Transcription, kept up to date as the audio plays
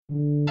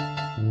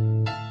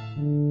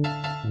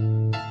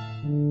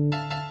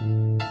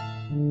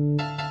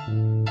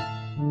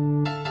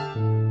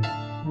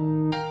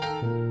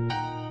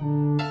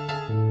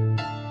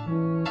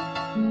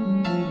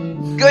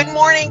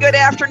morning, good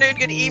afternoon,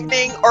 good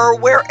evening, or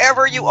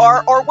wherever you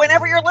are, or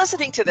whenever you're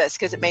listening to this,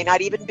 because it may not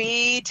even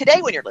be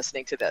today when you're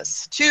listening to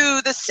this, to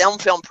the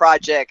Film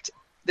Project.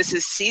 This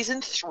is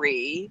season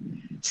 3,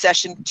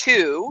 session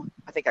 2.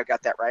 I think I've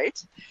got that right.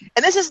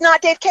 And this is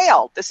not Dave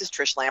Cale. This is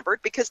Trish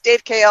Lambert, because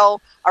Dave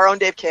Cale, our own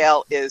Dave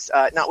Cale, is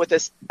not with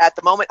us at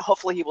the moment.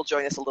 Hopefully he will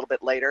join us a little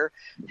bit later.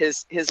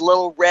 His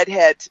little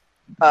redhead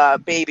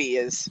baby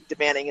is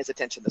demanding his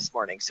attention this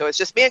morning. So it's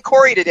just me and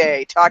Corey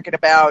today talking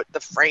about the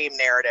Frame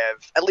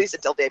narrative, at least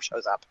until Dave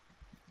shows up.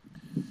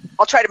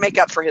 I'll try to make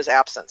up for his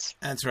absence.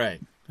 That's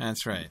right.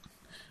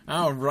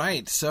 All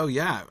right. So,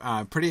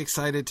 yeah, pretty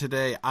excited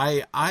today.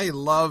 I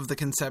love the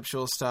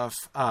conceptual stuff.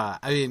 I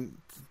mean,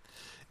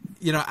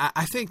 you know,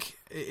 I think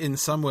in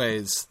some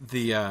ways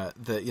we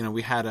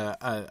had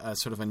a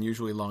sort of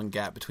unusually long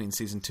gap between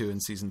season 2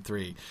 and season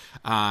 3.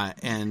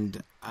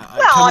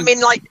 I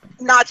mean, like,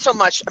 not so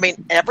much. I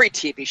mean, every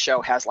TV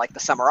show has, like, the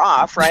summer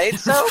off, right?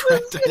 So,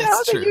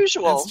 the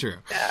usual. That's true.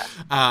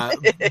 Yeah.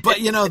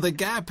 But, you know, the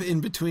gap in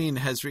between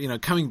has, you know,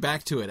 coming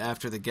back to it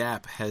after the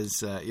gap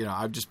has,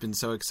 I've just been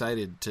so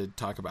excited to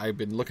talk about. I've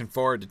been looking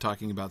forward to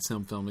talking about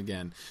Film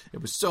again.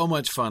 It was so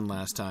much fun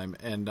last time,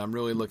 and I'm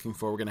really looking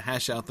forward. We're going to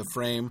hash out the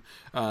Frame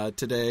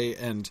today,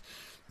 and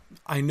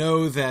I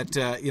know that,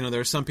 there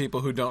are some people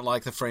who don't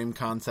like the Frame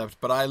concept,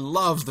 but I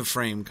love the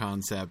Frame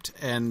concept,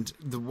 and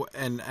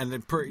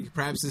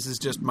perhaps this is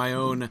just my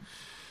own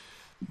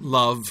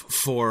love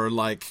for,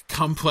 like,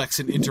 complex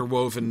and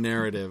interwoven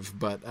narrative,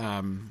 but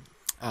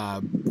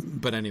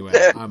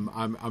anyway,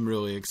 I'm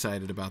really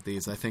excited about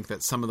these. I think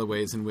that some of the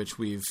ways in which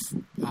we've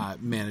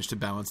managed to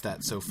balance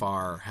that so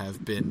far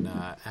have been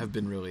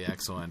really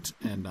excellent,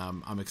 and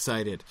I'm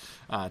excited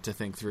to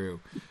think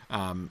through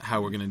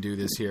how we're going to do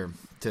this here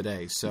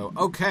today. So,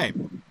 okay.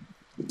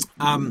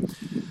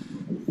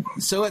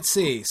 So let's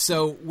see.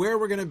 So where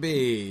we're going to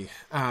be.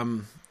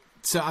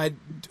 So I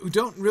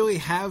don't really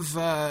have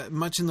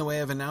much in the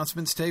way of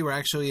announcements today. We're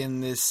actually in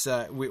this,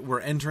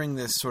 we're entering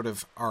this sort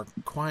of our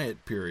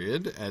quiet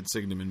period at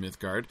Signum and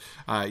Mythgard,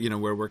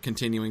 where we're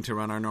continuing to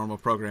run our normal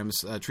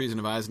programs. Treason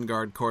of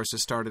Isengard course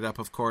has started up,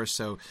 of course.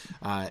 So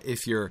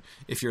if you're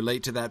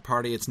late to that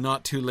party, it's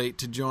not too late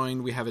to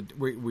join. We have a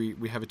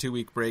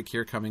 2-week break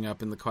here coming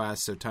up in the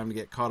class, so time to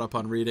get caught up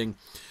on reading.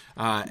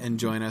 And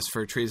join us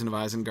for Treason of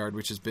Isengard,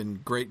 which has been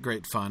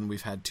great fun.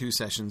 We've had 2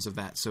 sessions of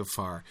that so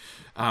far.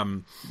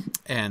 So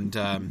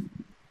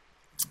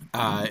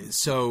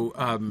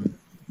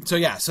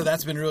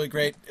that's been really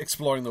great.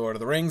 Exploring the Lord of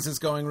the Rings is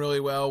going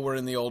really well. We're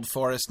in the Old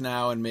Forest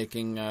now and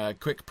making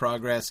quick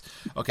progress.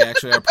 Okay,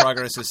 actually, our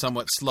progress is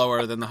somewhat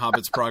slower than the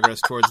Hobbit's progress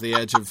towards the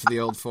edge of the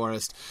Old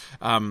Forest.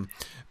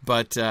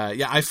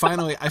 I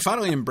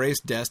finally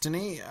embraced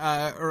Destiny.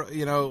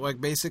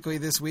 Basically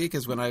this week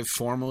is when I've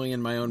formally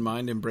in my own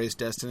mind embraced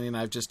Destiny, and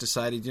I've just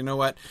decided, you know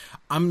what,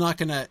 I'm not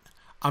gonna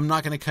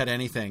cut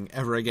anything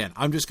ever again.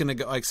 I'm just going to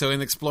go,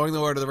 in Exploring the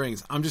Lord of the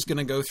Rings, I'm just going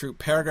to go through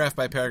paragraph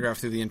by paragraph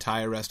through the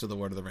entire rest of the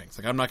Lord of the Rings.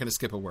 I'm not going to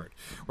skip a word.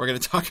 We're going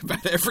to talk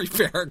about every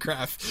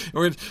paragraph.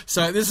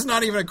 So this is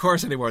not even a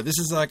course anymore. This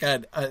is like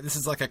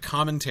a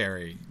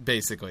commentary,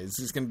 basically. This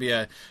is going to be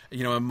a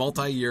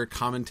multi-year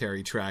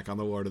commentary track on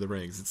the Lord of the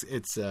Rings.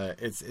 It's going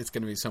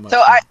to be so much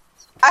fun.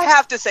 I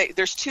have to say,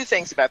 there's 2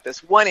 things about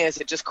this. One is,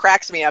 it just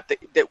cracks me up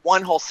that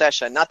one whole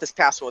session, not this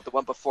past one, but the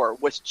one before,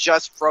 was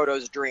just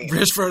Frodo's dream.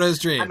 Just Frodo's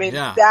dream. I mean,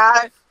 yeah.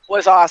 That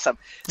was awesome.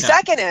 Yeah.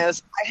 Second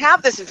is, I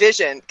have this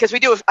vision, because we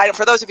do,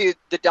 for those of you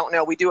that don't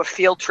know, we do a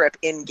field trip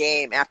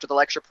in-game after the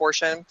lecture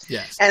portion.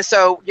 Yes. And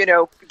so,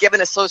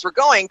 given as slow as we're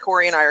going,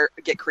 Corey and I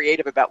get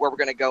creative about where we're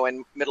going to go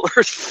in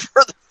Middle-earth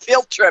for the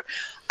field trip.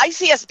 I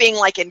see us being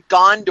like in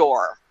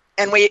Gondor,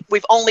 and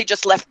we've only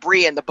just left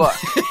Bree in the book.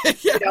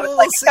 Yeah,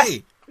 we'll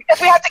see. Because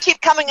we have to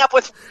keep coming up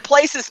with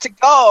places to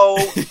go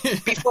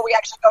before we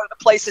actually go to the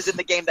places in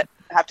the game that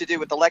have to do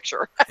with the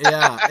lecture.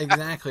 Yeah,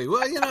 exactly.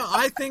 Well,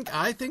 I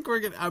think we're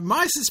gonna.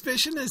 My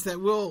suspicion is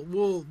that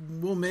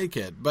we'll make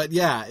it, but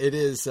yeah, it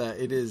is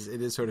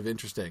sort of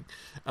interesting.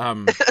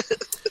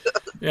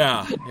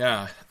 Yeah.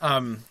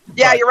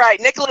 You're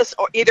right.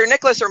 Either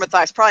Nicholas or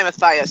Matthias, probably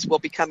Matthias, will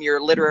become your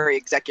literary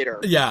executor.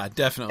 Yeah,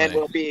 definitely. And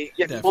we'll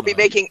be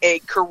making a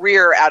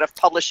career out of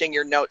publishing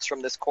your notes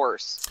from this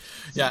course.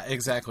 Yeah,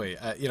 exactly.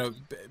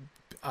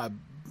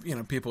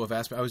 People have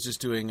asked me. I was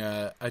just doing.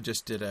 I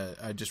just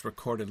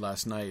recorded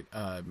last night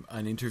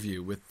an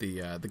interview with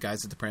the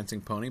guys at the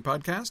Prancing Pony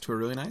podcast, who are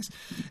really nice.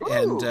 Ooh,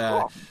 and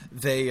cool.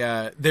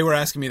 They were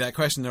asking me that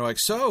question. They're like,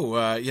 so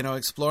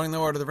exploring the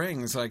Lord of the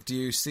Rings, like, do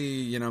you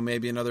see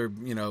maybe another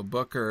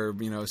book or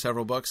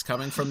several books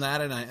coming from that?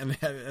 And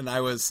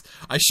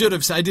I should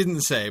have. I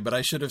didn't say, but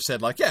I should have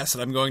said, like, yes,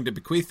 and I'm going to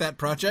bequeath that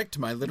project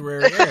to my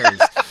literary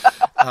heirs.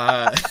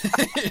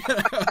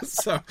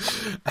 So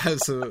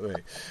absolutely.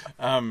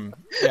 And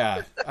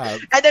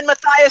then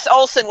Matthias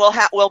Olsen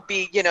will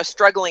be,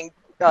 struggling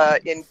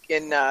in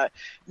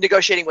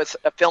negotiating with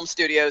film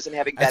studios and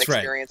having That's that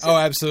experience. Right. Oh,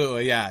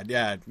 absolutely.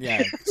 Yeah,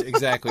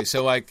 exactly.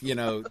 So,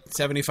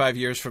 75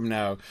 years from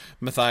now,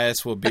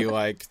 Matthias will be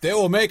like, they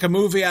will make a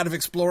movie out of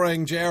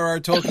exploring J.R.R.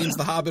 Tolkien's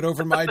The Hobbit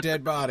over my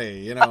dead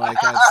body.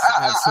 That's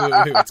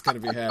absolutely what's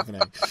going to be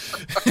happening.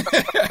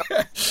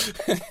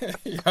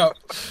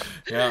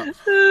 Yeah.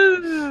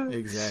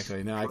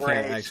 Exactly. No, I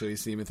can't actually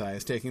see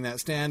Matthias taking that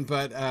stand,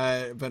 but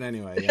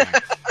anyway, yeah.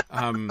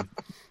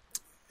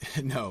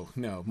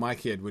 No, my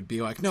kid would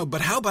be like, no,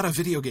 but how about a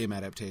video game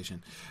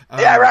adaptation?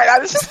 Yeah, right. I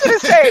was just going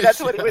to say that's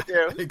what he would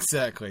do.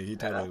 Exactly, he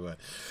totally would.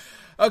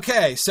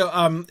 Okay, so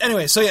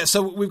anyway,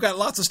 so we've got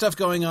lots of stuff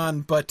going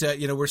on, but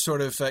we're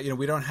sort of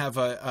we don't have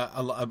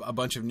a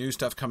bunch of new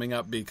stuff coming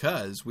up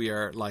because we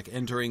are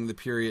entering the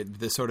period,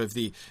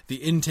 the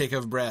intake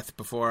of breath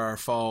before our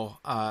fall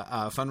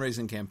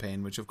fundraising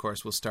campaign, which of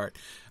course will start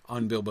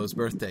on Bilbo's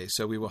birthday.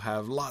 So we will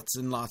have lots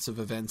and lots of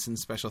events and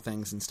special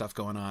things and stuff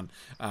going on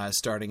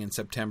starting in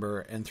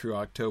September and through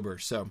October.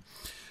 So.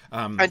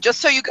 And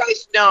just so you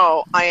guys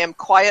know, I am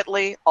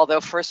quietly,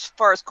 although for as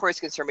far as Corey's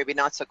concerned, maybe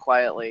not so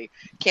quietly,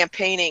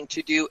 campaigning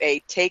to do a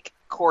Take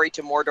Corey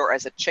to Mordor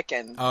as a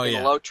Chicken in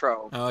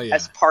Lotro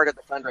as part of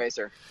the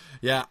fundraiser.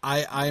 Yeah,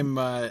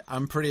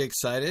 I'm pretty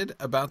excited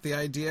about the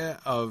idea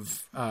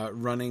of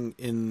running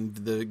in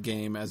the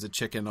game as a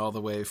chicken all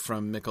the way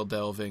from Mickle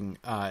Delving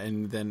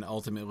and then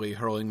ultimately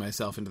hurling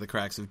myself into the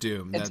cracks of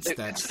doom. That's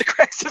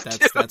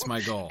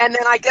my goal. And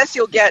then I guess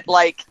you'll get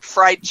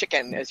fried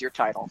chicken as your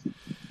title.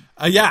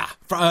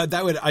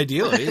 That would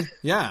ideally,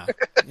 that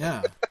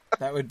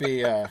would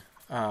be.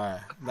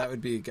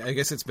 I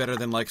guess it's better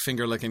than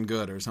finger licking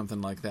good or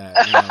something like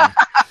that.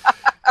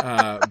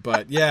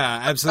 But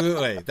yeah,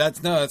 absolutely. That's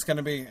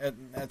gonna be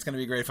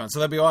great fun. So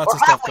there'll be lots of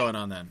stuff going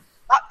on then.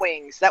 Hot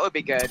wings, that would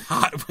be good.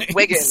 Hot wings,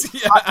 Wiggins,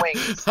 yeah. Hot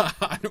wings.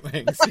 Hot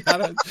wings. Yeah,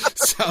 that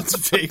sounds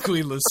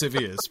vaguely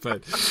lascivious,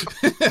 but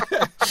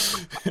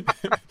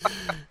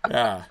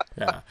yeah.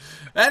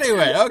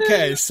 Anyway,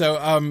 okay,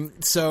 so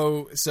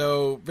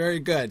very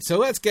good. So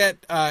let's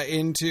get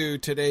into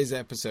today's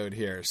episode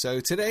here.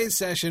 So today's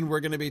session, we're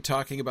going to be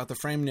talking about the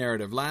frame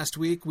narrative. Last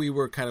week, we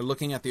were kind of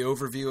looking at the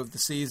overview of the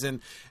season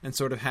and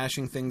sort of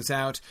hashing things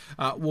out.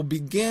 We'll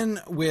begin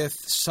with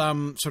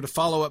some sort of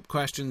follow-up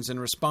questions and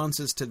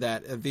responses to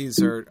that.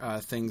 These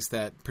are things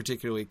that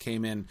particularly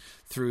came in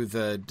through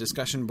the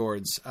discussion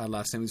boards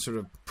last time. These sort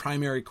of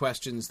primary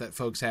questions that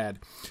folks had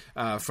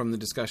from the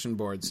discussion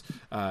boards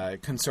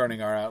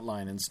concerning our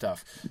outline and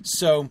stuff.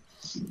 So,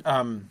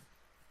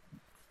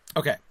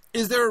 okay.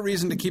 Is there a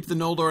reason to keep the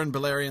Noldor and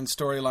Beleriand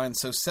storylines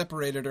so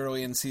separated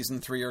early in Season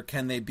 3, or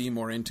can they be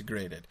more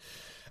integrated?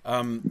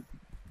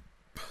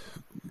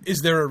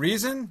 Is there a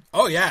reason?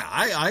 Oh, yeah,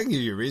 I can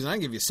give you a reason. I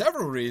can give you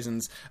several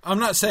reasons. I'm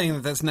not saying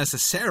that that's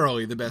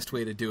necessarily the best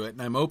way to do it,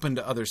 and I'm open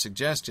to other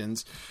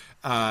suggestions,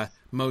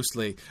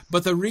 mostly.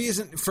 But the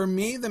reason, for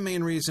me, the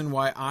main reason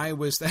why I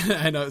was...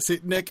 I know, see,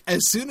 Nick,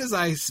 as soon as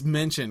I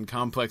mentioned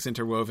complex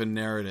interwoven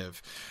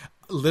narrative,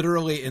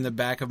 literally in the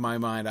back of my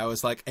mind, I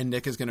was like, and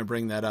Nick is going to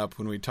bring that up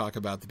when we talk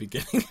about the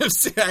beginning of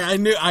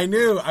I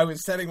knew I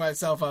was setting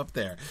myself up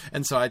there,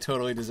 and so I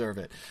totally deserve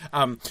it.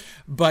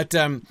 But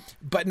no,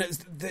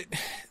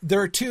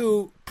 there are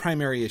two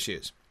primary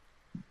issues.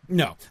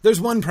 No, there's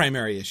one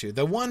primary issue.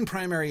 The one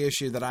primary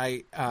issue that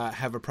I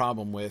have a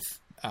problem with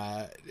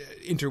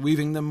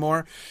interweaving them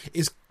more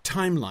is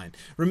timeline.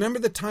 Remember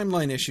the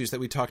timeline issues that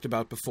we talked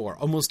about before.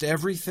 Almost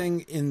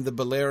everything in the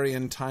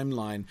Beleriand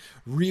timeline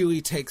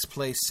really takes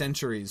place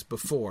centuries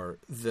before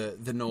the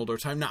Noldor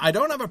time. Now, I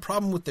don't have a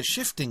problem with the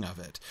shifting of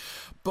it,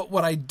 but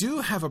what I do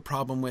have a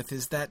problem with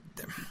is that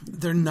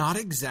they're not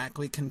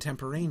exactly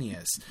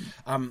contemporaneous.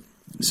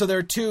 So there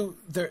are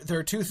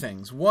two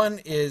things. One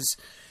is,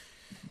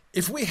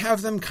 if we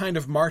have them kind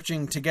of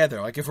marching together,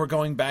 like if we're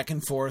going back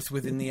and forth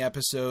within the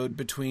episode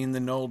between the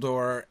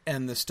Noldor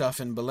and the stuff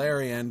in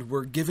Beleriand,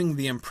 we're giving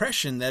the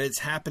impression that it's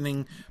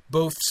happening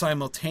both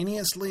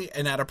simultaneously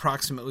and at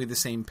approximately the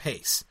same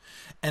pace.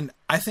 And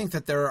I think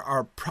that there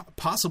are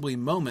possibly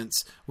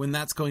moments when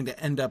that's going to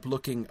end up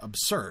looking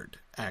absurd,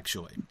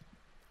 actually.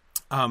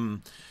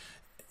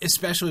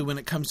 Especially when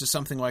it comes to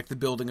something like the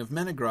building of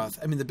Menegroth.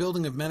 I mean, the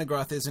building of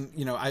Menegroth isn't,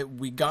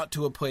 we got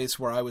to a place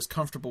where I was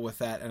comfortable with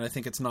that, and I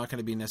think it's not going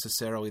to be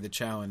necessarily the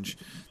challenge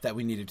that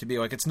we needed to be.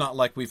 Like, it's not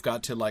like we've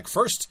got to,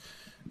 first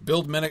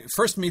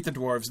meet the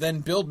dwarves,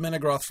 then build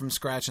Menegroth from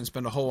scratch and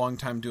spend a whole long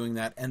time doing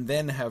that, and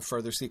then have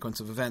further sequence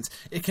of events.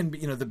 It can be,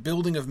 the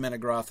building of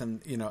Menegroth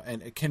and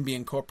it can be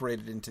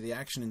incorporated into the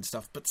action and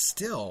stuff, but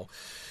still,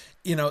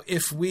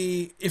 if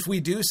we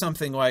do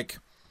something like,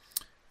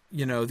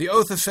 the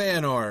Oath of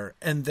Feanor,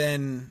 and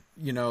then,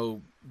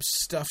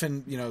 stuff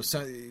in,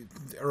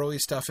 early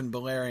stuff in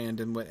Beleriand,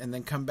 and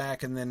then come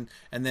back, and then,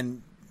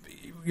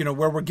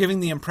 where we're giving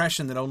the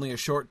impression that only a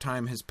short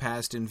time has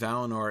passed in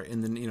Valinor,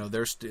 and then,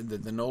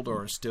 the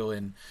Noldor are still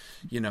in,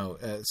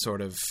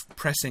 sort of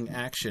pressing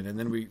action, and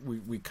then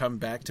we come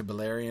back to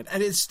Beleriand,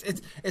 and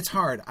it's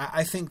hard.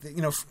 I think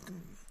that,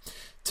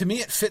 to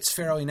me, it fits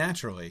fairly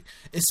naturally,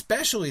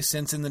 especially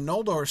since in the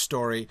Noldor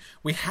story,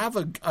 we have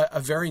a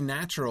very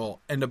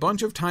natural and a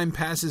bunch of time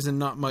passes and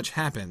not much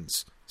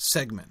happens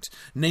segment,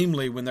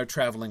 namely when they're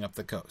traveling up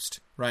the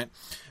coast, right?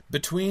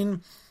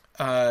 Between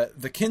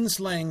the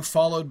kinslaying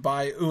followed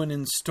by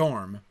Uinen's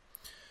storm,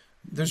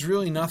 there's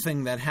really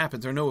nothing that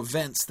happens. There are no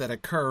events that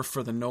occur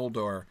for the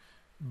Noldor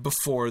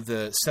before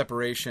the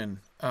separation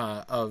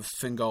of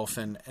Fingolf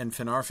and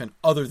Finarfin,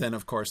 other than,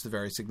 of course, the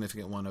very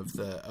significant one of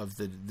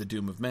the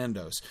Doom of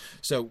Mandos.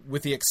 So,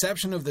 with the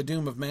exception of the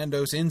Doom of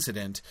Mandos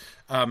incident,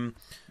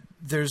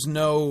 there's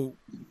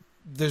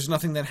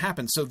nothing that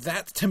happens. So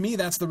that, to me,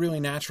 that's the really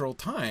natural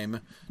time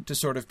to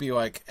sort of be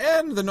like,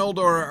 and the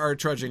Noldor are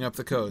trudging up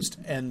the coast,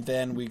 and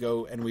then we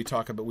go and we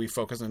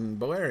focus on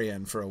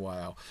Beleriand for a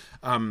while.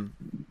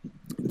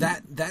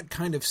 That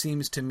kind of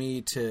seems to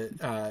me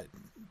to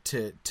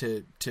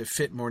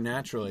fit more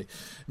naturally.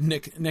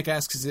 Nick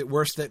asks, is it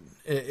worse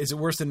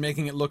than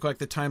making it look like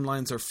the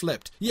timelines are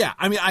flipped? Yeah,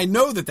 I mean, I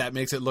know that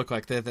makes it look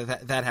like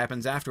that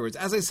happens afterwards.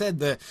 As I said,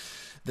 the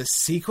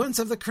sequence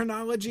of the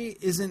chronology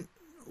isn't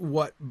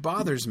what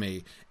bothers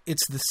me.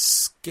 It's the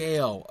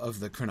scale of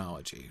the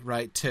chronology,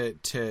 right?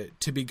 To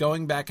be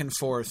going back and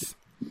forth.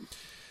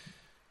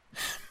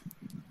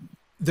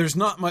 There's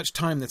not much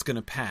time that's going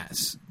to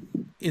pass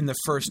in the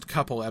first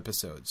couple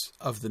episodes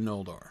of the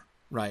Noldor,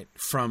 right?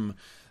 From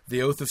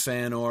the Oath of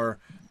Feanor,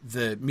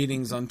 the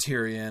meetings on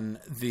Tirion,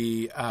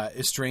 the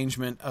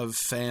estrangement of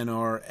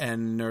Feanor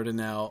and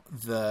Nerdanel,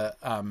 the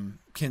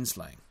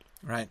kinslaying,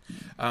 right?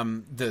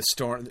 The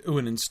storm,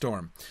 Uinen's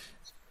storm.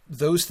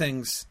 Those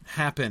things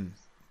happen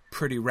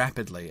pretty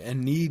rapidly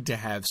and need to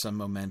have some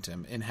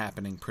momentum in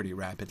happening pretty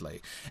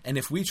rapidly. And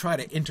if we try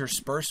to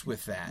intersperse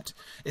with that,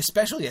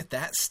 especially at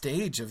that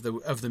stage of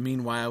the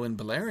Meanwhile in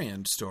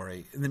Beleriand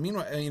story, in the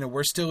meanwhile,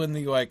 we're still in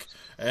the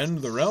and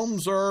the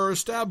realms are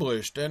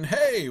established, and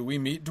hey, we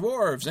meet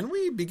dwarves, and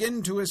we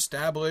begin to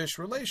establish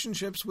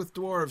relationships with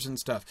dwarves and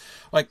stuff.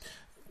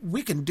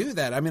 We can do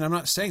that. I mean, I'm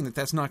not saying that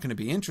that's not going to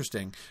be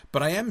interesting,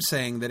 but I am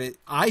saying that it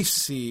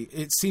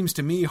seems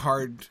to me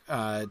hard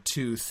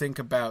to think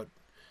about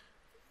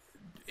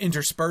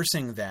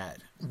interspersing that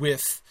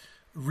with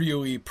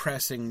really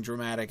pressing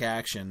dramatic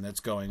action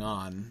that's going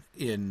on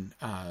in,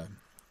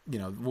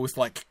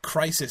 with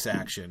crisis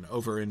action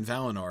over in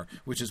Valinor,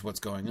 which is what's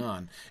going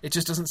on. It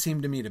just doesn't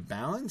seem to me to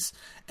balance,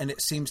 and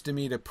it seems to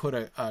me to put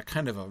a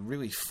kind of a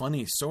really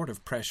funny sort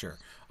of pressure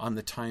on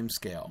the time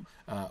scale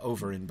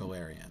over in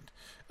Beleriand.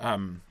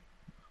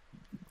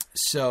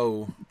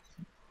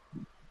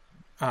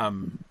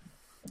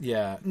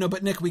 Yeah. No,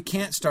 but Nick, we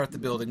can't start the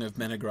building of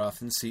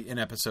Menegroth in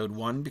episode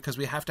 1 because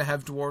we have to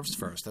have dwarves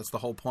first. That's the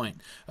whole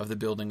point of the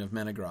building of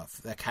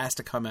Menegroth. That has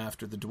to come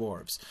after the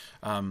dwarves.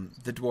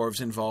 The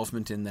dwarves'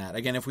 involvement in that.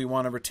 Again, if we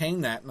want to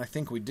retain that, and I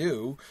think we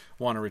do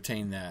want to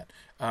retain that,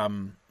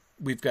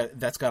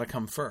 that's got to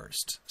come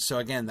first. So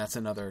again, that's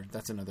another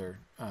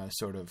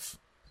sort of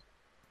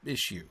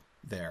issue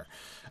there.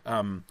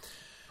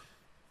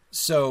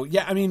 So,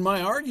 yeah, I mean,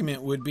 my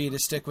argument would be to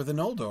stick with the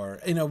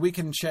Noldor. We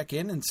can check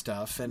in and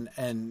stuff,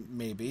 and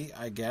maybe,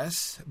 I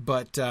guess,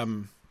 but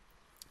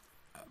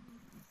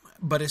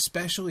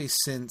especially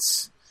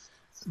since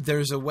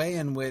there's a way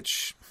in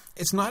which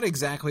it's not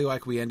exactly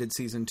like we ended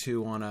season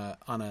 2 on a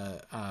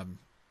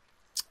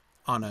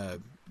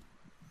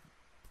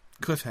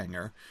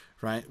cliffhanger,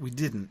 right? We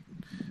didn't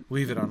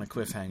leave it on a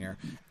cliffhanger,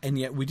 and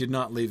yet we did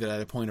not leave it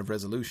at a point of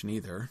resolution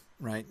either,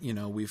 right?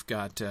 We've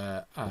got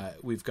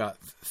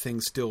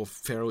things still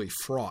fairly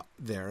fraught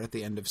there at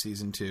the end of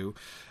season 2,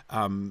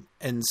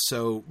 and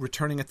so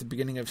returning at the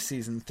beginning of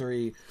season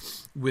 3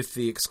 with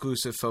the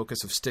exclusive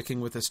focus of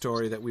sticking with the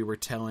story that we were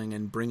telling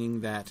and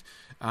bringing that,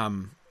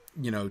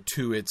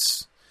 to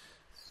its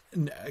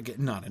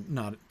not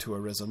to a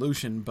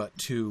resolution, but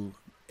to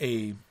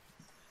a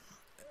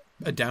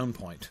down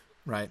point,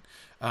 right?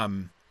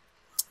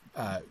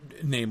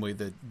 Namely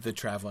the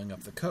traveling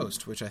up the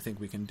coast, which I think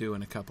we can do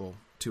in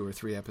 2 or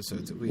 3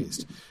 episodes at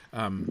least.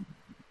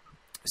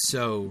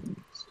 So,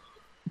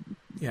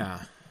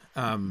 yeah.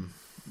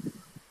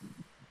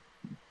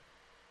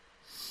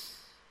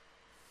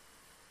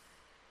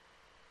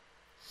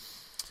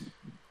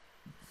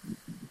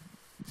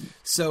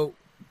 So,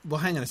 well,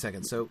 hang on a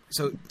second. So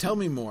tell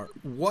me more.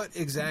 What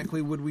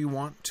exactly would we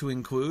want to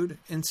include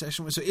in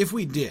session 1? So if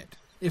we did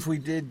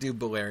do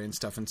Beleriand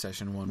stuff in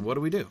session 1, what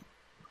do we do?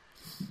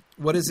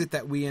 What is it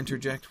that we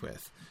interject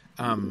with?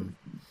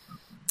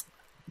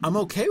 I'm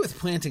okay with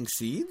planting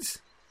seeds,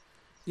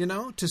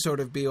 to sort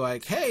of be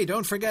like, hey,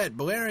 don't forget,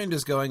 Beleriand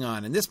is going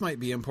on, and this might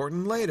be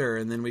important later,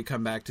 and then we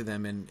come back to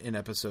them in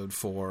episode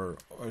 4,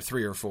 or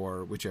 3 or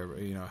 4, whichever,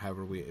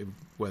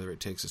 whether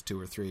it takes us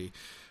 2 or 3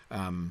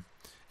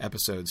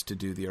 episodes to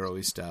do the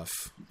early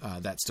stuff.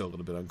 That's still a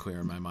little bit unclear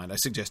in my mind. I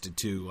suggested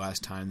 2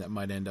 last time. That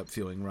might end up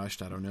feeling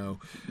rushed. I don't know.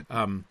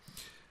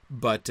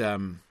 But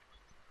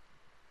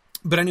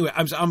anyway,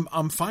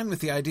 I'm fine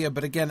with the idea.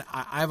 But again,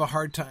 I have a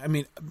hard time. I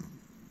mean,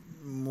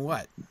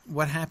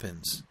 what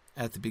happens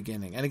at the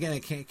beginning? And again,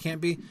 it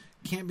can't be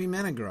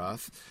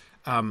Menegroth.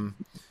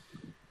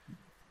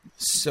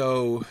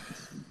 So,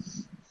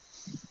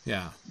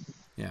 yeah.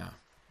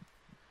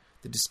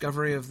 The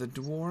discovery of the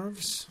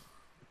dwarves.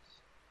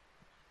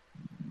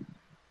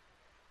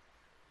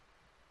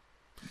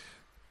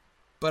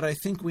 But I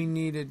think we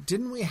needed.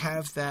 Didn't we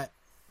have that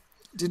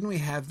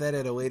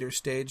at a later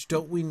stage?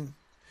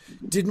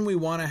 Didn't we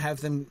want to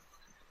have them?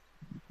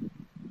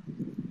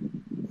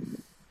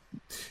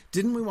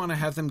 Didn't we want to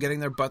have them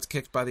getting their butts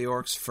kicked by the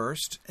orcs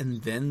first,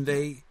 and then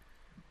they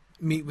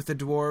meet with the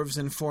dwarves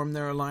and form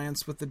their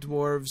alliance with the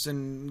dwarves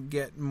and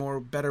get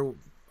better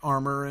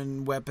armor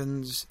and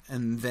weapons,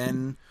 and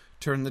then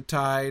turn the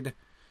tide,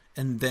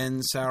 and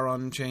then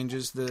Sauron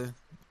changes the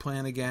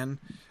plan again?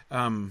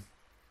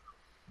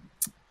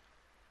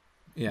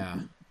 Yeah.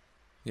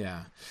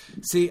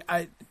 See,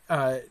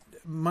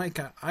 Mike,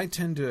 I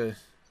tend to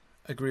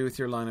agree with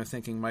your line of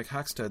thinking. Mike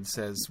Hochstud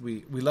says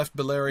we left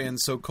Beleriand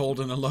so cold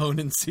and alone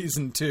in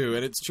season 2,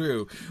 and it's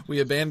true.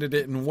 We abandoned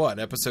it in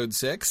episode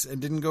 6,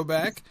 and didn't go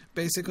back,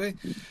 basically.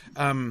 He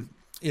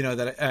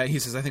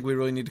says, I think we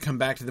really need to come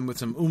back to them with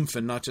some oomph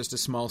and not just a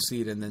small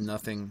seed and then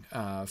nothing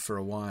for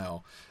a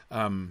while.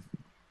 Robert,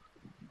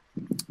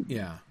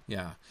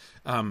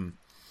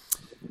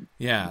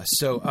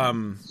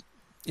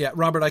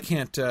 I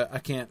can't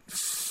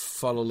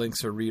follow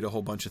links or read a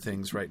whole bunch of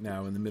things right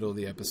now in the middle of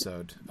the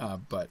episode,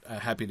 but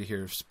happy to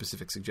hear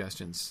specific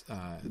suggestions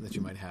that you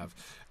might have.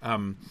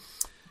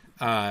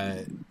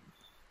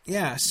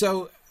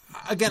 So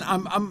again,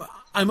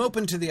 I'm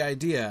open to the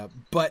idea,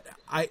 but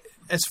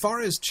as far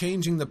as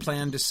changing the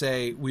plan to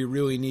say we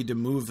really need to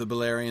move the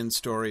Beleriand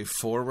story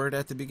forward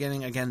at the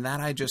beginning, again,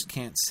 that I just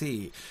can't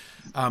see.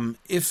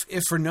 If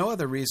for no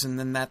other reason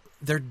than that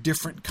they're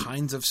different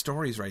kinds of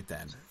stories right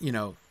then.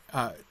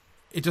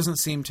 It doesn't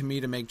seem to me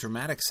to make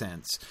dramatic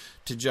sense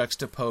to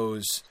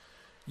juxtapose,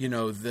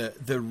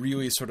 the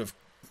really sort of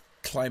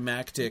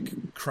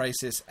climactic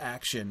crisis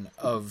action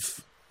of,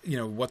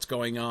 what's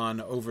going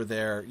on over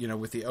there,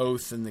 with the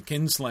oath and the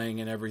kinslaying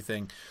and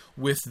everything,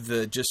 with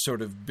the just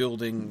sort of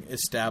building,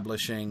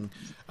 establishing,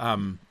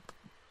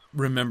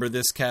 remember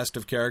this cast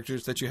of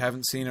characters that you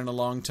haven't seen in a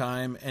long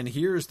time, and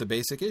here's the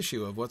basic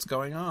issue of what's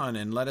going on,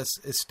 and let us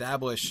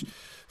establish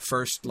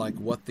first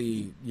what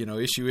the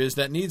issue is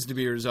that needs to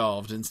be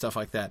resolved and stuff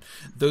like that.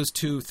 Those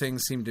two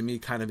things seem to me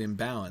kind of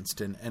imbalanced,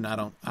 and I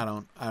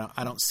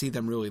don't see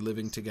them really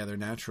living together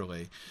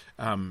naturally.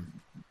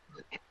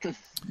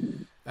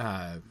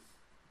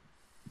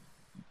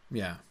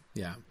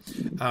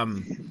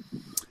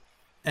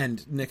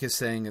 And Nick is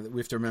saying that we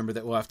have to remember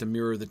that we'll have to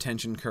mirror the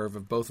tension curve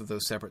of both of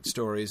those separate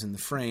stories in the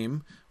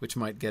frame, which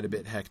might get a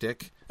bit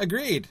hectic.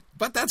 Agreed,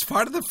 but that's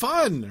part of the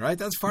fun, right?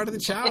 That's part of the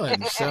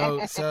challenge.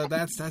 So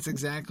that's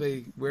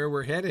exactly where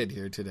we're headed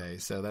here today.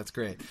 So that's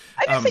great.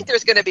 I think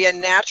there's going to be a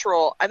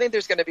natural. I think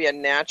there's going to be a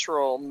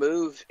natural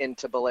move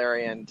into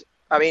Beleriand.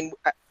 I mean,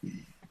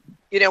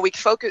 we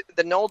focus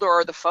the Noldor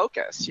are the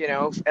focus.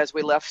 As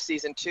we left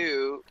season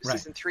 2, right.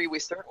 Season 3, we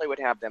certainly would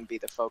have them be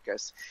the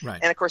focus. Right.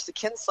 And of course, the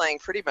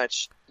kinslaying pretty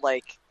much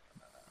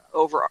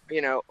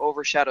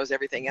overshadows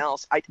everything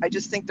else. I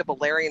just think the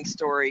Beleriand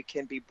story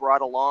can be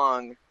brought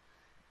along.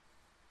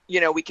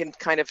 We can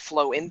kind of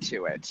flow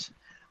into it.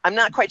 I'm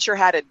not quite sure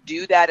how to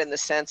do that in the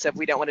sense of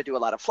we don't want to do a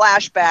lot of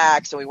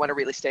flashbacks and we want to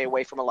really stay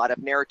away from a lot of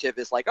narrative.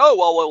 Is like, oh,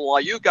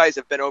 well, you guys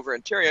have been over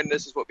in Tyrion.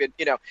 This is what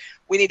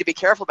we need to be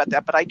careful about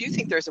that. But I do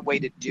think there's a way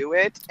to do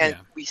it, and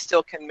we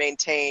still can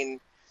maintain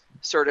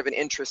sort of an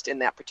interest in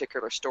that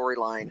particular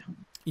storyline.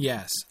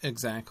 Yes,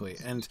 exactly.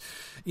 And,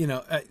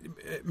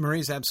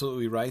 Marie's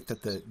absolutely right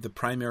that the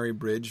primary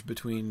bridge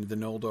between the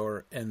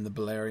Noldor and the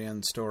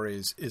Beleriand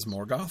stories is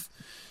Morgoth.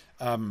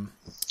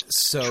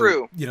 So,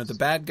 true. The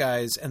bad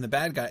guys and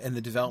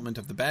the development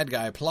of the bad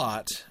guy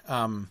plot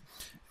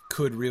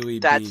could really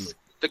be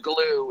the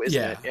glue,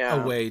 isn't it? Yeah,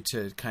 a way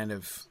to kind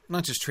of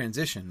not just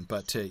transition,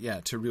 but to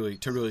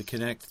really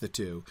connect the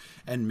two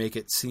and make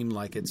it seem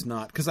like it's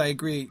not. Because I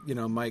agree,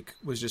 Mike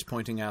was just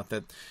pointing out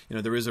that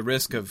there is a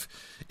risk of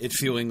it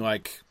feeling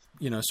like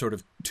sort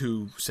of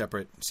two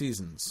separate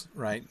seasons,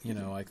 right? We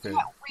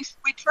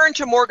turn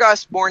to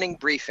Morgoth's morning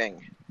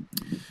briefing.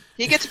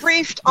 He gets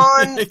briefed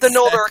on the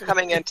Noldor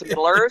coming into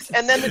Middle-earth,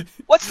 and then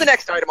what's the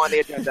next item on the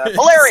agenda?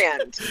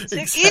 Beleriand.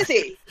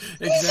 Easy.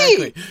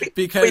 Exactly. Easy.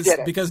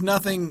 Because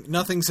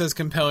nothing says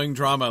compelling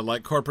drama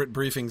like corporate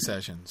briefing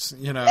sessions.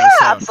 Yeah,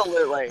 so,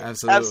 absolutely.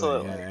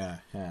 Yeah.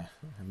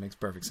 It makes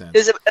perfect sense.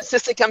 His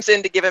assistant comes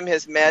in to give him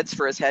his meds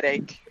for his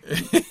headache.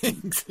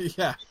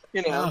 Yeah.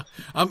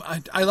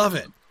 I love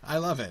it.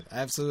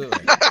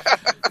 Absolutely.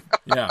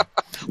 Yeah.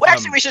 Well,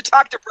 actually, we should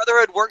talk to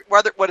Brotherhood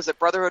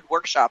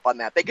Workshop on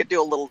that. They could do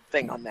a little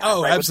thing on that.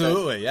 Oh, right?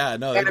 Absolutely. Yeah.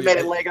 No.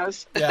 Animated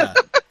Legos. Yeah,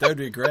 that would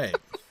be great.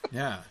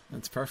 Yeah,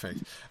 that's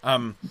perfect.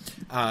 Phil,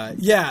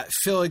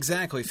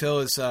 exactly. Phil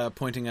is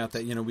pointing out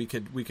that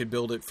we could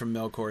build it from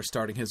Melkor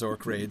starting his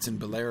orc raids in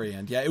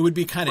Beleriand. Yeah, it would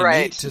be kind of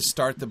neat to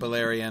start the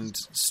Beleriand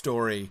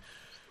story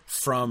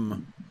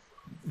from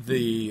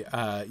the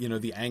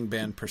the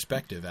Angband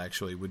perspective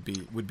actually would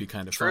be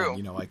kind of True.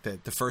 fun. Like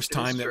the first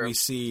time that we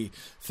see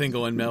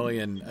Thingol and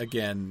Melian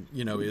again,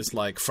 is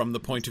like from the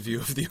point of view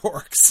of the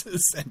orcs.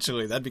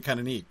 Essentially, that'd be kind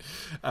of neat.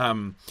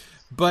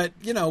 But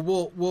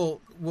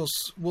we'll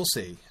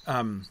see.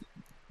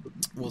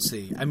 We'll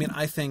see. I mean,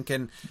 I think,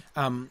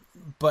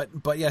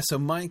 but yeah. So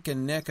Mike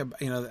and Nick,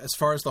 as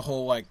far as the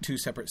whole like 2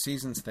 separate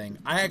seasons thing,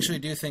 I actually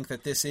do think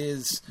that this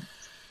is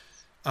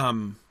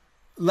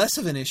less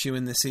of an issue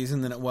in this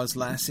season than it was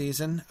last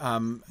season.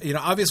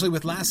 Obviously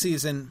with last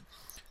season,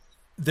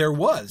 there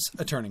was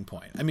a turning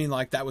point. I mean,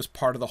 like that was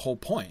part of the whole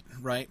point,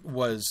 right?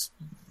 Was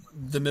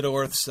the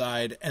Middle-earth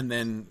side and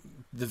then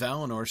the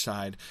Valinor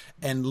side,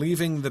 and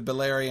leaving the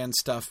Beleriand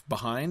stuff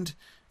behind.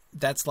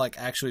 That's like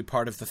actually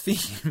part of the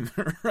theme,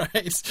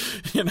 right?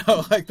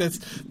 Like that's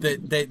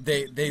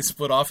they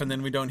split off and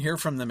then we don't hear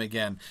from them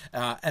again.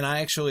 And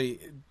I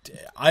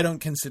don't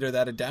consider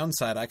that a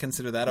downside. I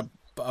consider that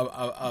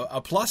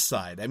a plus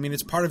side. I mean,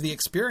 it's part of the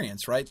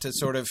experience, right? To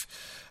sort of,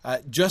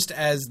 just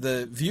as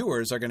the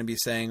viewers are going to be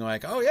saying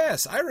like, oh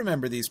yes, I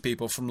remember these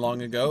people from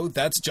long ago.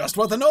 That's just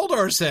what the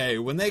Noldor say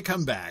when they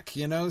come back,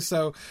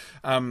 So,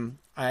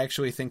 I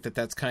actually think that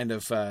that's kind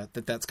of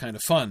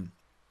fun.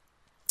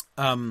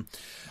 So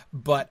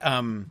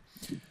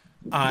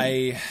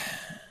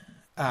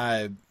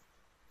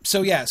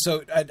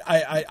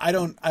I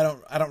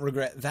don't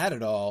regret that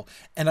at all,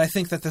 and I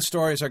think that the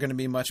stories are going to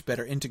be much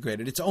better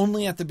integrated. It's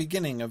only at the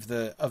beginning of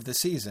the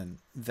season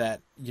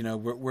that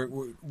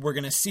we're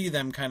going to see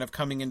them kind of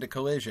coming into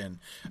collision.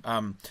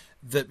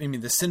 The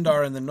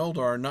Sindar and the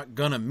Noldor are not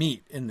going to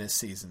meet in this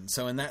season,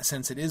 so in that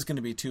sense, it is going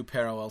to be 2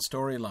 parallel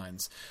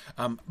storylines.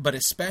 But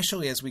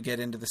especially as we get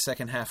into the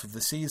second half of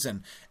the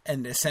season,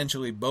 and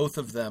essentially both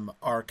of them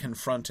are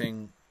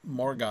confronting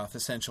Morgoth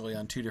essentially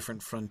on 2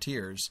 different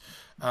frontiers,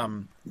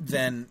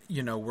 then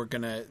we're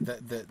gonna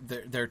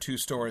their 2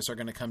 stories are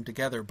going to come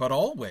together. But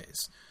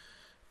always,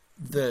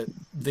 the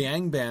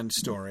Angband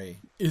story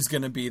is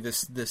going to be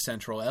this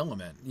central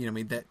element.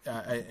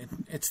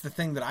 It's the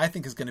thing that I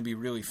think is going to be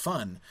really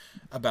fun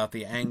about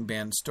the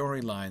Angband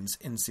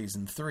storylines in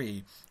season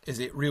 3. Is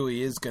it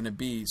really is going to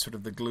be sort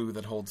of the glue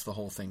that holds the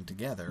whole thing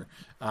together.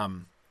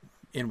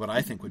 In what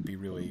I think would be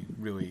really,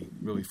 really,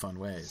 really fun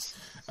ways.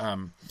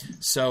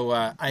 So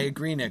I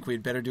agree, Nick.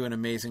 We'd better do an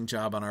amazing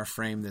job on our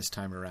frame this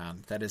time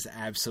around. That is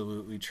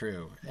absolutely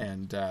true,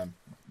 and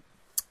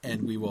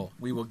we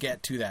will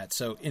get to that.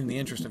 So, in the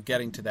interest of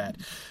getting to that,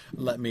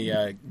 let me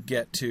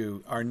get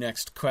to our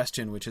next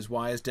question, which is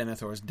why is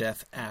Denethor's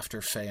death after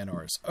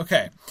Feanor's?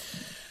 Okay.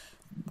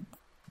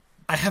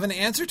 I have an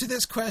answer to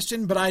this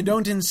question, but I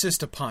don't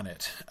insist upon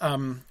it.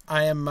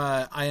 I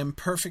am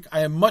perfect.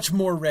 I am much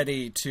more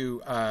ready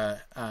to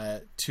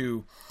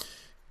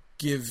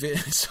give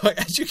it. So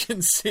as you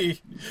can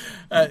see,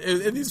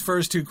 in these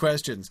first 2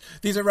 questions,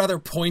 these are rather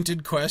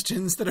pointed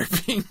questions that are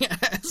being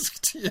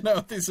asked.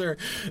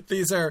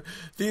 These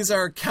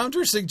are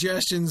counter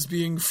suggestions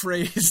being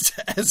phrased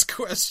as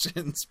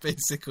questions.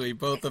 Basically,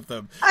 both of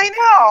them. I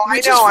know.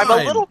 I'm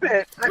a little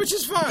bit. Which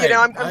is fine.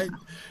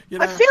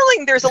 I'm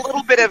feeling there's a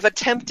little bit of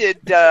attempted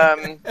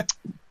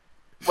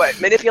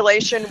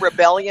manipulation,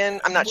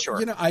 rebellion. I'm not sure.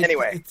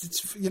 Anyway,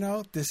 it's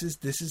this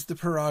is the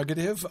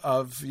prerogative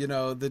of the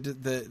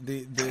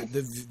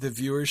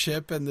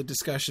viewership and the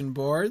discussion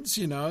boards.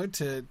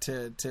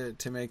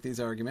 To make these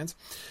arguments.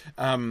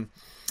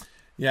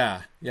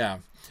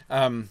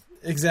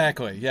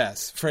 Exactly.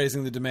 Yes.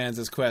 Phrasing the demands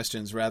as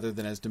questions rather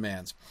than as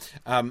demands.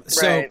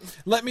 So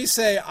let me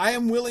say I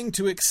am willing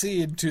to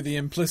accede to the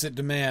implicit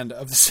demand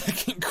of the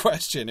second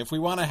question. If we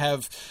want to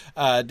have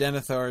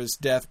Denethor's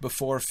death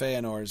before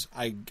Feanor's,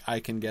 I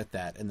can get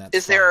that. And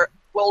that's fine.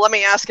 Well, let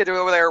me ask it the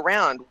other way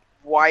around.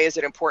 Why is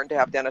it important to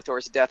have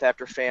Denethor's death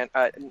after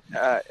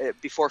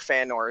before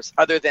Feanor's,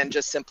 other than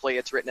just simply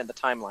it's written in the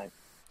timeline?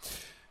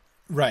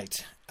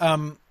 Right.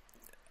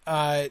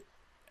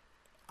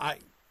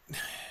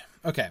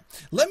 Okay,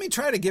 let me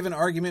try to give an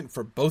argument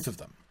for both of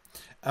them.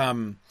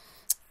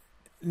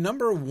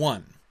 Number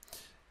 1,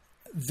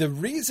 the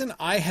reason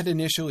I had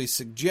initially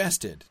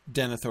suggested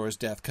Denethor's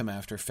death come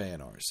after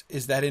Feanor's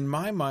is that in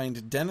my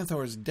mind,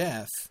 Denethor's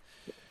death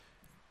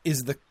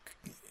is the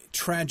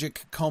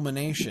tragic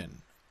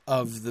culmination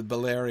of the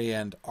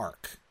Beleriand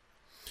arc.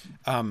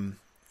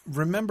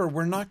 Remember,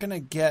 we're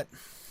going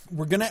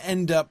to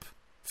end up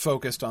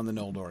focused on the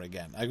Noldor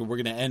again. We're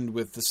going to end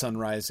with the sun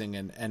rising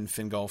and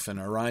Fingolfin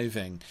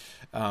arriving,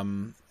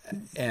 and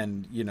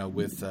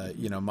with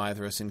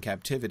Maedhros in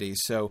captivity.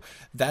 So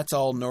that's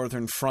all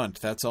Northern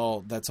Front. That's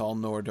all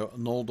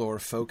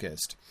Noldor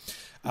focused,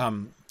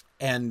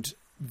 and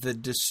the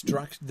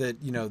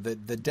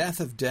the death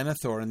of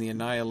Denethor and the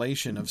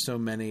annihilation of so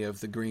many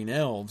of the Green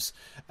Elves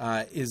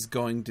is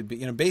going to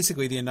be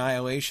basically the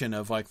annihilation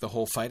of like the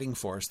whole fighting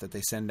force that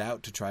they send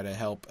out to try to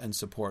help and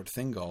support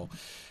Thingol.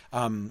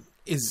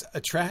 Is a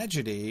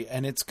tragedy,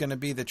 and it's going to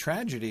be the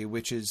tragedy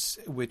which is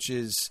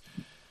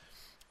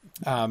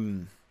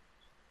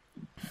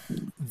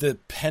the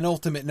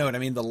penultimate note, I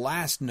mean, the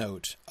last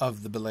note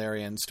of the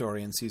Balerion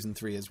story in season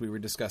 3, as we were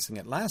discussing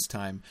it last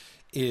time,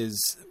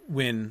 is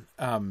when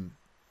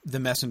the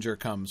messenger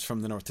comes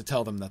from the north to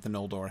tell them that the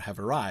Noldor have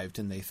arrived,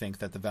 and they think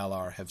that the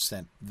Valar have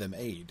sent them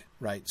aid,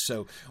 right?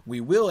 So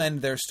we will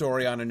end their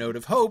story on a note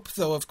of hope,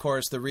 though, of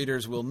course, the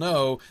readers will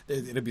know,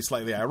 it'll be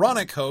slightly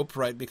ironic hope,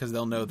 right? Because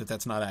they'll know that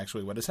that's not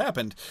actually what has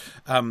happened.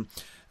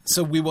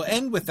 So we will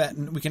end with that.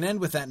 We can end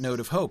with that note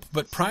of hope.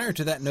 But prior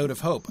to that note of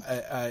hope,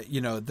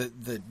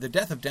 the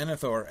death of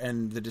Denethor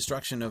and the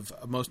destruction of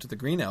most of the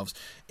Green Elves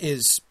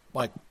is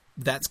like,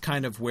 that's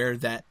kind of where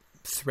that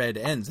thread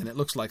ends, and it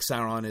looks like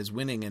Sauron is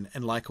winning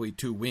and likely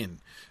to win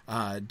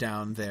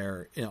down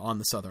there on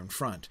the southern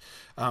front.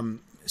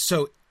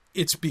 So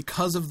it's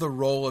because of the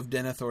role of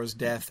Denethor's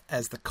death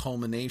as the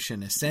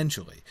culmination,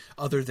 essentially,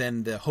 other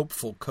than the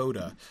hopeful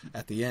coda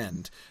at the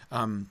end.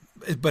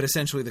 But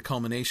essentially the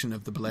culmination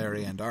of the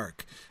Beleriand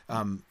arc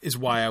is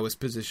why I was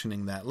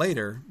positioning that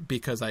later,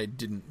 because I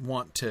didn't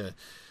want to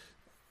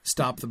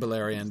stop the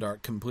Beleriand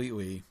arc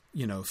completely,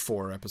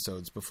 4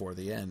 episodes before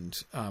the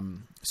end.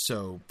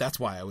 So that's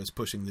why I was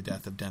pushing the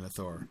death of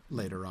Denethor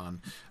later on.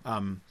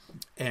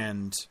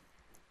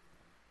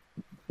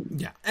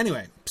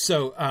 Anyway,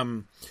 so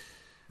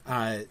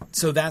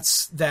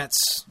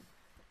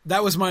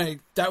that was my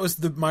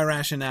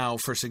rationale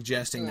for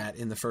suggesting that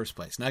in the first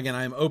place. Now again,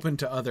 I'm open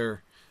to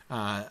other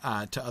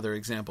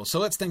examples. So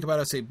let's think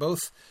about, say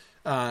both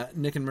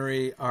Nick and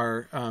Marie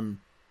are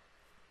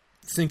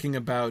thinking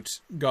about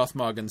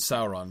Gothmog and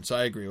Sauron. So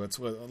I agree. Let's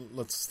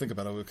think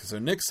about it. So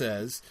Nick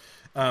says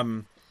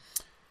that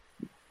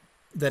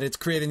it's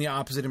creating the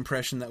opposite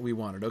impression that we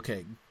wanted.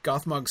 Okay,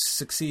 Gothmog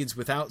succeeds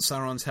without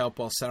Sauron's help,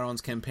 while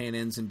Sauron's campaign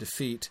ends in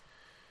defeat,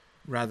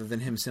 rather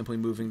than him simply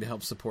moving to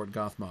help support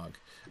Gothmog.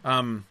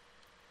 No,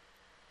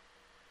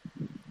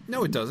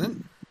 it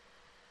doesn't.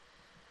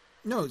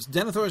 No,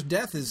 Denethor's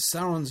death is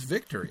Sauron's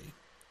victory.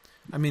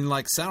 I mean,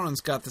 like, Sauron's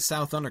got the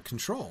South under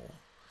control,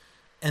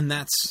 and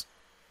that's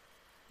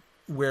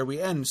where we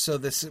end. So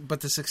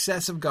but the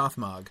success of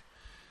Gothmog,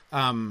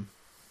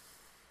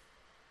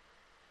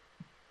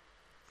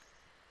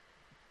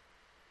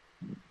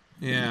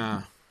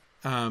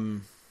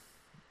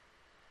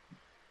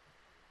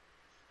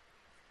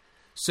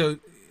 so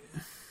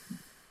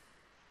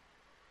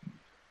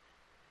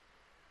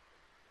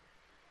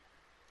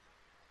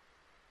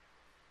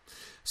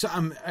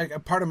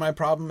part of my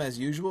problem, as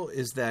usual,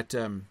 is that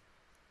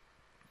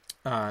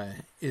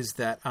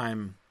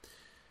I'm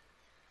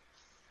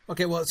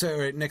okay. Well,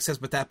 so Nick says,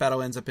 but that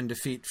battle ends up in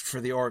defeat for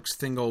the orcs.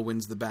 Thingol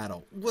wins the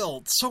battle.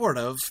 Well, sort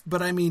of,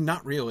 but I mean,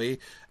 not really.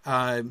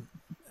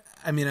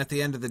 I mean, at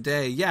the end of the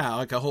day, yeah,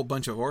 like a whole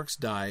bunch of orcs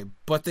die,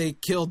 but they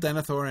kill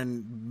Denethor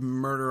and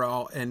murder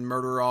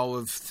all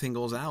of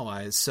Thingol's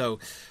allies. So,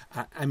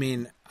 I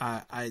mean,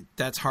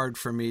 that's hard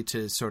for me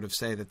to sort of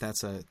say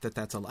that's a,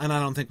 and I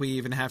don't think we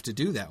even have to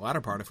do that latter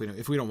part.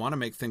 If we don't want to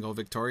make Thingol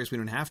victorious, we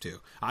don't have to.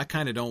 I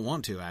kind of don't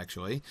want to,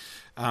 actually.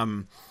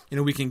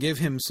 We can give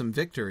him some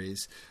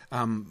victories.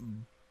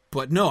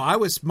 But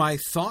no, my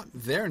thought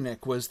there,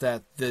 Nick, was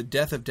that the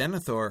death of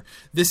Denethor,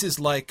 this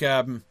is like,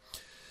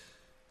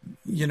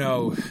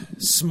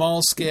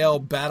 small scale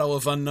battle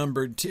of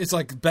unnumbered. It's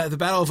like the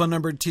battle of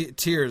unnumbered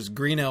tears,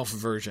 Green Elf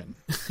version,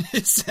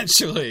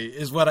 essentially,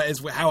 is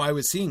how I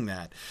was seeing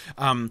that.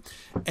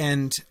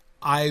 And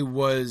I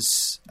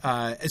was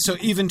so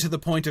even to the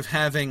point of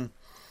having.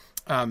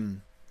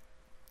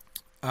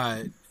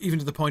 Even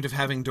to the point of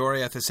having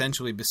Doriath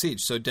essentially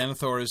besieged. So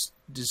Denethor is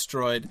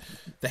destroyed,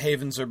 the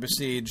Havens are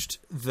besieged,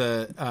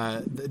 the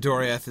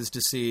Doriath is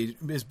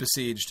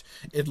besieged.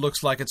 It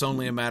looks like it's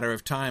only a matter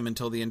of time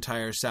until the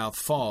entire south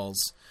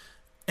falls,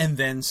 and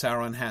then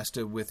Sauron has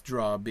to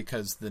withdraw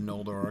because the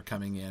Noldor are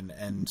coming in,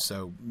 and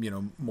so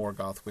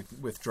Morgoth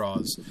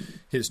withdraws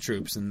his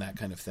troops and that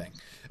kind of thing.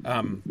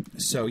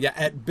 So yeah,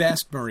 at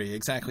best, Marie,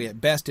 exactly, at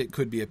best it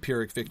could be a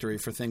Pyrrhic victory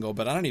for Thingol,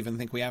 but I don't even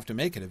think we have to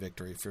make it a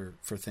victory for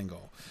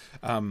Thingol.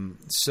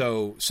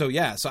 So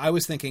I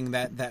was thinking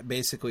that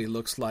basically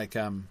looks like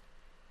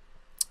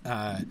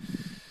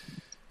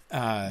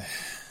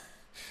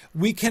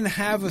we can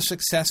have a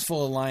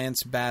successful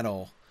alliance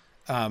battle,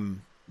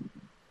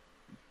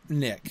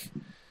 Nick,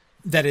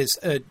 that is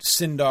a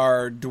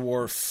Sindar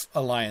dwarf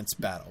alliance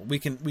battle. We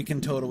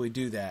can totally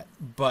do that,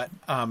 but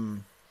I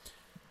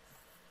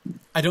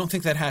don't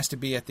think that has to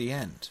be at the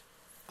end.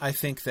 I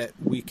think that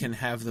we can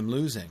have them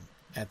losing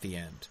at the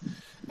end,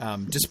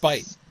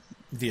 despite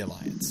the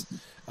alliance,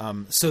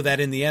 so that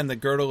in the end the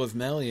Girdle of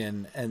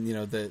Melian and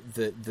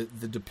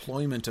the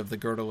deployment of the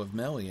Girdle of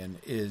Melian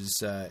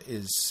is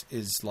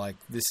like,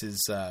 this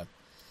is.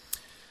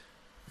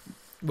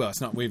 Well,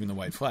 it's not waving the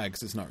white flag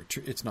because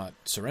it's not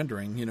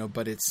surrendering,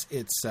 but it's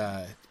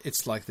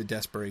like the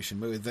desperation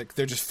move.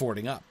 They're just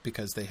fording up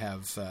because they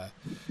have,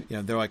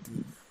 they're like,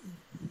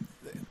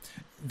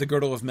 the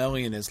Girdle of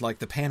Melian is like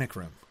the panic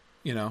room,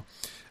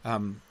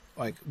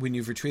 like when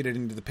you've retreated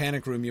into the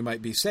panic room, you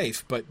might be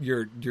safe, but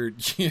you're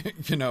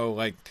you know,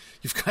 like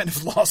you've kind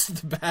of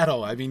lost the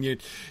battle. I mean,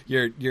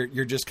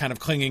 you're just kind of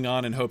clinging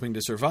on and hoping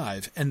to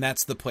survive, and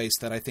that's the place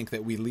that I think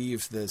that we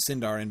leave the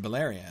Sindar in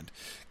Beleriand,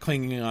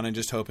 clinging on and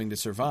just hoping to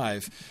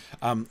survive.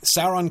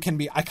 Sauron can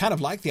be. I kind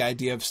of like the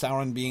idea of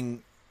Sauron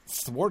being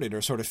thwarted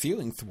or sort of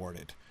feeling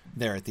thwarted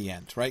there at the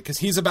end, right? Because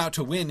he's about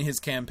to win his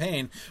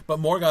campaign, but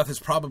Morgoth is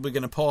probably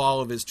going to pull all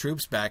of his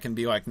troops back and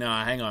be like,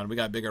 nah, hang on, we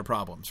got bigger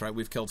problems, right?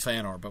 We've killed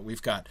Feanor, but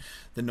we've got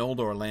the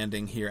Noldor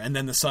landing here, and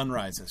then the sun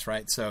rises,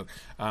 right? So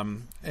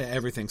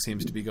everything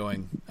seems to be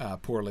going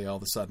poorly all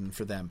of a sudden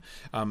for them.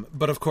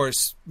 But of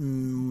course,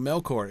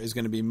 Melkor is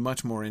going to be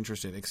much more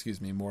interested,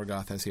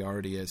 Morgoth, as he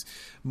already is.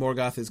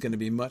 Morgoth is going to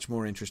be much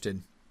more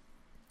interested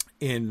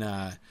in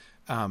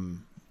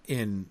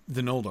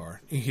the Noldor.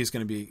 He's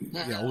going to be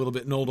a little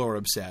bit Noldor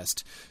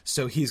obsessed.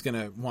 So he's going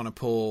to want to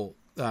pull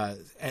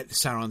at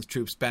Sauron's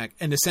troops back.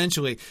 And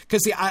essentially,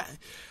 because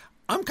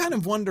I'm kind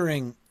of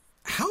wondering,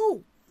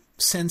 how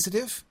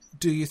sensitive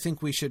do you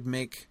think we should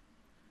make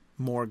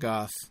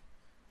Morgoth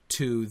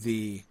to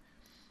the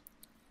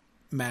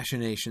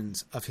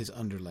machinations of his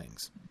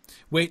underlings?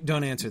 Wait,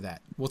 don't answer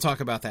that. We'll talk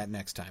about that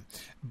next time.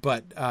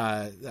 But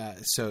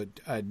so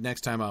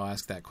next time I'll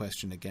ask that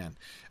question again.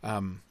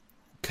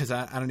 Because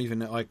I don't even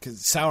know, like,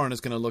 'cause Sauron is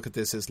going to look at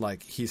this as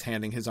like he's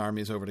handing his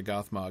armies over to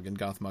Gothmog, and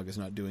Gothmog is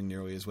not doing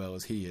nearly as well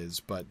as he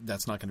is, but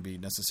that's not going to be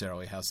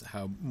necessarily how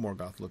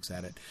Morgoth looks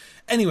at it.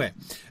 Anyway.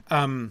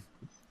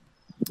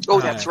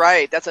 That's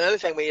right. That's another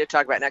thing we need to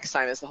talk about next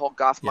time, is the whole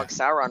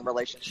Gothmog-Sauron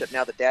relationship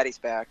now that Daddy's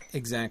back.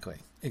 Exactly.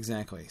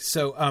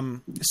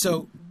 So,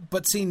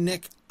 but see,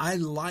 Nick, I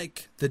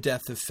like the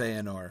death of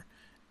Feanor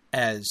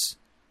as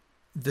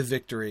the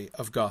victory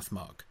of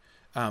Gothmog.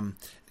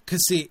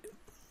 Because, see,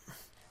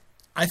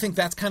 I think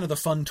that's kind of the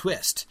fun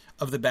twist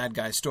of the bad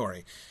guy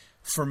story.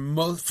 For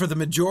the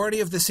majority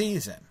of the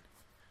season,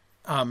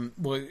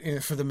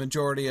 for the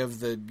majority of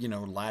the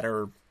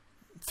latter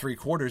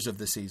 3/4 of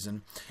the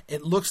season,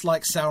 it looks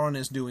like Sauron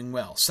is doing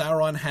well.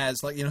 Sauron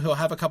has he'll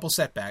have a couple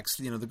setbacks.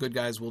 The good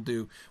guys will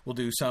do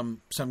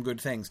some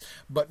good things,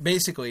 but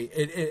basically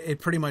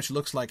it pretty much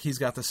looks like he's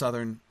got the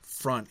southern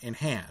front in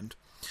hand,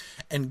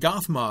 and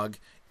Gothmog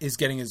is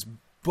getting his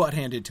butt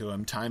handed to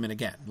him time and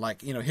again.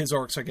 His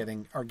orcs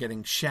are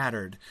getting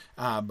shattered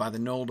by the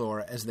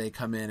Noldor as they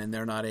come in, and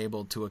they're not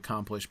able to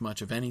accomplish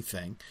much of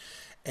anything.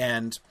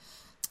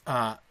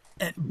 But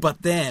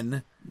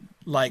then,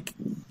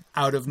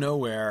 out of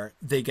nowhere,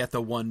 they get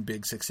the one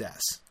big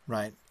success,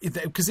 right?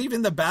 Because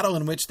even the battle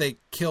in which they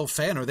kill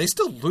Feanor, they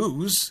still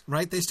lose,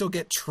 right? They still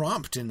get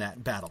trumped in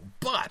that battle,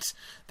 but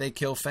they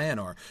kill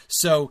Feanor.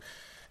 So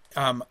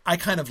I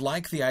kind of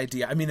like the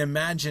idea. I mean,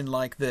 imagine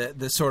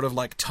the sort of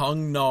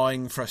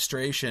tongue-gnawing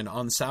frustration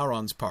on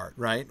Sauron's part,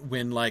 right?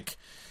 When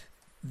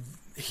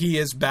he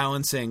is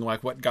balancing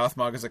what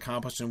Gothmog has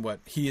accomplished and what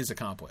he has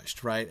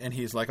accomplished, right? And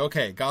he's like,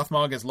 okay,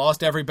 Gothmog has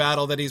lost every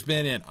battle that he's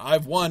been in.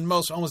 I've won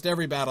almost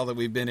every battle that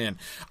we've been in.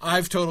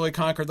 I've totally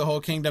conquered the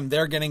whole kingdom.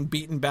 They're getting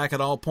beaten back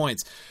at all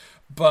points.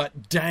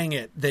 But dang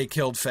it, they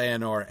killed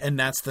Feanor, and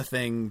that's the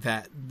thing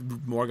that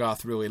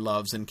Morgoth really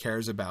loves and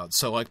cares about.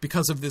 So,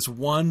 because of this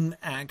one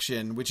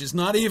action, which is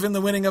not even the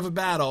winning of a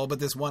battle,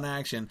 but this one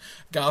action,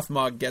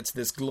 Gothmog gets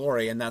this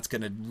glory, and that's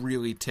going to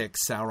really tick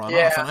Sauron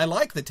off. And I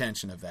like the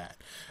tension of that.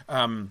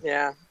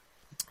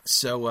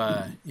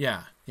 So,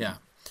 yeah.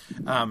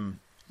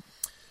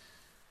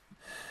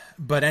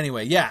 But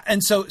anyway, yeah.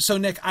 And so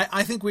Nick,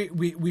 I think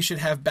we should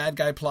have bad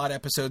guy plot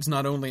episodes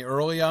not only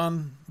early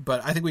on,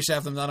 but I think we should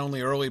have them not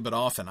only early but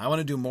often. I want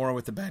to do more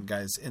with the bad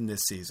guys in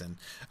this season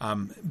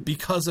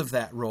because of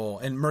that role.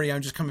 And Murray,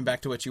 I'm just coming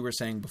back to what you were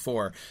saying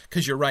before,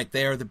 because you're right,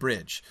 they are the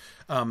bridge.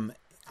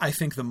 I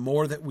think the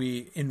more that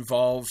we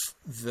involve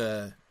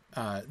the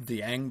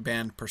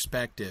Angband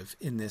perspective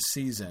in this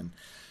season,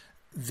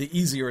 the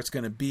easier it's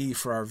going to be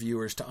for our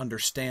viewers to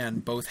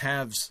understand both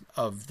halves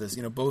of this,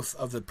 both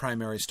of the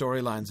primary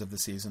storylines of the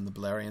season, the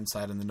Beleriand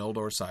side and the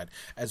Noldor side,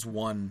 as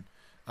one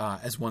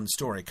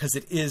story, because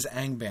it is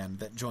Angband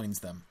that joins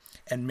them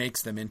and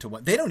makes them into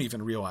one. They don't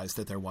even realize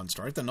that they're one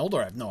story. The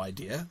Noldor have no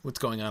idea what's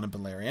going on in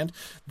Beleriand.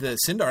 The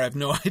Sindar have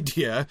no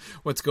idea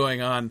what's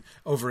going on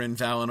over in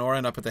Valinor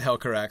and up at the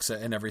Helcarax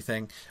and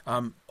everything.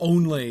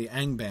 Only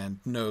Angband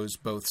knows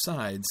both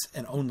sides,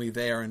 and only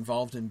they are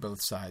involved in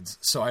both sides.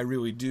 So I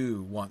really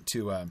do want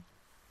to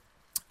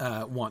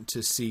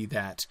see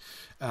that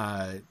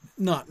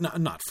not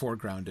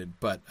foregrounded,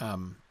 but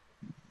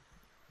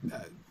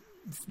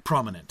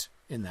prominent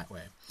in that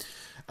way.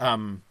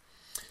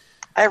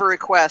 I have a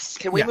request.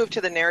 Can we move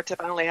to the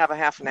narrative? I only have a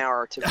half an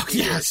hour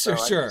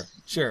to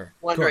Sure.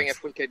 Wondering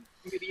if we could.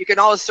 You can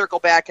always circle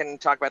back and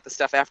talk about the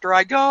stuff after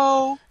I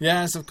go.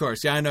 Yes, of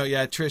course. Yeah, I know.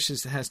 Yeah,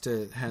 Trish has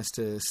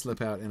to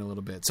slip out in a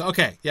little bit. So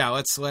okay, yeah,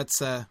 let's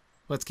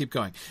let's keep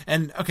going.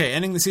 And okay,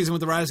 ending the season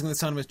with the Rising of the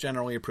Sun was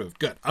generally approved.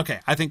 Good. Okay,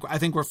 I think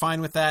we're fine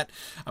with that.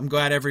 I'm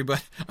glad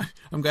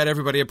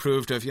everybody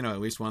approved of at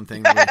least one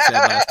thing that we said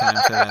last time.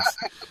 So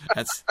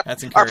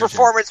that's encouraging. Our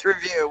performance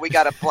review, we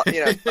got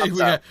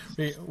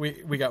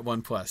we got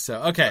 1+.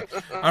 So okay,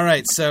 all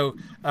right. So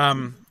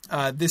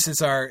this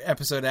is our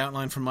episode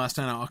outline from last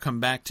night. I'll come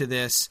back to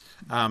this.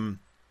 I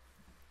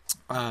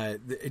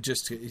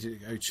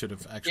should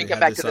have actually. You can come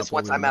back to this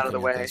once I'm out of the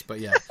way. But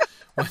yeah.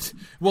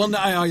 Well, no,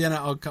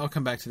 I'll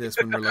come back to this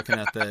when we're looking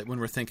at when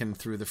we're thinking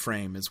through the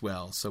frame as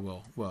well.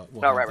 So we'll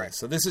right.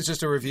 So this is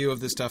just a review of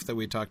the stuff that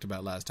we talked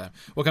about last time.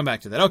 We'll come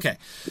back to that. Okay,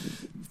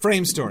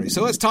 frame story.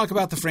 So let's talk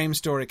about the frame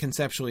story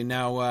conceptually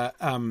now.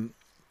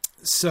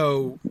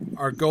 So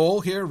our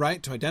goal here,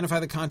 right, to identify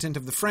the content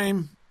of the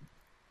frame.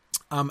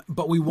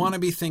 But we want to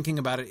be thinking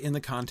about it in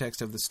the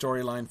context of the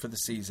storyline for the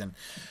season.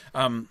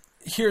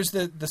 Here's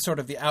the sort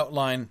of the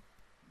outline.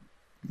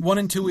 1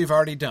 and 2 we've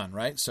already done,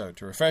 right? So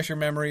to refresh your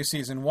memory,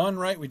 season 1,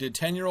 right? We did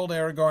 10-year-old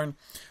Aragorn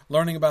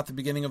learning about the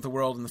beginning of the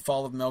world and the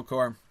fall of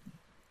Melkor.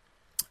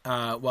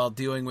 While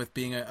dealing with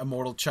being a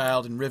mortal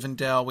child in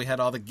Rivendell. We had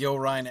all the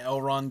Gilrain,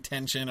 Elrond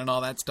tension and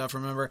all that stuff,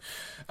 remember?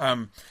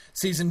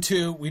 Season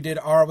 2, we did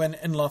Arwen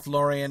and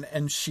Lothlorien,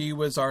 and she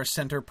was our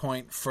center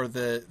point for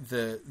the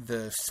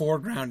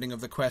foregrounding of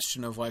the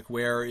question of, like,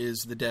 where is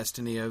the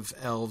destiny of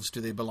elves?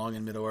 Do they belong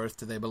in Middle-earth?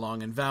 Do they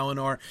belong in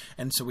Valinor?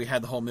 And so we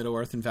had the whole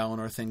Middle-earth and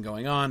Valinor thing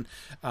going on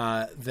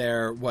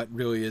there, what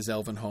really is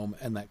Elvenhome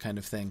and that kind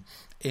of thing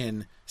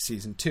in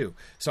Season 2.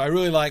 So I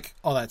really like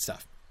all that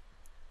stuff.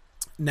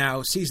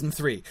 Now, Season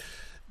 3,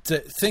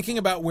 thinking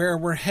about where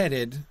we're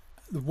headed,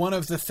 one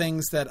of the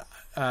things that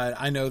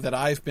I know that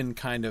I've been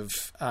kind of,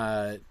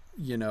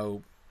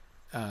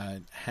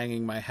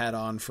 hanging my hat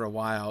on for a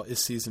while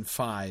is Season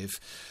 5.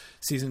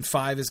 Season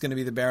 5 is going to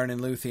be the Beren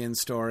and Luthien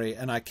story,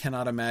 and I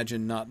cannot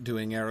imagine not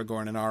doing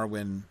Aragorn and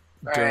Arwen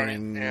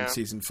during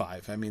Season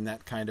 5. I mean,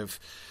 that kind of...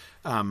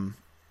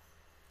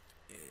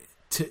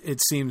 it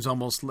would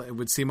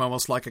seem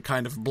almost like a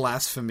kind of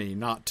blasphemy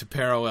not to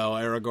parallel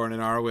Aragorn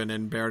and Arwen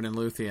and Beren and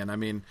Luthien. I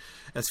mean,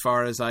 as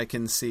far as I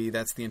can see,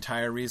 that's the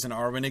entire reason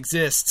Arwen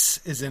exists,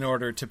 is in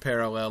order to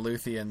parallel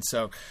Luthien.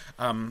 So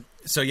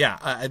yeah,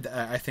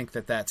 I think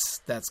that's,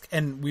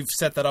 and we've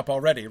set that up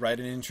already, right,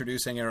 in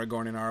introducing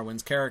Aragorn and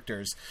Arwen's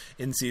characters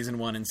in Season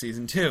 1 and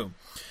Season 2.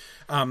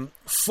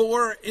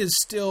 4 is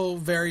still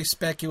very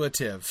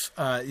speculative.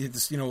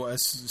 It's, a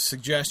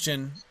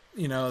suggestion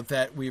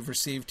that we've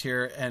received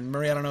here. And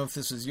Marie, I don't know if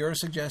this is your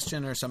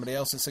suggestion or somebody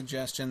else's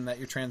suggestion that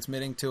you're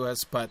transmitting to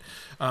us, but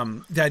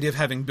the idea of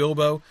having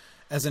Bilbo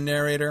as a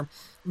narrator.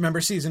 Remember,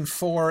 Season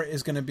 4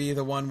 is going to be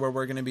the one where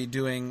we're going to be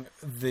doing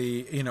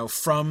the,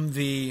 from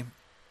the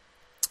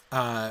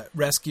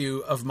rescue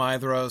of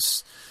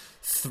Maedhros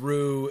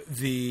through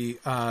the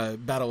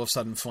Battle of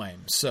Sudden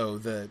Flame. So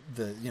the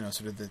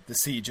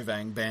siege of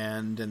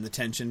Angband and the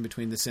tension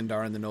between the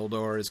Sindar and the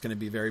Noldor is going to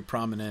be very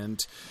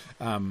prominent.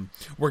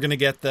 We're going to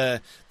get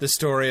the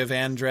story of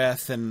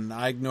Andreth and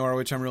Aignor,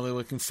 which I'm really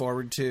looking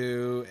forward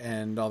to,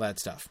 and all that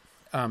stuff.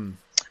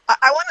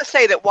 I want to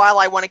say that while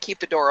I want to keep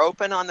the door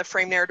open on the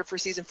frame narrative for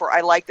Season 4,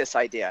 I like this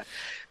idea.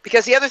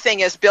 Because the other thing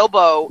is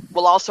Bilbo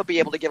will also be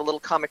able to give a little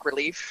comic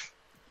relief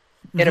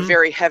in a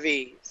very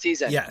heavy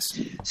season. Yes.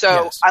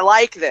 So yes. I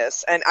like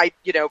this, and I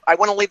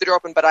want to leave the door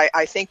open, but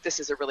I think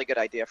this is a really good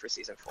idea for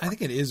Season 4. I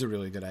think it is a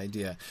really good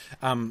idea.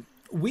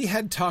 We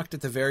had talked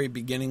at the very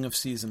beginning of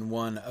Season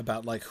 1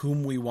 about, like,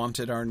 whom we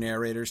wanted our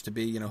narrators to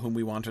be, whom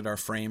we wanted our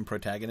frame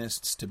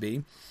protagonists to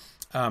be.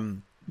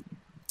 And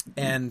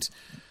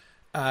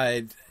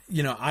I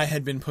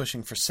had been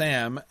pushing for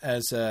Sam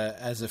as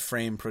a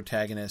frame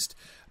protagonist,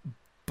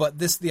 but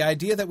the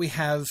idea that we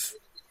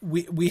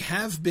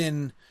have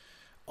been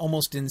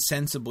almost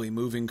insensibly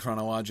moving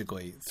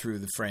chronologically through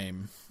the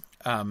frame,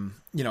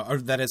 or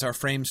that is, our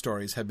frame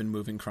stories have been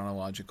moving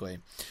chronologically.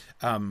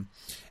 And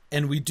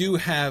we do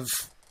have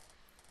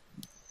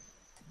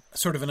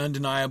sort of an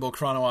undeniable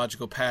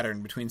chronological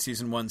pattern between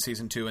Season 1,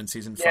 Season 2, and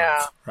Season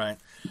 5, right?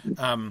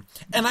 And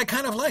I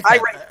kind of like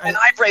that.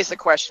 I've raised the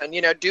question,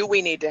 do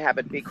we need to have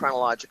it be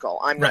chronological?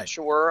 I'm not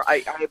sure.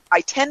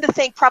 I tend to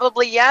think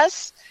probably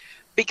yes,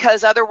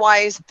 because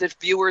otherwise the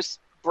viewer's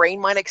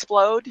brain might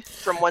explode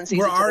from one season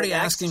to the next. We're already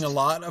asking a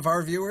lot of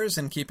our viewers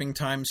and keeping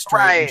time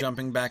straight and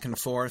jumping back and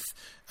forth.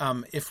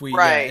 If we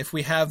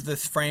have the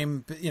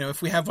frame,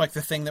 if we have, like,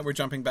 the thing that we're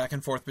jumping back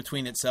and forth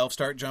between itself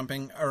start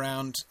jumping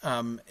around,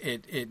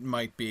 it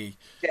might be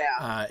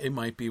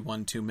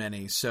one too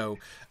many. So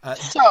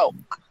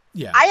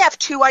yeah, I have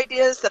 2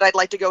 ideas that I'd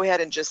like to go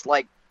ahead and just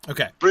now.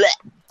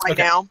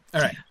 All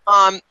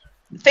right.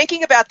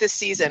 Thinking about this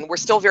season, we're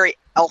still very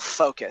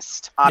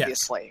elf-focused,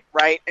 obviously,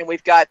 right? And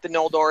we've got the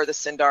Noldor, the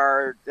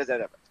Sindar,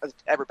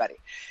 everybody.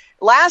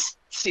 Last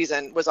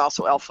season was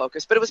also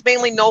elf-focused, but it was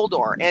mainly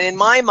Noldor. And in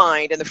my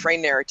mind, in the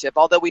frame narrative,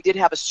 although we did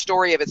have a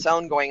story of its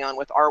own going on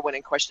with Arwen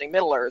and questioning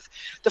Middle-earth,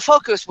 the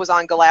focus was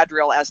on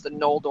Galadriel as the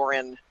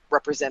Noldoran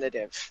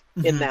representative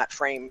in that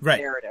frame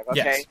narrative,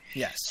 okay?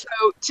 Yes.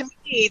 So to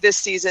me, this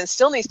season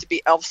still needs to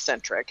be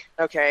elf-centric,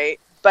 okay?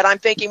 but I'm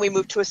thinking we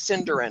move to a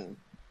Sindarin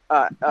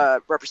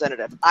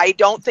representative. I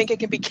don't think it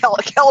can be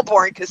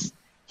Celeborn because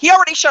he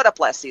already showed up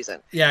last season.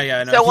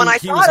 Yeah. No, so when I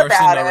he thought was our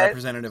about Sindar it,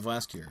 representative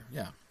last year.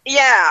 Yeah.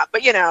 Yeah,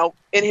 but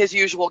in his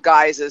usual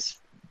guise as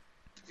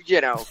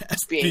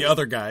being the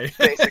other guy,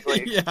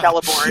 basically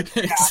Celeborn.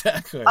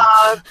 Exactly.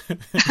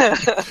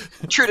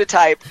 True to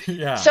type.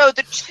 Yeah. So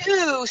the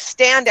two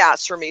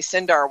standouts for me,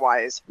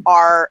 Sindar-wise,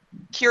 are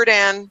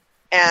Círdan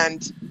and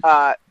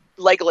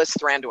Legolas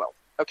Thranduil.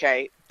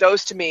 Okay,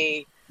 those to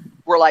me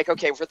were like,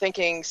 okay, if we're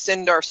thinking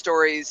Sindar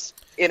stories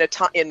in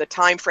the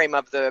time frame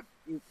of the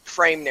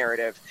frame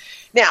narrative.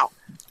 Now,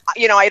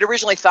 I had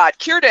originally thought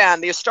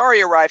Círdan, the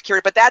Astari arrived,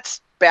 but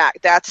that's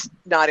back. That's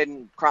not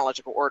in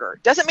chronological order.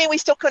 Doesn't mean we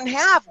still couldn't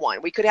have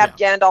one. We could have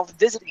Gandalf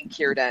visiting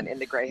Círdan in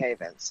the Grey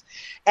Havens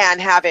and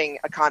having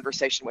a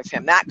conversation with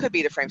him. That could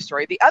be the frame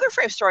story. The other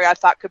frame story I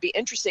thought could be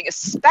interesting,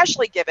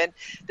 especially given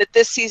that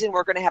this season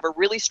we're going to have a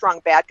really strong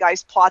bad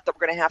guys plot that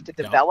we're going to have to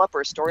develop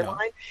or a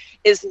storyline,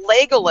 is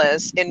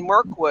Legolas in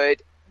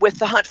Mirkwood with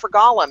the hunt for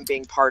Gollum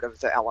being part of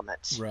the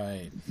element.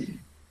 Right.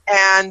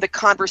 And the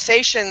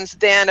conversations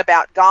then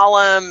about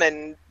Gollum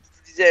and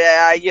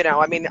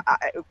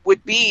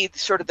would be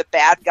sort of the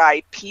bad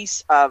guy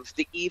piece of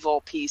the evil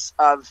piece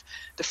of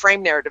the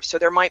frame narrative. So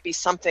there might be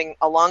something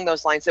along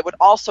those lines that would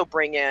also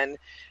bring in,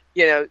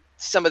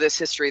 some of this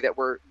history that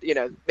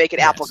make it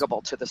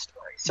applicable to the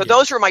story. So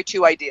those were my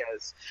two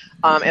ideas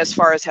as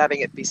far as having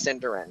it be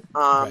Sindarin.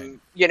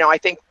 I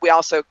think we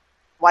also,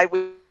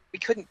 we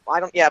couldn't,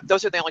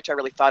 those are the only two I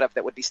really thought of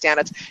that would be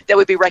standouts that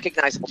would be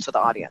recognizable to the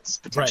audience,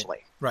 potentially.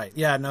 Right.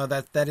 Yeah, no,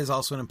 that is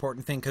also an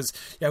important thing because,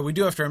 we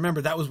do have to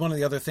remember that was one of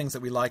the other things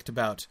that we liked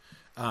about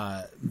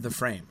the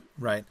frame,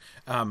 right?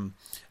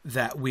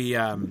 That we,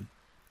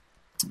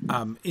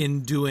 in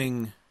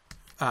doing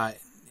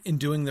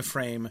the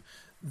frame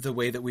the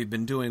way that we've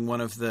been doing,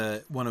 one of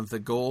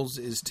the goals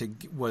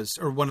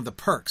one of the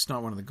perks,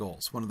 not one of the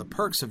goals, one of the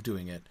perks of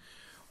doing it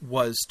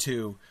was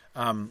to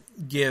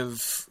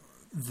give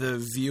the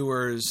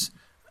viewers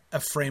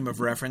a frame of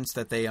reference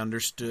that they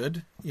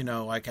understood,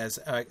 as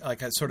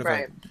sort of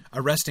a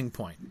resting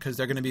point, because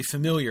they're going to be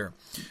familiar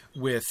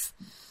with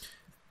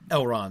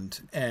Elrond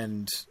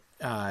and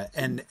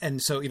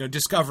so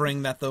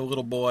discovering that the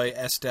little boy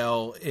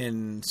Estelle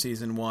in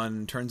season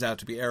 1 turns out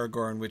to be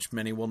Aragorn, which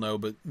many will know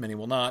but many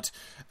will not,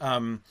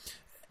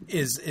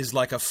 is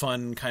like a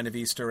fun kind of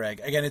Easter egg.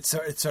 Again,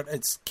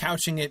 it's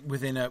couching it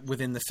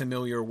within the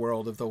familiar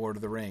world of the Lord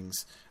of the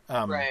Rings.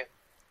 Right.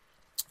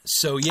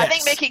 So yes, I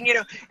think making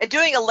and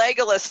doing a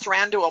Legolas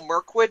Thranduil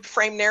Mirkwood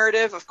frame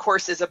narrative, of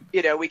course, is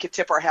we could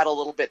tip our hat a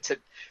little bit to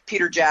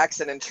Peter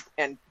Jackson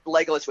and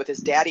Legolas with his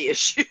daddy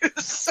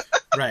issues.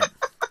 Right.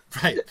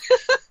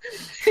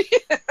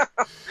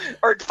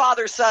 Or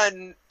father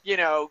son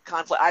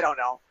conflict. I don't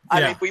know.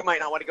 I mean, we might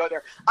not want to go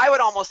there. I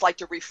would almost like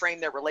to reframe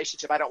their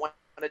relationship. I don't want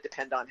to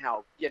depend on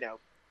how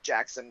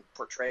Jackson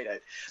portrayed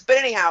it. But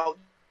anyhow,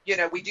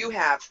 we do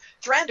have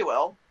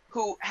Thranduil,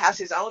 who has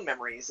his own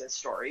memories and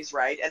stories,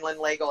 right? And then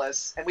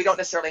Legolas, and we don't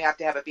necessarily have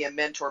to have it be a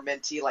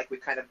mentor-mentee like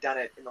we've kind of done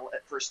it in the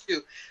first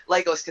two.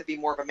 Legolas could be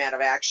more of a man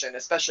of action,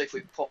 especially if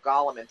we pull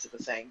Gollum into the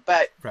thing.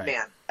 But,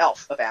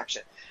 elf of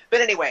action.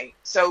 But anyway,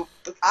 so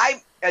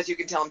as you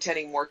can tell, I'm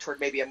tending more toward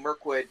maybe a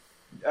Mirkwood,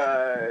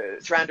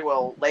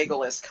 Thranduil,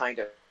 Legolas kind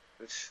of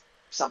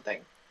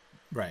something.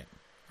 Right.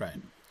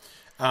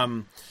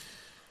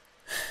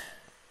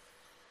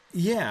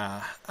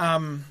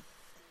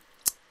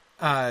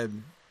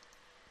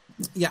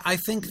 I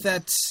think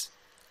that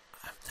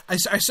I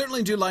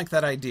certainly do like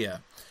that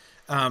idea.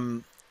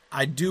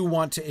 I do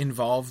want to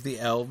involve the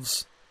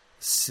elves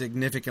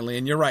significantly,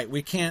 and you're right.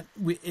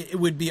 It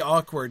would be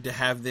awkward to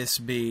have this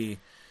be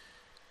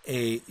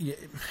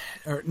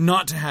or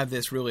not to have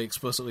this really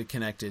explicitly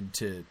connected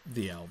to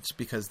the elves,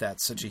 because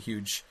that's such a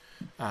huge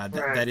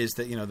that is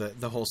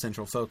the whole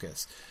central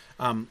focus.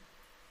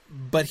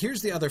 But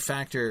here's the other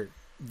factor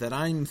that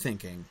I'm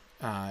thinking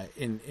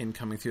in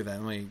coming through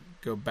that. Let me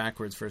go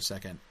backwards for a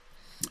second.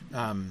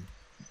 On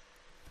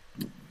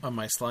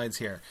my slides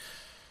here,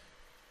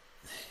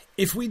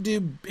 if we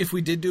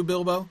did do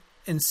Bilbo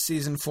in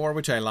season 4,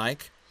 which I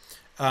like,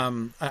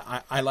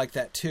 I like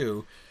that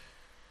too.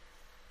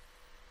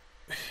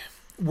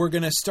 We're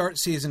going to start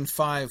season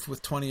 5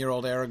 with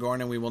 20-year-old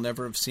Aragorn, and we will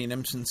never have seen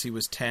him since he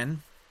was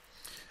 10.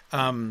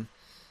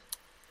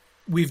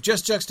 We've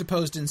just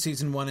juxtaposed in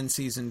season 1 and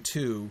season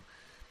 2,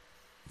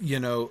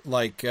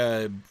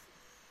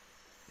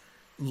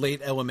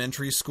 late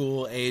elementary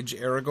school age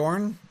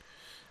Aragorn.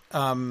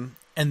 And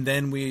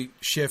then we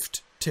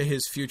shift to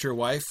his future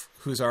wife,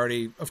 who's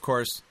already, of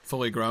course,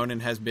 fully grown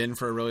and has been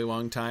for a really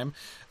long time.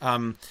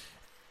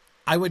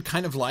 I would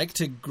kind of like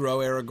to grow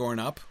Aragorn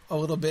up a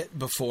little bit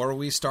before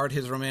we start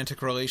his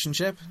romantic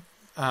relationship.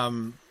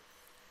 I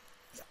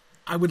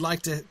would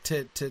like to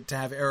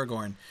have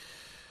Aragorn.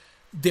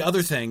 The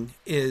other thing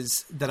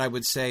is that I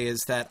would say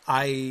is that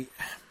I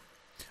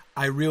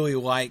really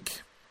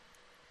like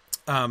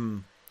the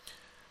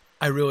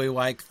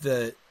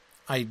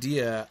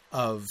idea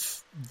of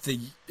the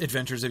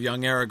Adventures of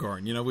Young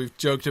Aragorn. You know, we've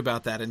joked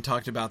about that and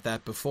talked about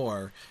that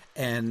before,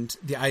 and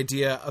the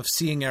idea of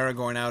seeing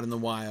Aragorn out in the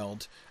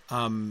wild,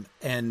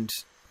 and,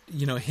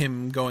 you know,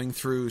 him going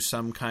through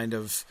some kind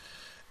of,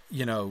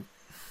 you know,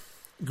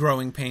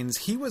 growing pains.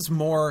 He was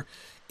more,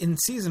 in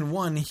season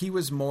 1, he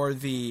was more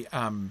the,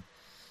 I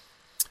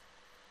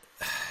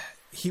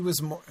was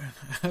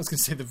going to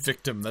say the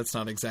victim. That's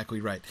not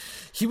exactly right.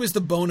 He was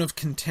the bone of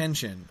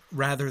contention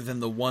rather than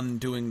the one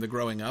doing the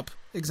growing up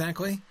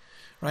exactly,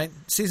 right?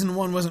 Season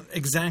 1 wasn't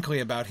exactly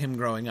about him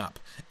growing up.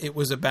 It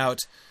was about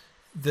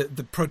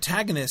the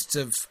protagonists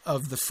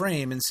of the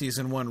frame in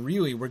season 1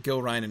 really were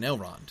Gilraen and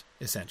Elrond,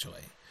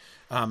 essentially.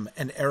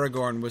 And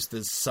Aragorn was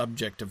the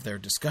subject of their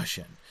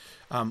discussion,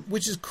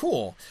 which is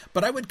cool.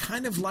 But I would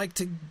kind of like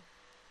to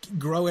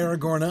grow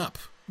Aragorn up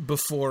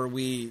before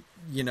we,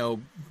 you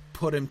know,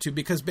 put him to,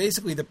 because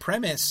basically the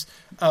premise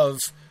of,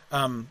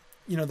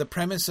 you know, the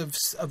premise of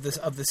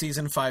the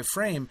season 5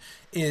 frame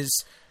is,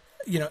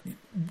 you know,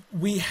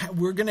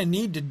 we're going to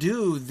need to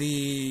do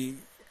the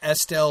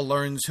Estelle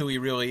learns who he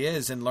really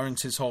is and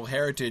learns his whole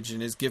heritage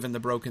and is given the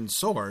broken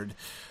sword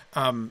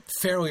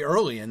fairly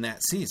early in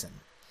that season.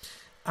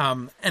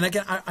 And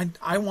again,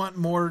 I want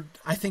more.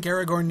 I think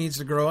Aragorn needs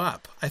to grow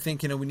up. I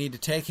think, you know, we need to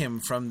take him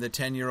from the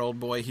 10-year-old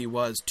boy he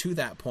was to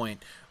that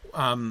point,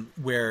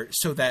 where,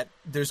 so that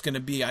there's going to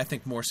be, I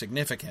think, more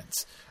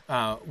significance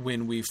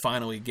when we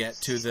finally get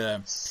to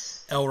the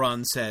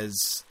Elrond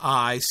says,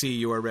 I see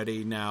you are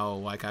ready now,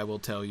 like I will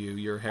tell you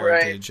your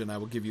heritage, right, and I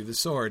will give you the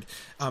sword.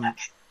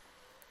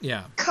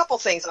 Yeah. A couple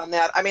things on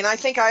that. I mean, I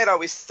think I had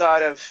always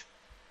thought of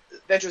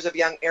Adventures of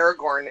Young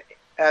Aragorn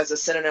as a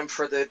synonym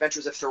for the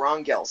Adventures of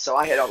Thorongil, so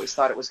I had always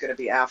thought it was going to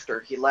be after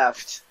he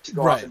left to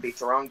go off and beat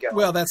Thorongil.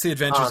 Well, that's the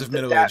Adventures of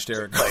Middle-Aged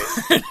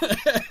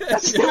Aragorn.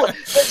 That's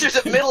Adventures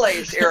of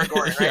Middle-Aged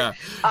Aragorn, right?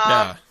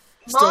 Yeah.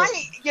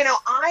 You know,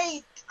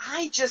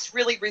 I just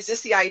really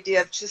resist the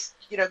idea of just,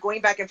 you know,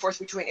 going back and forth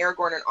between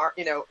Aragorn and,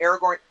 you know,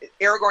 Aragorn.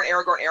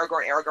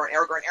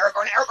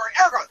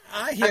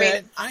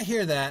 I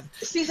hear that.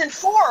 Season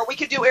 4, we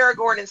could do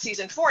Aragorn in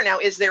season 4. Now,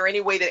 is there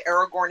any way that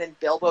Aragorn and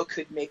Bilbo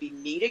could maybe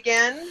meet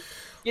again?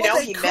 You know,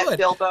 he met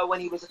Bilbo when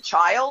he was a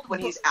child,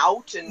 when he's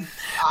out, and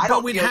I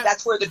don't know.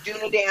 That's where the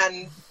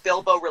Dunedain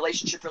Bilbo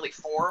relationship really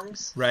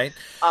forms. Right.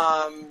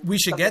 We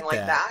should get like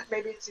that.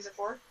 Maybe in season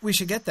 4. We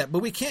should get that, but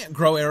we can't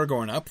grow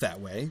Aragorn up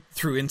that way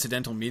through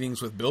incidental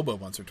meetings with Bilbo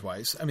once or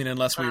twice. I mean,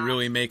 unless we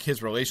really make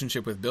his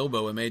relationship with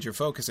Bilbo a major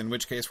focus, in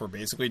which case we're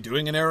basically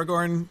doing an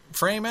Aragorn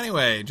frame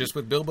anyway, just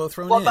with Bilbo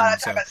thrown in. Well, but I'm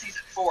talking about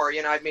season 4.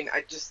 You know, I mean,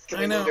 can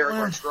we move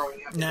Aragorn's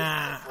growing up?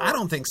 Nah, I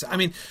don't think so. I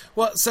mean,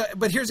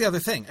 but here's the other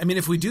thing. I mean,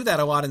 if we do that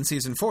a lot in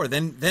season 4,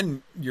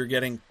 then you're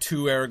getting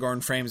 2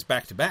 Aragorn frames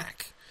back to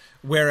back.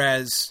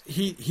 Whereas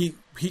he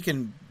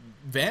can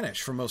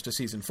vanish for most of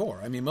season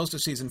 4. I mean, most of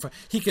season 4,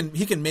 he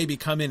can maybe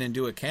come in and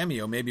do a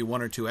cameo, maybe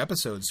 1 or 2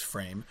 episodes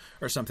frame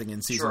or something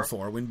in season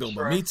 4 when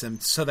Bilbo meets him,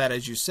 so that,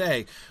 as you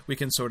say, we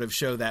can sort of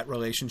show that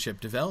relationship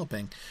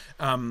developing.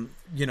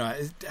 You know,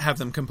 have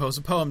them compose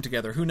a poem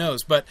together. Who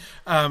knows? But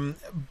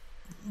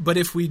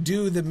if we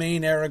do the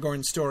main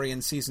Aragorn story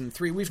in season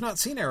 3, we've not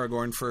seen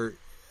Aragorn for,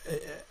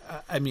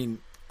 I mean,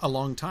 a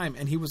long time,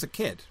 and he was a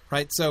kid,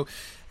 right? So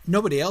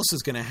nobody else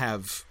is going to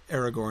have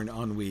Aragorn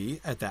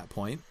ennui at that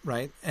point,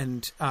 right?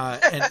 And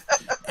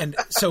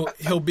so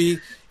he'll be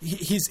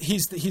he's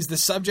the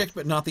subject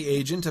but not the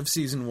agent of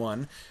season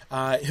 1.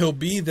 He would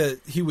be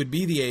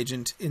the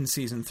agent in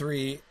season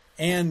 3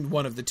 and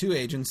one of the 2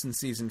 agents in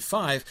season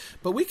 5.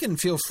 But we can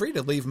feel free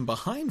to leave him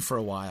behind for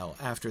a while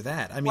after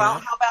that. I mean, well,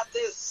 how about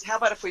this? How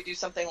about if we do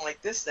something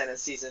like this then in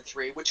season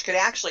 3, which could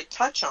actually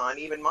touch on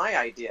even my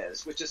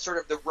ideas, which is sort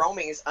of the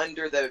roamings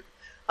under the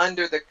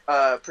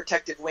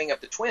protective wing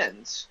of the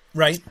twins.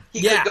 Right.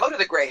 He could go to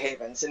the Grey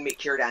Havens and meet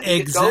Círdan.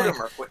 He could go to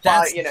Mirkwood.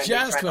 That's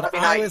just what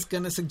I was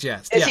going to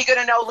suggest. Is he going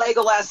to know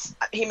Legolas?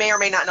 He may or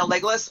may not know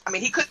Legolas. I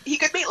mean, he could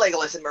meet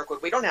Legolas in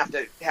Mirkwood. We don't have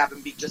to have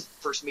him be just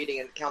first meeting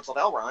in the Council of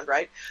Elrond,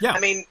 right? Yeah. I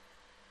mean,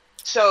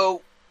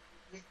 so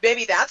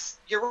maybe that's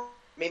the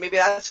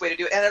way to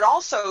do it. And it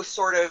also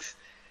sort of,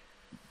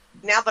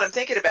 now that I'm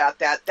thinking about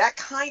that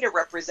kind of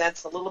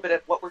represents a little bit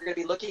of what we're going to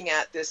be looking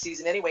at this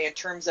season anyway, in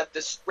terms of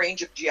this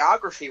range of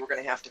geography we're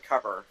going to have to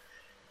cover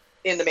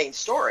in the main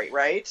story,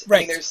 right? Right. I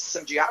mean, there's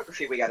some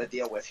geography we got to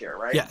deal with here,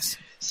 right? Yes.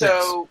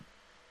 So,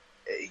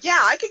 yeah,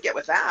 I could get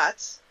with that.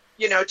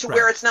 You know, to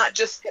where it's not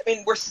just. I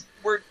mean,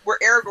 we're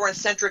Aragorn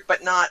centric,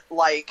 but not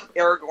like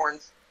Aragorn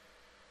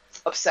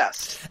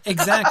obsessed.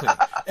 Exactly.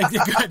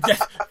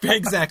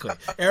 Exactly.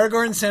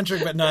 Aragorn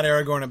centric, but not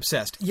Aragorn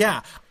obsessed.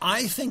 Yeah,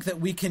 I think that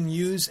we can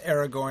use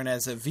Aragorn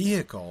as a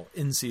vehicle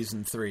in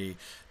season 3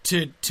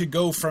 to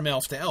go from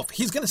elf to elf.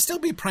 He's going to still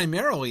be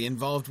primarily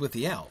involved with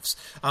the elves.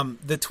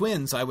 The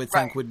twins, I would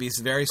think, would be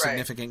very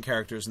significant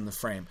characters in the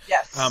frame.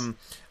 Yes.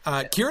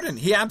 Círdan,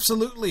 he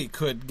absolutely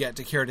could get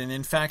to Círdan.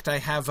 In fact, I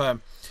have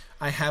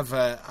I have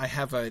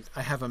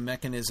a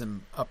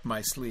mechanism up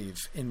my sleeve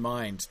in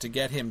mind to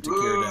get him to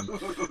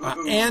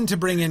Círdan, and to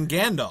bring in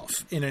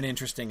Gandalf in an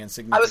interesting and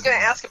significant. I was going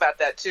to ask about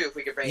that too, if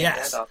we could bring in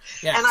Gandalf.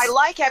 Yes. And I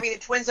like having the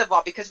twins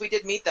involved because we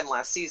did meet them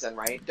last season,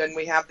 right? Didn't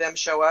we have them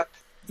show up?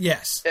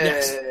 Yes.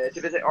 To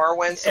visit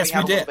Arwen. So yes,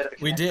 we did. Bit of a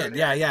we did.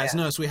 there. Yeah.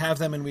 No, so we have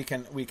them, and we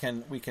can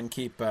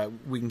keep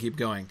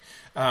going.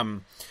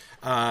 No.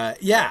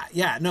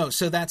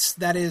 So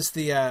that is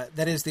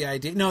the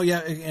idea. No, yeah.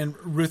 And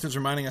Ruth is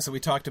reminding us that we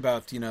talked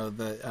about the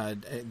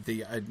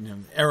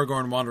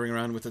Aragorn wandering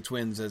around with the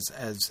twins as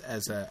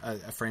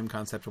a frame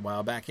concept a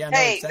while back. Yeah.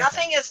 Hey, exactly.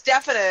 Nothing is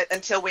definite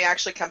until we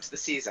actually come to the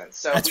season.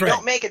 So That's we right.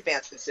 don't make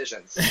advanced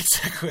decisions.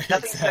 Exactly.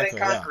 Nothing's set in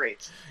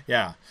concrete.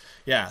 Yeah.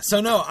 Yeah, so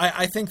no,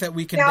 I think that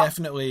we can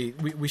definitely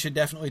we should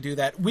definitely do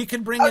that. We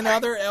could bring in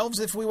other elves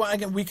if we want.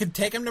 Again, we could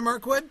take him to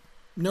Mirkwood.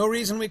 No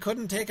reason we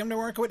couldn't take him to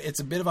Mirkwood. It's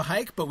a bit of a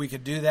hike, but we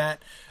could do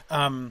that.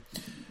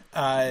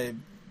 That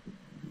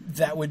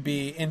would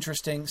be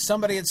interesting.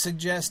 Somebody had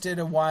suggested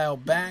a while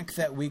back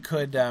that we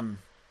could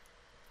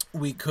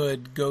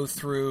go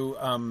through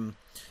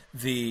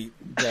we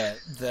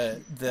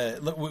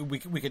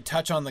could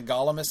touch on the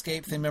Gollum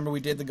escape thing. Remember we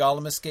did the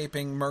Gollum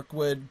escaping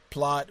Mirkwood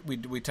plot. We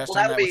touched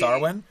on that with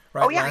Arwen,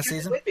 right? Last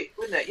season. It would be,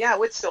 wouldn't it? Yeah, it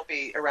would still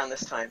be around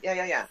this time.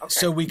 Yeah. Okay.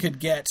 So we could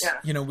get,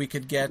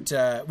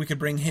 we could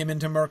bring him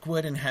into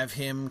Mirkwood and have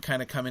him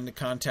kind of come into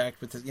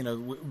contact with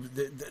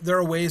there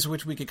are ways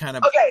which we could kind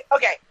of okay.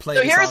 Play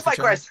so this here's off my each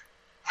other. question: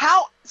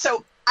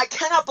 So I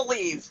cannot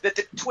believe that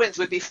the twins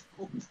would be,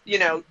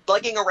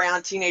 lugging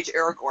around teenage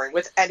Aragorn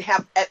and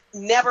have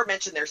never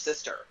mentioned their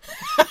sister.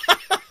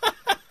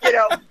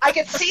 I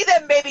could see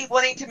them maybe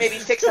wanting to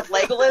fix up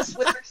Legolas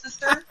with their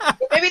sister, but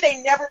maybe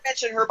they never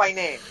mention her by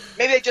name.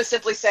 Maybe they just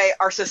simply say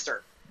our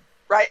sister,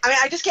 right? I mean,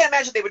 I just can't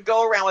imagine they would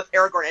go around with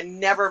Aragorn and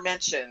never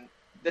mention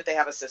that they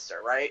have a sister,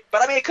 right?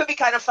 But I mean, it could be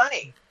kind of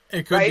funny.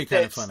 It could be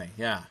kind of funny,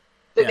 yeah.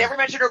 They never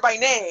mentioned her by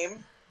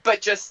name,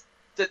 but just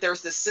that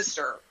there's this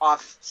sister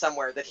off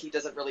somewhere that he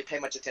doesn't really pay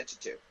much attention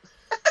to.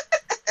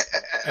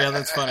 Yeah,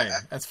 that's funny.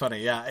 That's funny.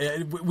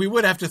 Yeah, we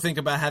would have to think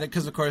about how to,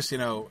 because of course,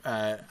 you're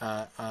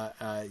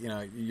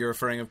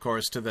referring, of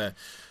course, to the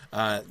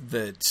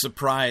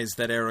surprise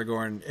that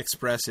Aragorn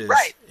expresses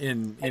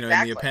in in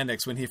the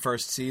appendix when he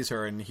first sees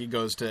her, and he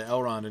goes to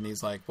Elrond and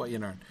he's like, "What, he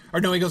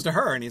goes to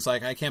her and he's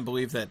like, I can't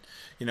believe that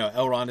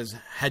Elrond has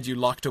had you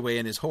locked away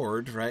in his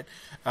hoard, right?"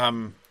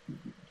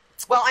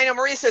 Well, I know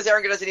Marie says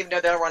Aragorn doesn't even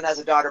know that Elrond has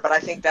a daughter, but I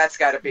think that's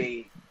got to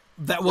be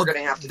that. Well, we're going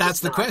to have to. That's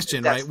the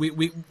question, right?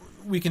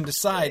 We can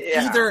decide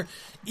either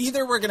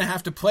we're going to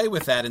have to play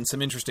with that in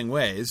some interesting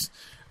ways,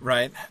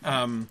 right?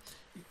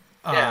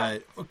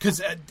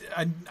 Because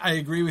I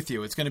agree with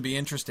you. It's going to be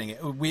interesting.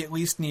 We at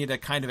least need a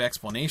kind of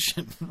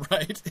explanation,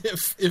 right?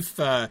 If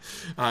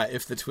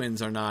the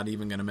twins are not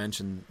even going to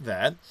mention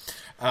that.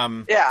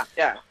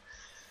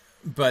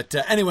 But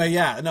anyway,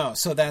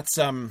 So that's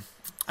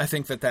I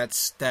think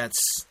that's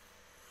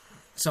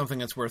something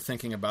that's worth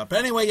thinking about. But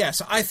anyway,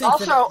 so I think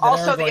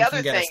also that the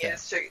other thing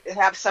is to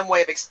have some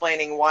way of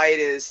explaining why it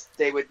is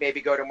they would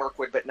maybe go to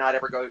Mirkwood but not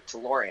ever go to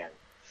Lorien.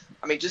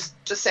 I mean, just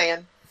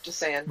saying.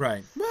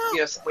 Right.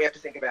 Well, something we have to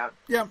think about.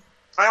 Yeah.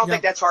 I don't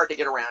think that's hard to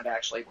get around,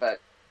 actually, but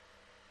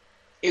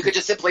you could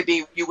just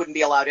simply you wouldn't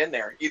be allowed in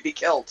there. You'd be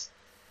killed.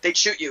 They'd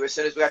shoot you as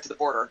soon as we got to the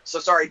border. So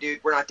sorry,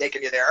 dude, we're not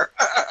taking you there.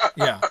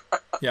 Yeah.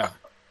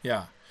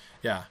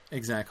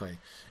 Exactly.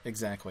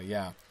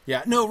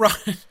 Yeah. No,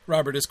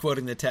 Robert is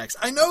quoting the text.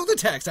 I know the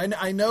text.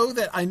 I know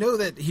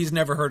that he's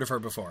never heard of her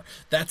before.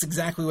 That's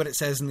exactly what it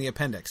says in the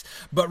appendix.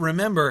 But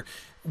remember,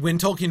 when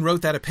Tolkien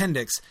wrote that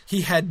appendix,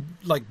 he had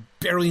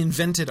barely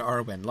invented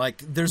Arwen.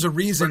 There's a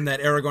reason that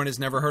Aragorn has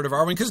never heard of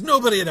Arwen, because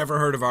nobody had ever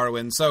heard of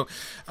Arwen. So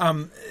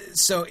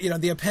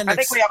the appendix. I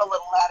think we have a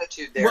little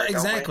latitude there. Well,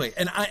 exactly.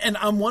 And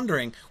I'm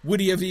wondering, would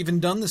he have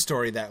even done the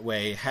story that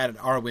way had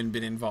Arwen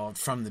been involved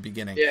from the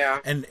beginning? Yeah.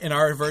 And in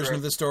our version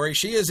of the story,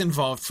 she is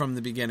involved from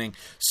the beginning.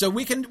 So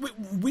we can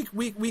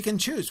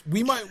choose.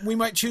 We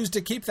might choose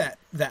to keep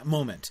that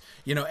moment,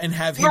 and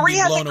have him Marie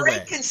be blown has a great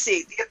away.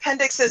 conceit. The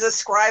appendix is a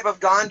scribe of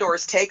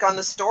Gondor's take on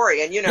the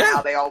story, and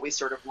how they always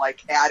sort of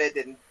added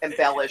and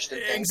embellished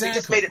and things. Exactly. They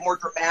just made it more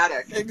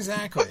dramatic.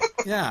 Exactly.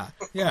 Yeah.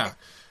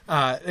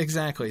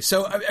 Exactly.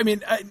 So, I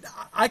mean,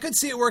 I could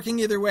see it working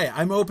either way.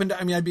 I'm open to.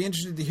 I mean, I'd be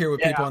interested to hear what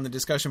people on the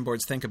discussion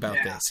boards think about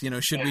this.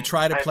 Should we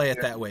try to play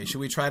it that way? Should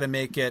we try to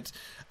make it?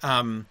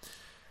 Have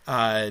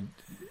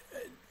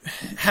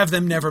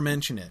them never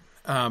mention it.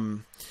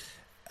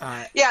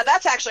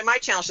 That's actually my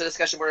challenge to the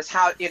discussion board is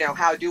how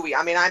do we?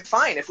 I mean, I'm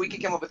fine if we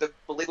could come up with a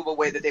believable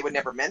way that they would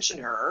never mention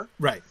her.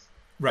 Right.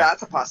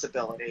 That's a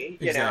possibility,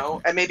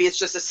 and maybe it's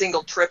just a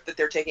single trip that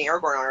they're taking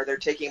Aragorn on, or they're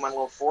taking him on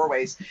little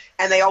four-ways,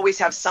 and they always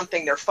have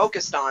something they're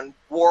focused on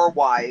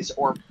war-wise,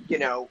 or,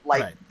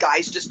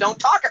 guys just don't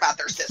talk about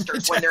their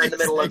sisters when they're in the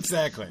middle of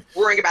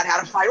worrying about how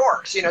to fight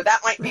orcs. That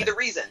might be the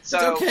reason. So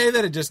it's okay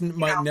that it just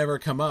might never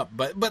come up,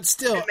 but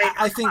still,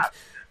 I think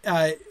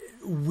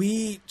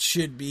we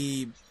should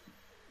be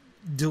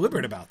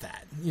deliberate about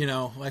that,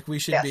 we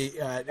should be,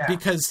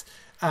 because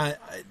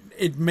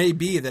it may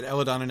be that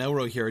Eladon and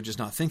Elro here are just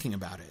not thinking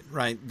about it,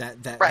 right?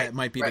 That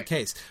might be the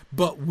case.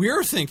 But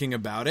we're thinking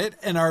about it,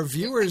 and our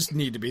viewers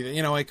need to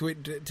be,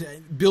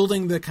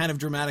 building the kind of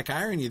dramatic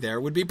irony there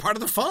would be part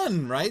of the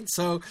fun, right?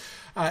 So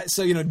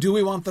do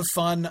we want the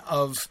fun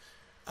of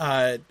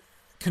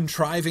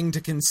contriving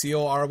to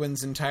conceal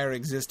Arwen's entire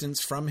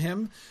existence from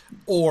him,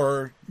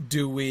 or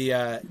do we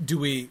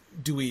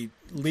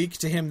leak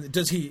to him?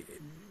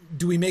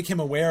 Do we make him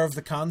aware of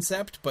the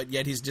concept, but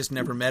yet he's just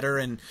never met her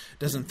and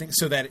doesn't think,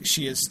 so that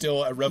she is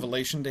still a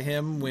revelation to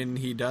him when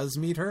he does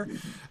meet her?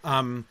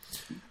 There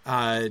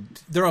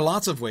are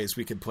lots of ways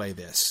we could play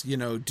this.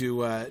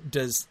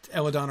 Does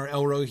Eladon or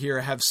Elro here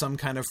have some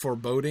kind of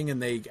foreboding,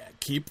 and they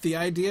keep the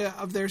idea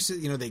of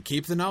they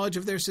keep the knowledge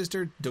of their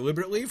sister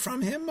deliberately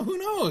from him? Who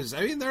knows?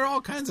 I mean, there are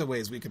all kinds of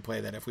ways we could play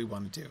that if we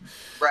wanted to.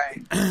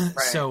 Right.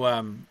 So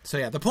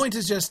yeah, the point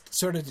is just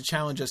sort of to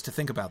challenge us to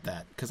think about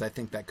that, because I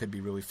think that could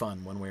be really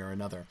fun one way or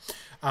another.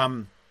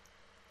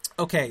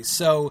 Okay,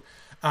 so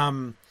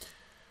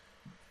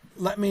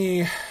let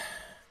me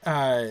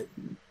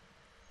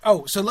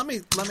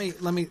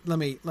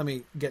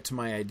get to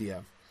my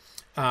idea.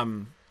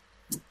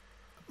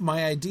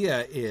 My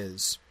idea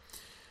is,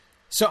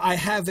 so I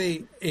have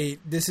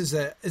this is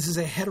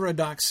a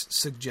heterodox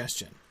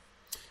suggestion.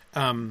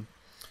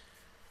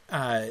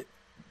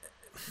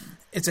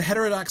 It's a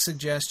heterodox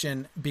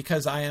suggestion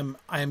because I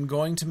am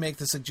going to make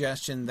the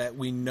suggestion that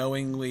we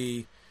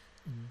knowingly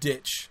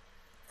ditch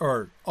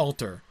or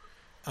alter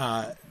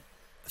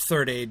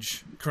Third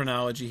Age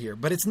chronology here,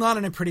 but it's not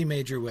in a pretty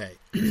major way.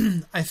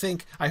 I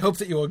hope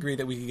that you'll agree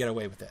that we can get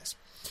away with this.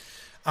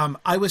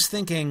 I was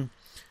thinking,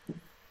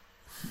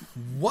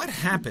 what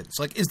happens?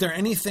 Like, is there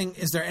anything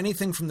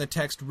from the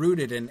text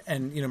rooted in,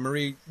 and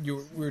Marie, we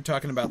were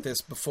talking about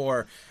this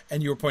before,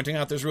 and you were pointing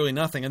out there's really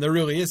nothing, and there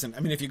really isn't. I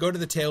mean, if you go to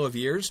the Tale of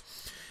Years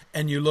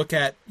and you look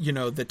at,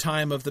 the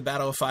time of the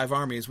Battle of Five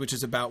Armies, which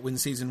is about when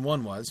season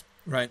 1 was,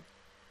 right?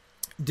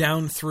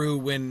 Down through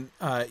when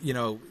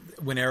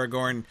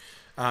Aragorn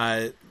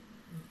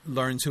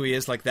learns who he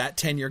is, like that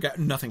 10-year gap,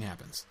 nothing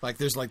happens. Like,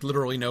 there's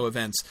literally no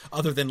events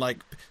other than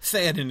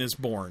Theoden is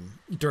born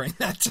during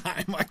that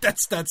time. Like,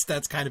 that's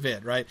kind of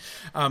it, right?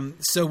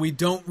 So we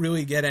don't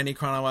really get any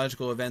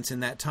chronological events in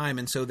that time,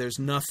 and so there's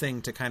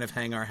nothing to kind of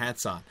hang our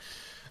hats on.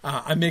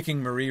 I'm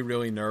making Marie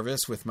really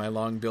nervous with my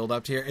long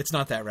build-up here. It's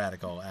not that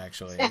radical,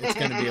 actually. It's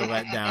going to be a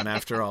letdown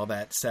after all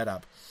that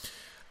setup.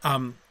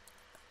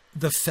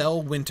 The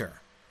Fell Winter.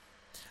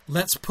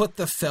 Let's put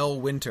the Fell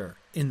Winter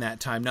in that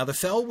time. Now, the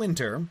Fell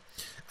Winter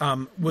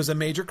was a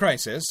major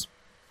crisis,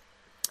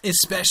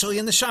 especially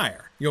in the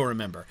Shire, you'll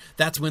remember.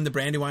 That's when the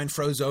Brandywine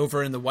froze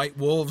over and the White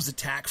Wolves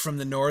attack from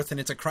the north, and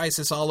it's a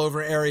crisis all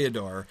over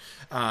Eriador,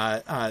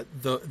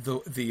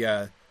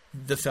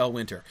 the Fell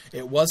Winter.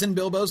 It was in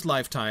Bilbo's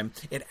lifetime.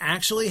 It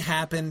actually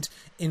happened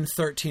in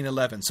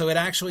 1311. So it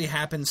actually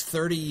happens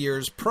 30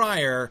 years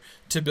prior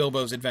to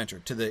Bilbo's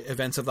adventure, to the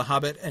events of The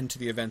Hobbit and to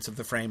the events of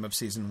The Frame of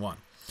Season 1.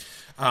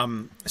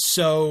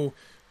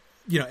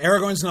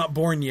 Aragorn's not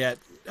born yet.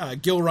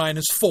 Gilraen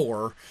is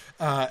 4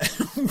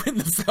 when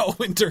the Fell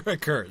Winter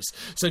occurs.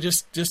 So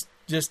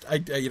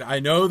I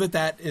know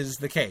that is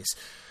the case.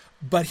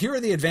 But here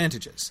are the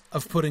advantages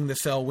of putting the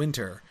Fell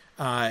Winter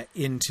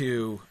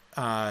into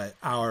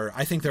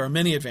I think there are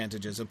many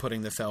advantages of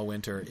putting the Fell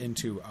Winter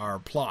into our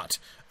plot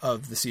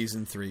of the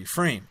Season 3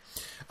 frame.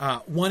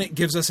 One, it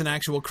gives us an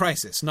actual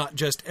crisis, not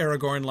just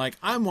Aragorn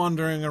I'm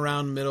wandering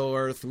around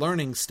Middle-earth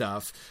learning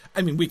stuff.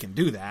 I mean, we can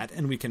do that,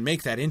 and we can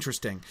make that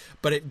interesting,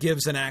 but it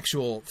gives an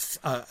actual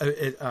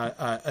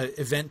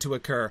event to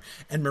occur.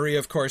 And Maria,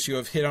 of course, you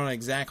have hit on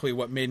exactly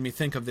what made me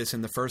think of this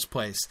in the first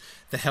place,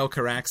 the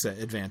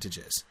Helcaraxa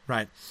advantages,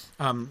 right?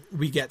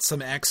 We get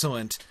some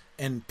excellent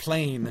and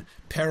plain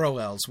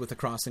parallels with the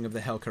crossing of the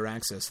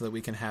Helcaraxa, so that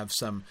we can have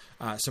some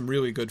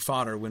really good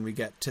fodder when we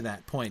get to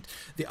that point.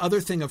 The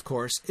other thing, of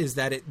course, is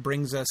that it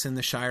brings us in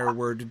the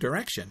Shireward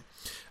direction,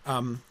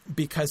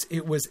 because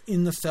it was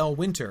in the Fell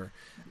Winter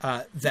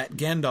that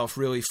Gandalf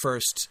really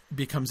first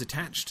becomes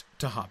attached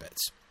to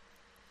hobbits.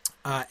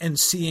 And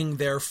seeing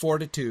their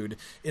fortitude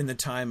in the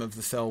time of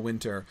the Fell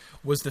Winter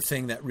was the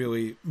thing that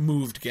really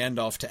moved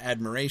Gandalf to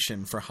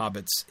admiration for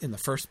hobbits in the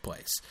first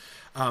place.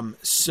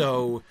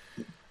 So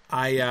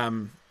I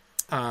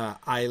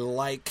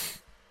like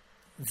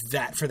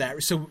that for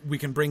that. So we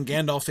can bring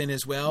Gandalf in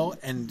as well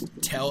and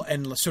tell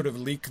and sort of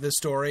leak the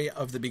story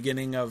of the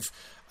beginning of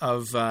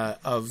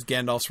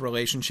Gandalf's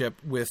relationship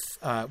with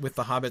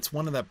the hobbits.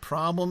 One of the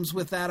problems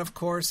with that, of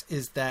course,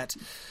 is that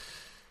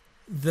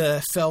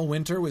the Fell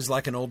Winter was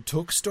like an Old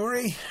Took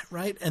story,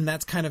 right? And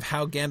that's kind of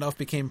how Gandalf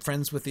became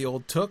friends with the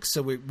Old Took.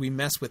 So we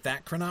mess with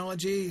that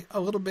chronology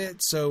a little bit.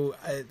 So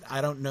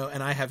I don't know.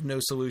 And I have no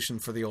solution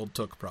for the Old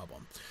Took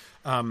problem.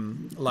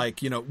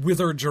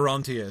 Whither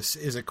Gerontius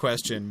is a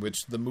question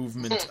which the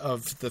movement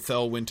of the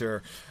Fell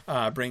Winter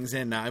brings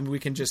in. Now, I mean, we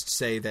can just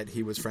say that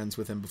he was friends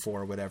with him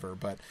before or whatever,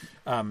 but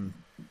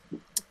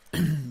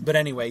But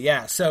anyway,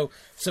 yeah. So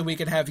we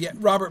could have. Yeah,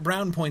 Robert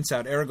Brown points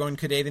out Aragorn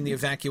could aid in the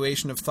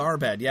evacuation of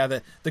Tharbad. Yeah,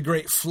 the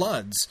Great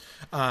Floods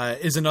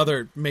is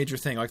another major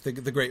thing, like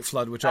the Great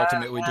Flood, which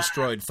ultimately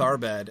destroyed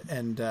Tharbad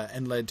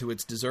and led to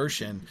its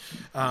desertion.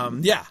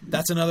 Yeah,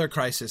 that's another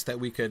crisis that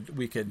we could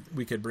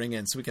bring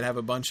in. So we could have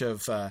a bunch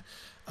of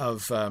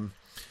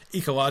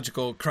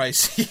ecological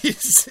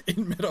crises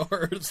in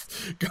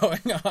Middle-earth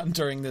going on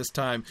during this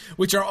time,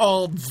 which are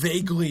all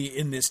vaguely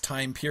in this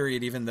time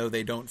period, even though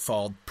they don't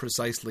fall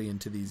precisely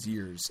into these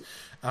years.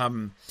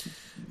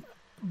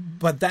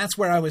 But that's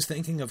where I was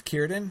thinking of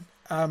Círdan,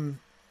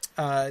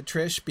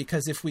 Trish,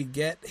 because if we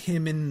get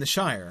him in the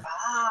Shire,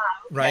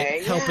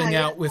 right, helping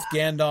out with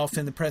Gandalf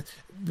in the press,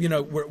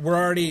 we're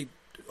already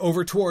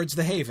over towards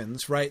the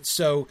Havens, right?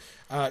 So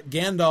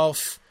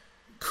Gandalf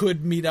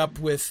could meet up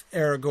with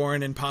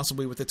Aragorn and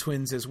possibly with the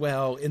twins as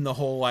well in the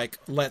whole, like,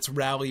 let's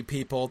rally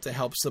people to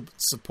help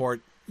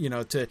support,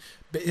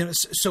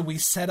 so we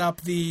set up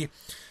the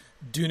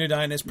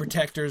Dunedain as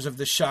protectors of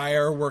the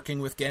Shire, working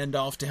with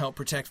Gandalf to help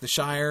protect the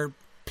Shire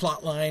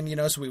plotline,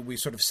 so we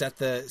sort of set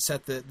the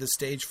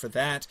stage for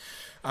that.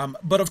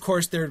 But of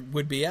course there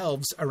would be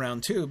elves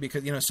around too,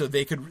 because, so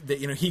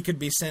he could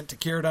be sent to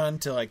Círdan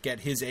to, like,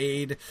 get his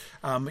aid,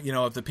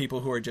 of the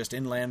people who are just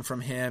inland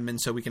from him. And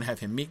so we can have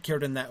him meet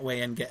Círdan that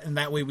way and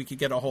that way we could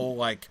get a whole,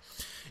 like,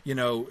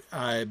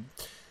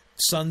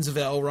 Sons of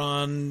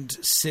Elrond,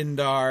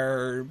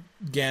 Sindar,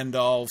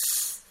 Gandalf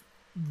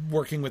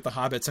working with the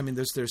hobbits. I mean,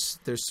 there's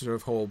sort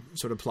of whole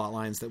sort of plot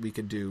lines that we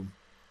could do.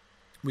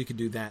 We could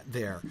do that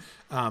there.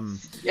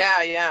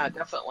 Yeah,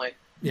 definitely.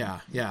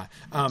 Yeah. No,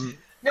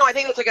 I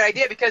think that's a good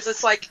idea, because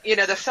it's like,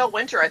 the Fell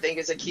Winter, I think,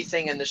 is a key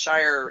thing in the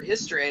Shire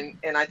history.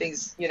 And I think,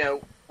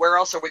 where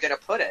else are we going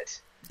to put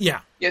it? Yeah.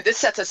 This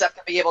sets us up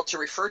to be able to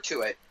refer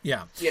to it.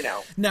 Yeah.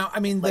 Now,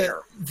 I mean,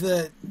 later.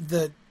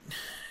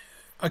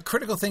 A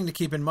critical thing to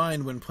keep in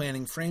mind when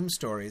planning frame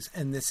stories,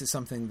 and this is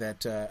something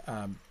that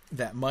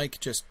that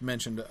Mike just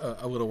mentioned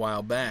a little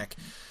while back,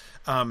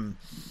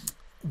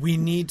 we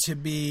need to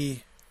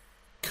be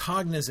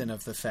cognizant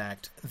of the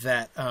fact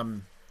that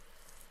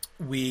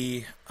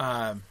we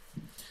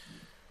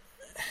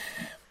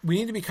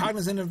need to be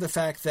cognizant of the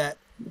fact that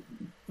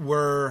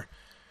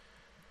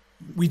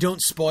we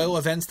don't spoil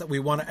events that we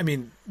want to. I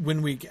mean,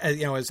 when we,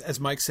 as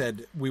Mike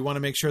said, we want to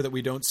make sure that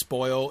we don't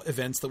spoil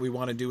events that we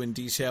want to do in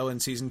detail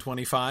in season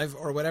 25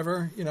 or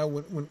whatever,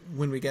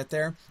 when we get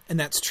there. And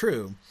that's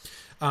true.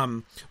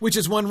 Which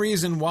is one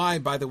reason why,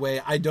 by the way,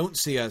 I don't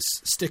see us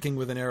sticking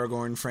with an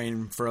Aragorn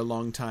frame for a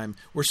long time.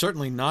 We're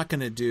certainly not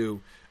going to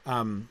do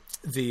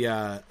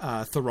the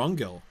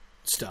Thorongil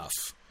stuff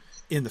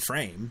in the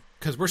frame,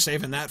 because we're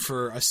saving that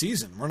for a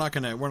season. We're not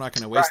going to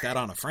waste that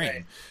on a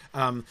frame.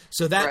 Right.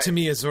 So that to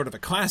me is sort of a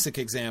classic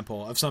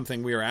example of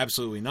something we are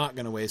absolutely not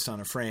going to waste on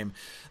a frame.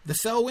 The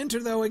Fell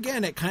Winter, though,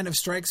 again, it kind of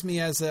strikes me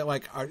as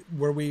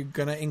were we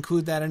going to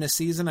include that in a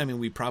season? I mean,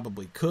 we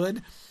probably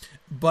could,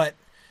 but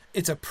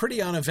it's a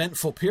pretty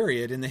uneventful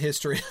period in the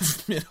history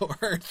of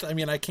Middle-earth. I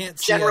mean, I can't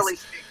see generally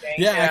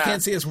speaking. I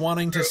can't see us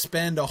wanting to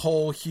spend a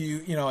whole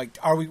huge,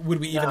 would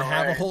we even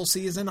have a whole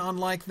season on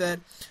like that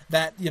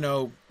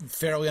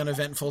fairly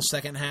uneventful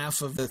second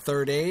half of the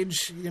Third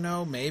Age?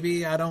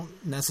 Maybe. I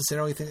don't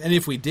necessarily think. And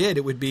if we did,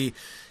 it would be.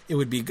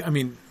 I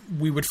mean,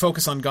 we would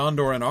focus on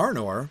Gondor and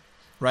Arnor,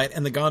 right,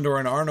 and the Gondor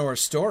and Arnor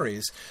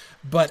stories.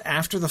 But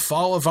after the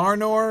fall of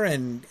Arnor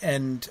and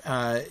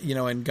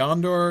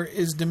Gondor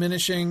is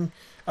diminishing.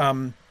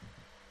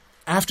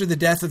 After the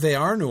death of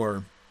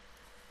Eärnur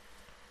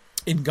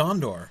in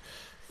Gondor,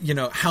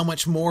 how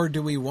much more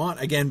do we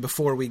want, again,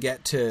 before we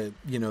get to,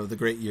 the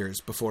great years,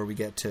 before we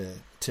get to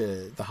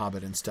The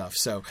Hobbit and stuff.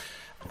 So,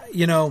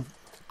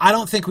 I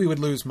don't think we would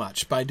lose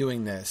much by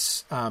doing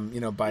this, by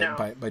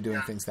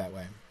doing things that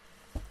way.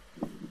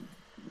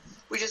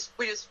 We just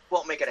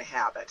won't make it a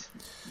habit.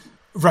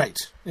 Right.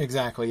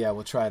 Exactly. Yeah.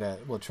 We'll try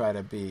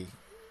to be,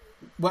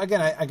 well,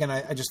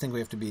 I just think we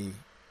have to be,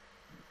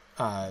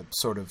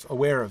 sort of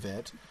aware of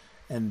it,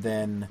 and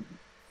then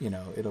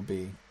it'll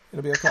be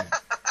okay.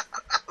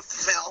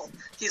 Phil,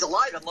 he's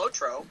alive in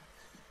Lotro.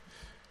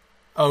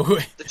 Oh,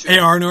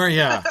 Eärnur,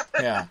 yeah.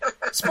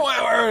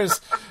 Spoilers.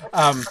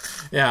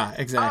 Yeah,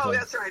 exactly. Oh,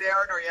 that's right,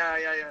 Eärnur.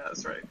 Yeah,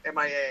 that's right.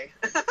 MIA.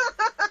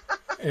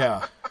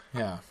 yeah.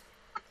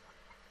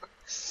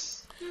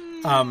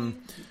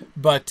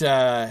 But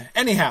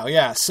anyhow,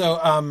 yeah. So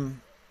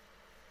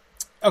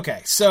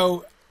okay,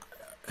 so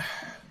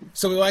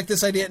we like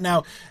this idea.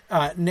 Now,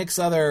 Nick's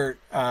other,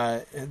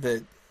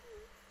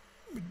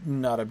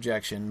 not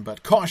objection,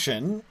 but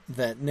caution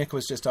that Nick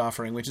was just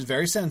offering, which is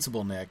very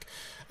sensible, Nick.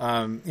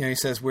 He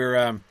says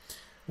we're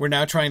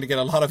now trying to get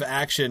a lot of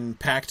action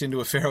packed into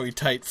a fairly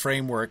tight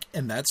framework,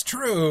 and that's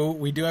true.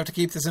 We do have to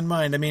keep this in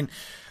mind. I mean,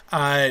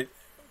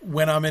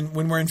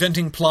 when we're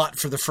inventing plot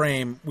for the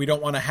frame, we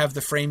don't want to have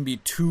the frame be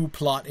too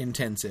plot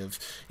intensive.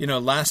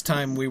 Last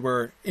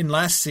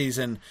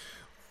season,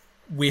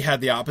 we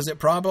had the opposite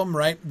problem,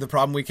 right? The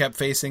problem we kept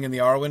facing in the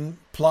Arwen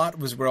plot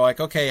was we're like,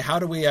 okay, how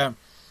do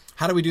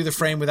how do we do the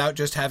frame without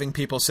just having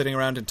people sitting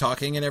around and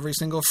talking in every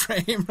single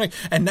frame? Right?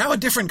 And now a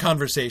different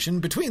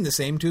conversation between the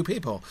same two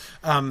people.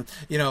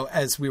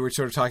 As we were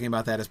sort of talking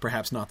about that as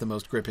perhaps not the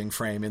most gripping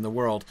frame in the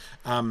world.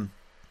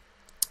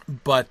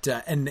 But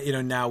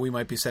now we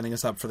might be setting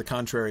us up for the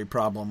contrary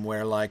problem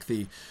where like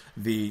the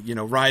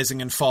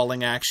rising and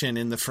falling action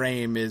in the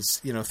frame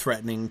is,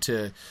 threatening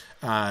to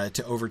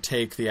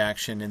overtake the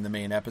action in the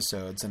main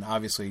episodes. And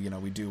obviously,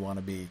 we do want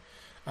to be,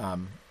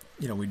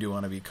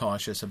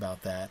 cautious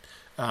about that.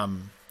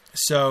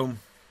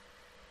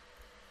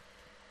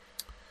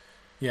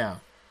 Yeah.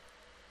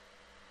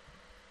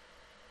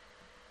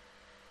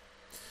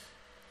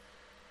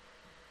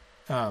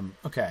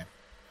 Okay.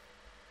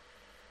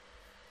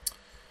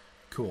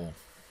 Cool.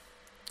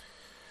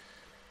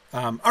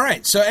 All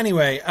right. So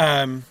anyway,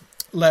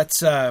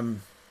 let's. Are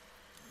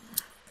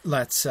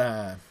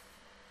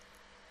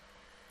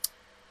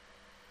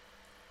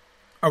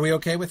we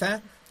okay with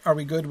that? Are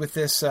we good with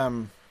this?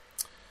 Are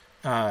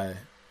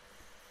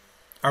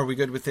we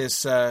good with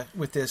this?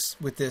 With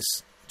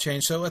this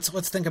change? So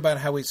let's think about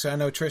how we. So I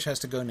know Trish has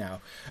to go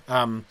now.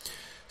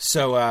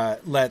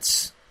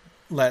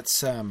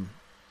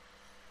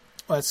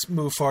 Let's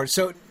move forward.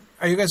 So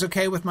are you guys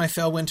okay with my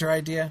Fellwinter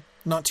idea?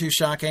 Not too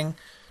shocking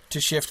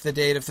to shift the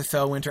date of the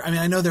Fellwinter. I mean,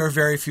 I know there are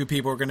very few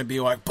people who are going to be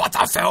like, but the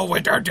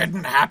Fellwinter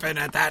didn't happen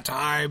at that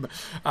time.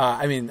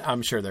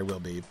 I'm sure there will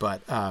be,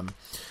 but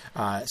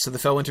so the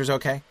Fellwinter's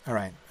okay? All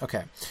right,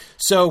 okay.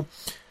 So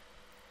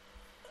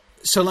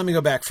let me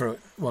go back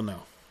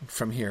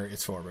from here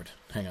it's forward.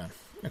 Hang on.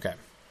 Okay.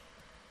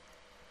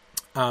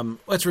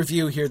 Let's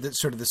review here the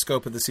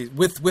scope of the season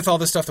with all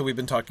the stuff that we've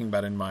been talking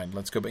about in mind.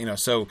 Let's go,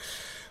 so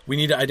we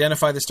need to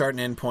identify the start and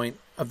end point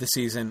of the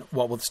season.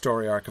 What will the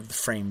story arc of the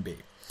frame be?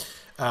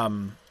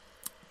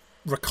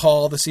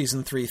 Recall the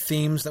season 3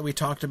 themes that we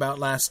talked about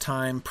last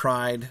time: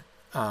 pride,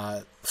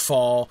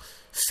 fall,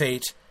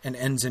 fate, and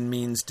ends and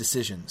means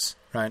decisions,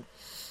 right?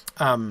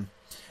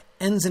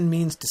 Ends and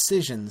means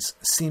decisions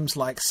seems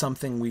like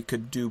something we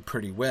could do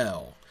pretty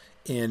well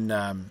in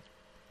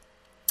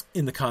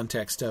the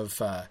context of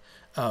the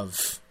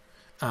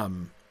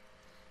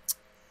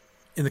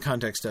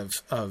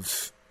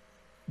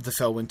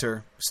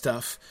Fellwinter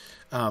stuff.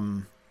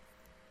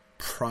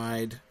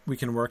 Pride, we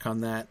can work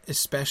on that,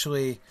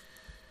 especially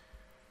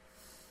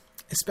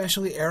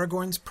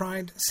Aragorn's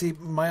pride. See,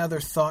 my other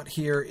thought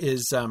here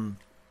is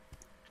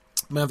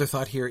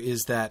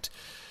that,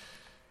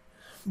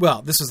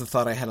 well, this was a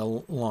thought I had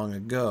long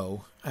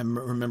ago. I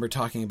remember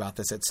talking about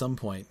this at some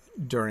point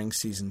during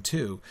season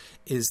 2,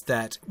 is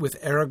that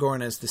with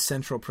Aragorn as the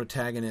central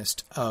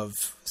protagonist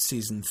of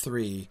season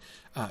 3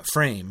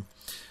 frame,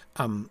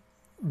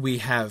 we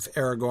have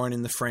Aragorn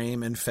in the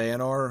frame and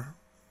Feanor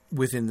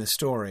within the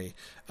story,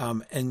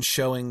 and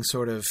showing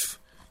sort of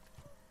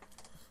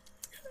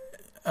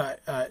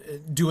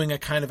doing a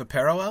kind of a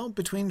parallel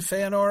between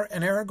Feanor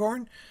and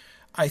Aragorn,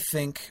 I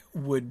think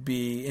would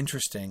be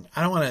interesting.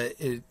 I don't want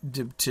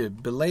to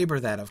belabor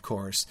that, of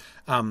course,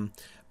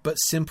 but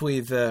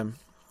simply the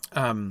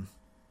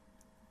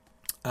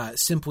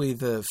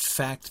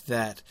fact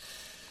that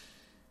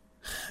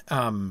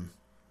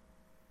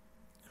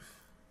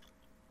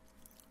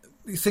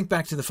you think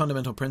back to the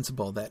fundamental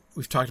principle that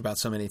we've talked about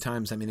so many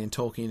times. I mean, in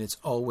Tolkien, it's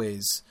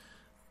always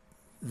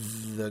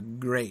the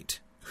great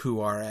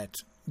who are at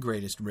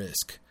greatest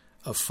risk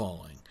of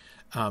falling.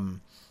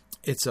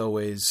 It's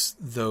always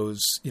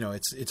those,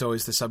 it's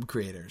always the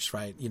sub-creators,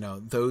 right?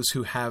 Those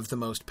who have the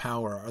most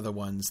power are the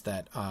ones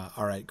that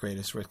are at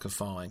greatest risk of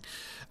falling.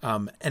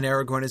 And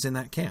Aragorn is in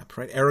that camp,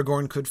 right?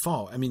 Aragorn could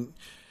fall. I mean,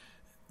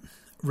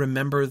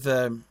 remember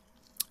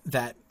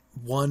that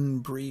one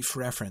brief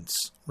reference,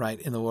 right,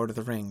 in The Lord of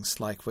the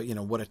Rings, like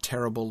what a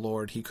terrible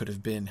lord he could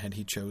have been had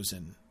he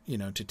chosen,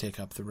 to take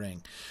up the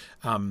ring.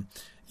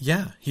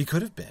 Yeah, he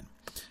could have been.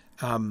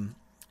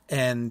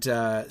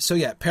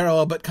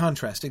 Parallel but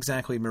contrast,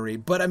 exactly, Marie.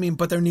 But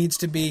there needs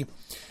to be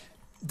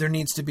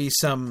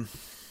some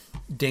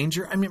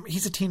danger. I mean,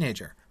 he's a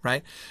teenager,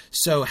 right?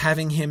 So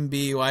having him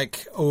be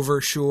like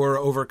oversure,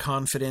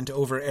 overconfident,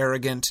 over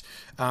arrogant,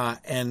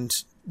 and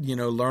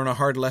learn a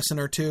hard lesson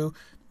or two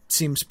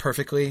seems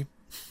perfectly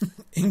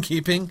in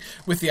keeping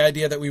with the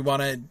idea that we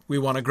want to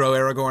grow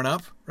Aragorn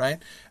up, right?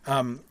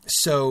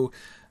 So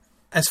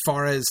as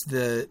far as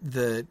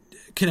the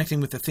connecting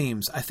with the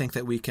themes, I think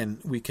that we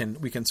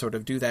can sort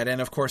of do that.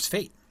 And of course,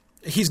 fate.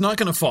 He's not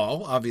going to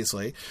fall,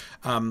 obviously,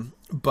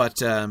 but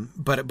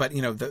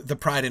the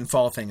pride and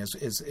fall thing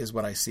is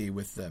what I see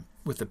with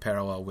the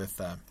parallel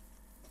with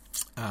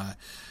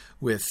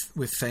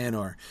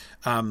Feanor.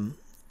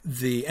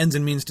 The ends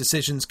and means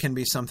decisions can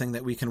be something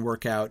that we can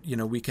work out.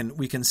 We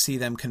can see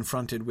them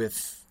confronted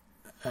with.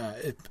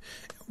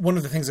 One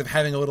of the things of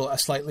having a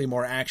slightly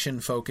more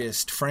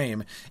action-focused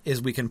frame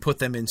is we can put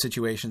them in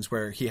situations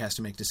where he has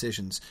to make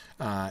decisions,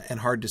 and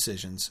hard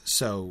decisions.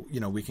 So,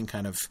 we can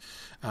kind of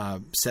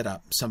set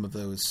up some of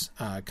those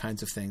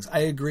kinds of things. I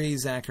agree,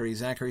 Zachary.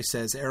 Zachary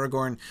says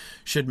Aragorn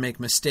should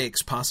make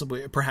mistakes,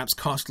 perhaps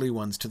costly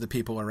ones to the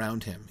people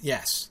around him.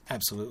 Yes,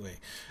 absolutely.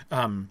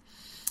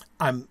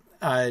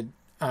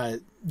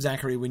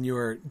 Zachary, when you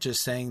were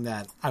just saying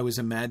that, I was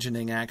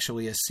imagining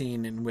actually a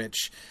scene in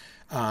which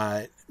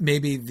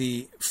maybe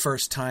the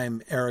first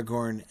time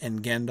Aragorn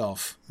and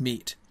Gandalf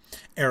meet,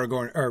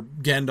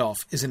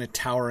 Gandalf is in a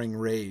towering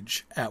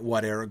rage at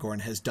what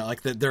Aragorn has done.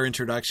 Like their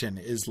introduction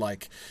is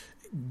like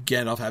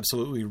Gandalf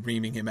absolutely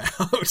reaming him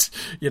out,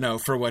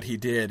 for what he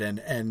did,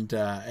 and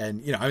I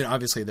mean,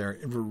 obviously their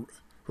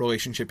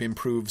relationship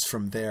improves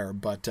from there,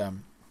 but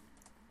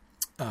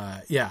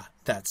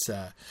that's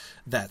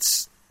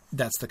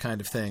the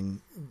kind of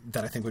thing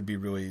that I think would be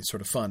really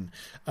sort of fun.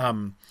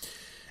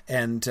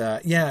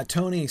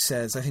 Tony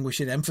says, I think we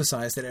should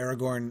emphasize that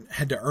Aragorn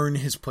had to earn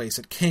his place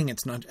at king.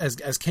 It's not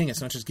as king. It's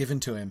not just given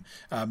to him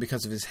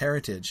because of his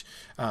heritage.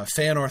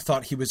 Feanor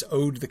thought he was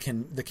owed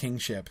the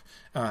kingship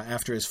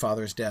after his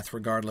father's death,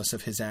 regardless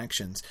of his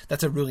actions.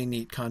 That's a really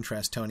neat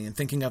contrast, Tony, and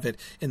thinking of it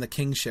in the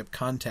kingship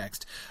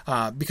context.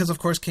 Because, of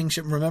course,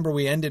 kingship, remember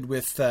we ended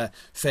with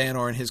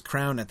Feanor and his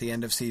crown at the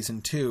end of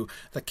season 2,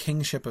 the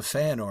kingship of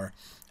Feanor.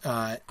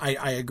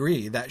 I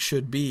agree. That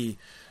should be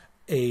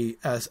a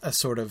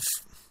sort of,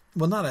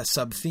 well, not a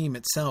sub-theme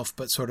itself,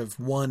 but sort of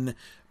one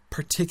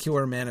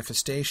particular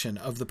manifestation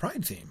of the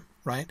Pride theme,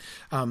 right?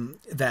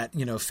 That,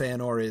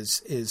 Feanor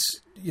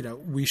is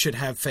we should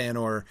have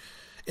Feanor.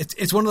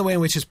 It's one of the ways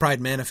in which his pride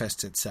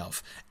manifests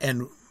itself.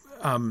 And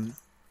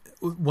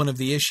one of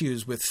the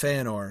issues with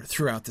Feanor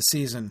throughout the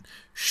season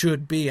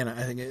should be, and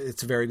I think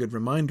it's a very good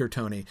reminder,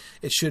 Tony,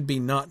 it should be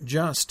not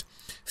just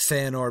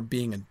Feanor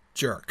being a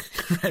jerk,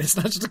 right? It's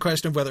not just a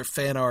question of whether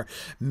Feanor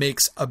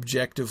makes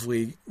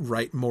objectively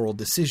right moral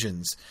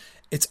decisions.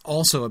 It's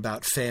also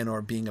about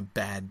Feanor being a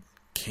bad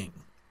king.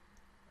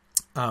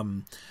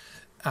 And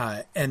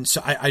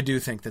so I do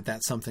think that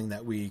that's something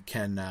that we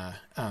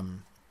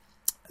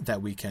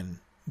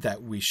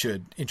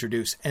should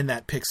introduce, and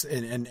that picks,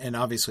 and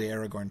obviously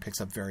Aragorn picks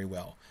up very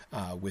well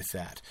with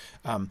that.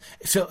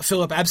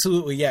 Philip,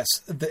 absolutely, yes.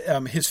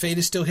 His fate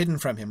is still hidden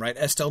from him, right?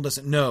 Estelle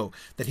doesn't know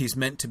that he's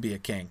meant to be a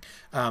king.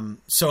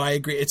 So I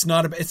agree. It's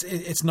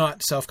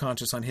not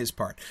self-conscious on his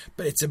part,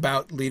 but it's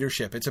about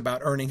leadership. It's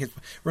about earning his.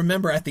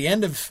 Remember, at the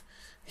end of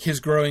his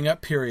growing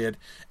up period,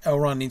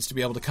 Elrond needs to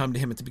be able to come to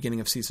him at the beginning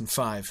of season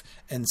 5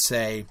 and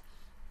say,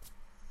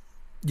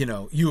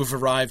 you have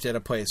arrived at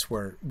a place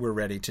where we're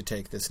ready to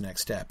take this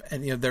next step.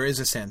 And, there is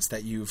a sense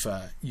that you've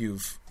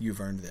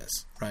earned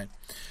this, right?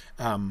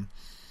 And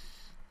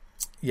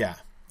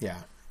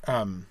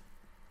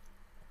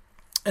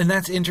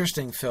that's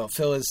interesting, Phil.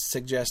 Phil is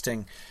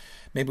suggesting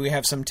maybe we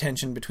have some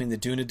tension between the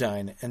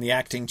Dunedain and the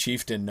acting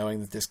chieftain,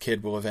 knowing that this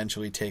kid will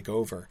eventually take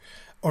over.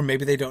 Or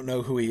maybe they don't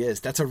know who he is.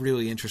 That's a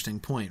really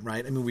interesting point,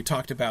 right? I mean, we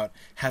talked about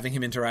having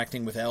him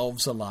interacting with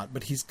elves a lot,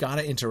 but he's got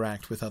to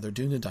interact with other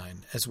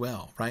Dunedain as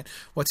well, right?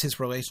 What's his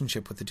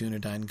relationship with the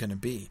Dunedain going to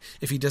be?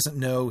 If he doesn't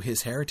know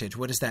his heritage,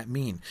 what does that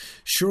mean?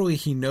 Surely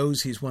he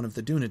knows he's one of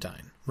the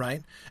Dunedain,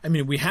 right? I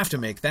mean, we have to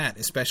make that,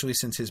 especially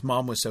since his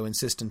mom was so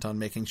insistent on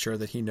making sure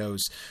that he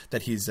knows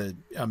that he's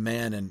a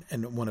man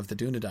and one of the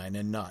Dunedain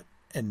and not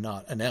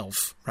an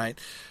elf, right?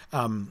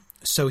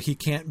 So he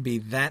can't be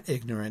that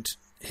ignorant.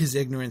 His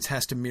ignorance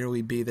has to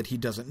merely be that he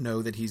doesn't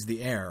know that he's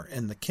the heir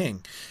and the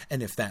king.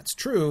 And if that's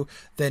true,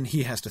 then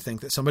he has to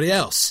think that somebody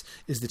else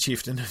is the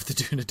chieftain of the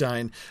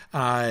Dunedain,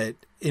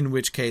 in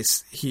which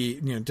case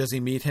does he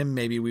meet him?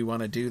 Maybe we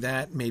want to do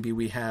that. Maybe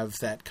we have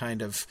that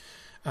kind of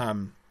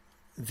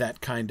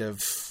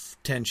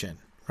tension,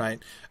 right?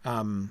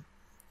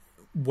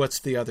 What's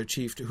the other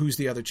chieftain? Who's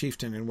the other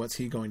chieftain, and what's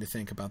he going to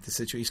think about the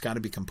situation? He's got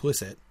to be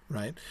complicit,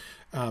 right?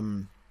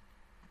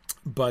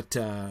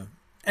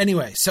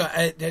 Anyway, so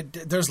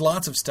there's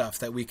lots of stuff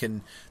that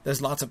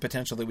there's lots of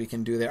potential that we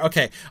can do there.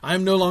 Okay,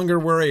 I'm no longer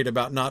worried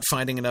about not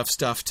finding enough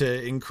stuff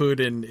to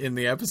include in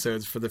the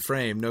episodes for the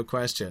frame, no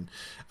question.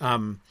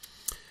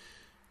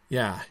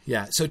 Yeah.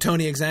 So,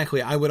 Tony,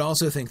 exactly. I would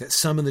also think that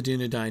some of the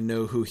Dunedain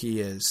know who he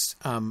is,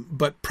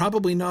 but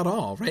probably not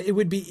all, right? It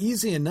would be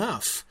easy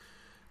enough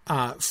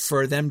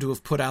for them to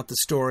have put out the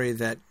story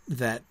that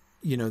the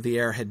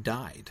heir had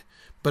died.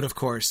 But of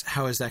course,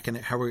 how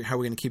are we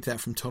going to keep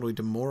that from totally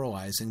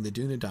demoralizing the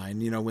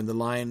Dunedain? When the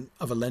line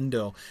of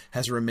Elendil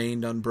has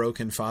remained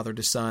unbroken, father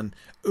to son.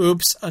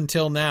 Oops,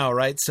 until now,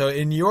 right? So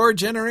in your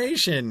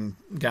generation,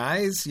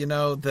 guys,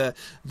 the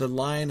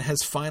line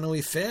has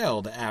finally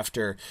failed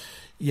after,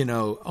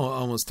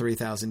 almost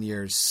 3,000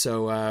 years.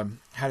 So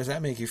how does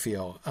that make you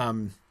feel?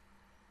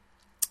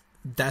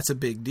 That's a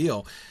big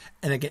deal.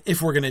 And again,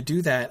 if we're going to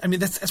do that, I mean,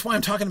 that's why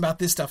I'm talking about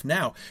this stuff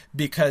now,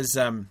 because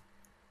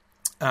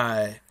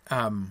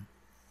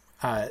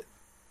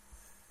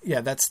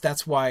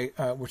that's why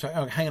we're talking.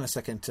 Oh, hang on a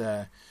second.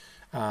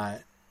 I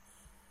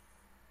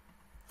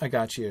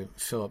got you,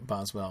 Philip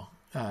Boswell.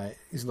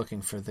 He's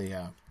looking for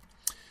the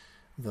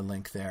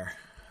link there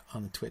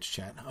on the Twitch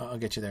chat. I'll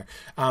get you there.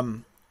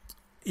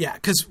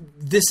 Because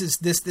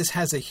this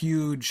has a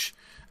huge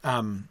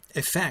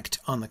effect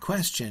on the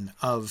question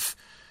of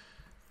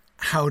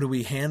how do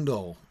we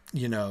handle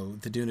the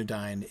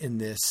Dunedain in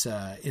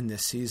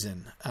this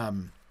season.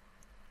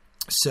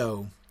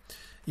 So,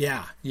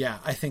 yeah,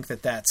 I think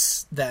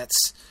that's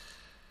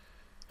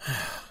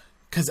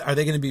because are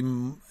they going to be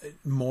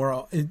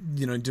more,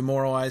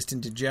 demoralized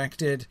and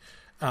dejected?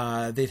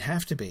 They'd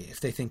have to be if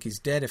they think he's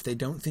dead. If they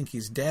don't think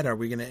he's dead, are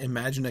we going to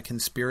imagine a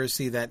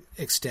conspiracy that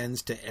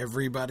extends to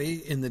everybody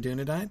in the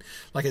Dunedain?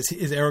 Like, is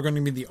Aragorn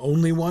going to be the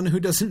only one who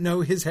doesn't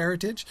know his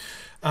heritage?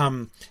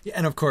 And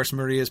of course,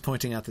 Maria is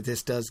pointing out that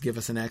this does give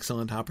us an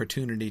excellent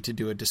opportunity to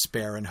do a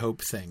despair and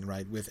hope thing,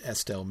 right? With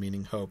Estel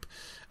meaning hope.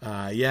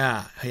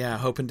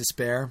 Hope and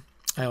despair.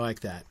 I like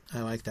that.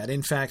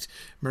 In fact,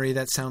 Marie,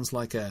 that sounds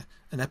like an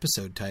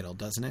episode title,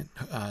 doesn't it?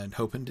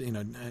 Hope and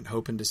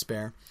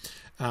despair.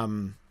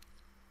 So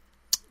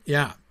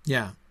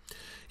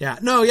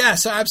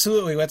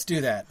absolutely, let's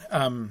do that.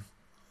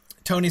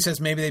 Tony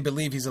says maybe they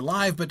believe he's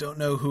alive but don't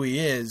know who he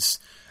is.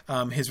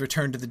 His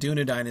return to the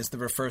Dunedain is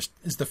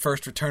the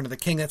first return of the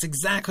king. That's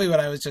exactly what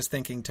I was just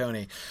thinking,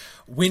 Tony.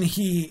 When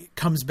he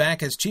comes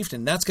back as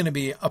chieftain, that's going to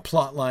be a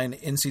plot line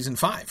in season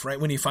 5, right?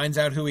 When he finds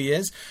out who he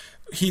is,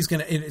 he's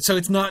going to, so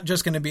it's not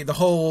just going to be, the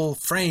whole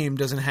frame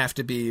doesn't have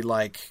to be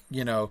like,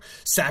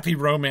 sappy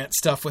romance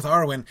stuff with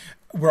Arwen.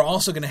 We're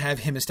also going to have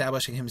him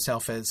establishing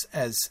himself as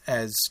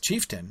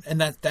chieftain, and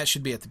that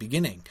should be at the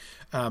beginning,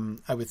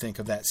 I would think,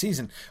 of that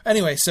season.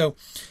 Anyway, so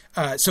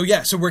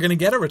we're going to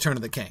get a Return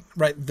of the King,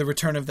 right? The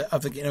return of the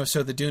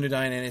so the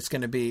Dunedain, and it's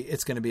going to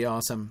be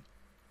awesome.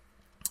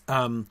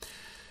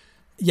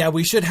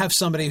 We should have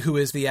somebody who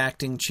is the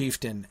acting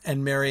chieftain.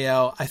 And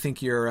Marielle, I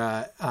think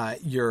your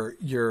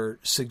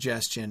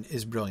suggestion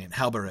is brilliant.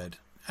 Halberud,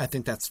 I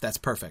think that's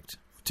perfect.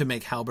 To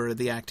make Halberud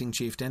the acting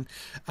chieftain.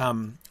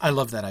 I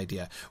love that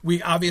idea. We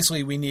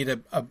need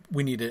a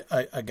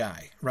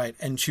guy, right?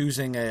 And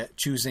choosing a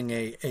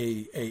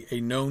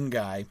known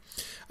guy.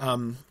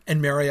 And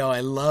Marielle,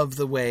 I love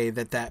the way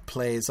that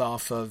plays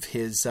off of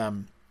his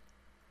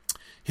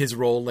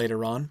role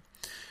later on.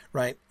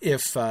 Right.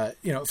 If, for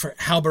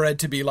Halberud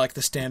to be like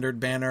the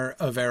standard banner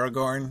of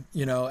Aragorn,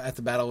 at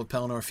the Battle of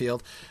Pelennor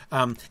Field,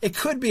 it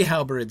could be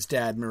Halberud's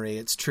dad, Marie.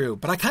 It's true.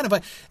 But I kind of,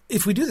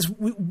 if we do this,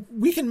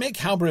 we can make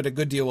Halberud a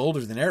good deal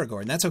older than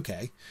Aragorn. That's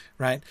okay.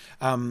 Right.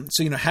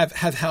 So, have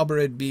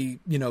Halberud be,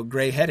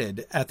 gray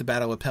headed at the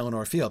Battle of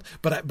Pelennor Field.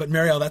 But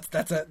Marielle,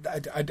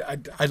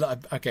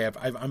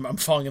 I'm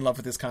falling in love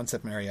with this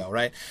concept, Marielle,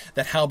 right?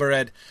 That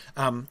Halberud,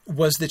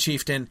 was the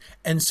chieftain.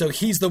 And so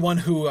he's the one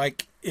who,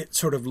 like, it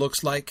sort of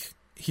looks like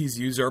he's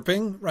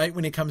usurping, right?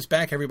 When he comes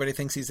back, everybody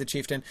thinks he's the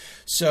chieftain.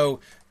 So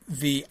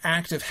the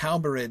act of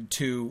Halberud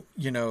to,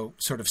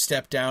 sort of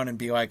step down and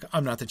be like,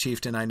 I'm not the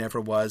chieftain. I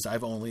never was.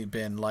 I've only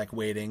been like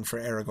waiting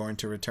for Aragorn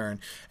to return.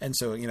 And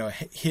so,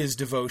 his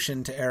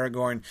devotion to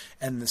Aragorn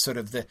and the sort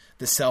of the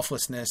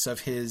selflessness of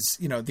his,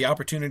 the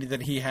opportunity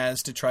that he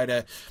has to try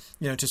to,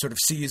 to sort of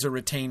seize or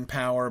retain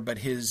power, but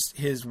his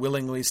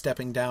willingly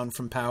stepping down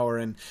from power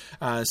and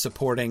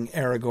supporting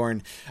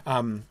Aragorn.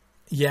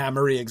 Yeah,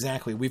 Marie,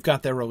 exactly. We've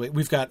got a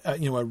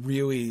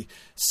really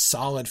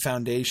solid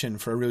foundation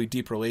for a really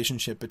deep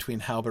relationship between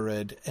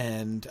Halberud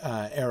and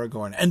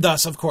Aragorn, and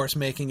thus, of course,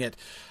 making it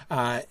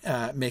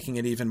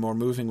even more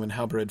moving when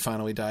Halberud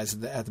finally dies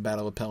at the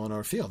Battle of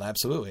Pelennor Field.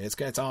 Absolutely,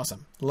 it's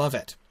awesome. Love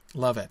it.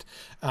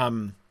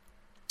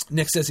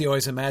 Nick says he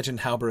always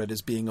imagined Halberud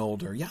as being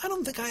older. Yeah, I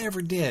don't think I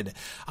ever did.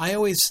 I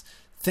always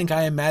think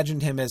I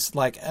imagined him as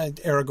like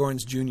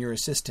Aragorn's junior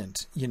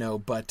assistant,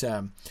 but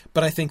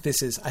I think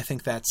that's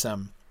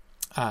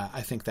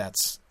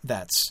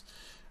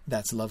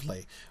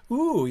lovely.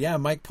 Ooh, yeah.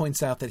 Mike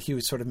points out that he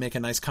would sort of make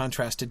a nice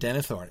contrast to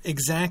Denethor.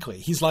 Exactly.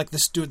 He's like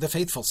the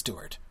faithful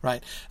steward,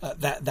 right?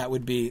 That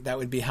would be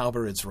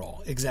Halberud's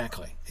role.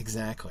 Exactly.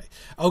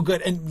 Oh,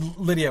 good. And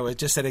Lydia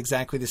just said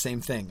exactly the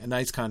same thing. A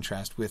nice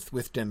contrast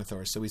with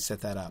Denethor. So we set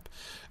that up.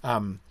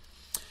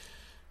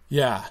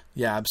 Yeah,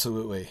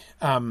 absolutely.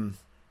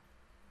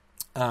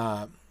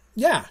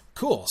 Yeah,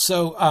 cool.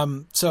 So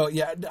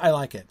yeah, I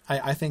like it.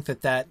 I think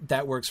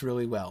that works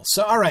really well.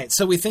 So, all right.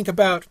 So we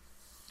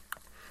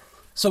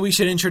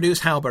should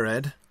introduce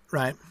Halberud,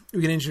 right?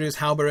 We can introduce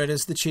Halberud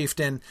as the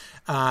chieftain,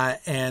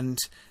 and,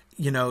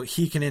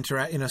 he can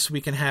interact, so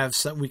we can have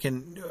some, we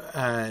can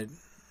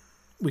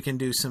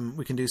do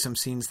some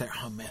scenes there.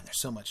 Oh man, there's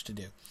so much to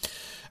do.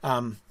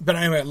 But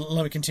anyway,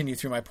 let me continue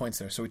through my points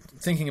there. So we're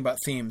thinking about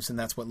themes, and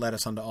that's what led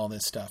us onto all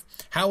this stuff.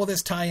 How will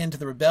this tie into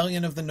the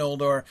rebellion of the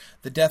Noldor,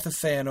 the death of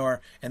Feanor,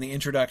 and the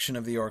introduction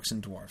of the orcs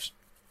and dwarves?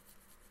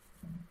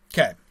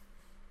 Okay.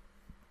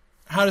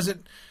 How does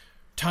it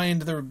tie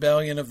into the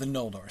rebellion of the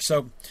Noldor?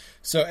 So,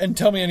 and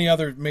tell me any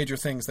other major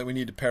things that we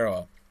need to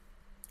parallel.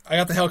 I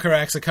got the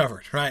Helcaraxa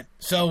covered, right?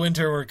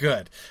 Felwinter, we're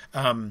good.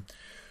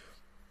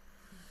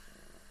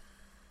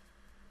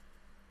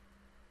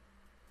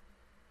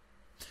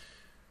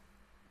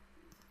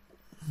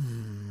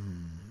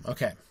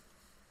 Okay.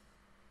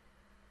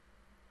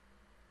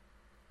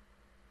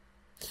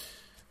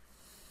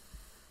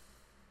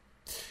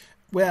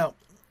 Well,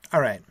 all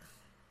right.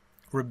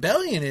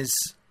 Rebellion is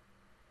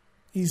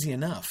easy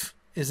enough,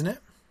 isn't it?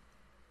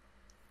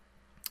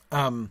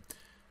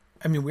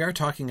 We are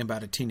talking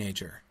about a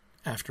teenager,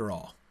 after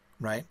all,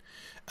 right?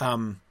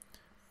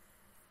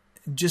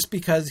 just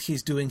because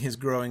he's doing his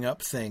growing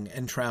up thing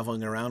and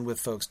traveling around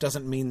with folks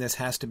doesn't mean this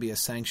has to be a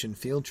sanctioned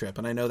field trip.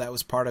 And I know that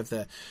was part of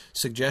the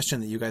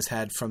suggestion that you guys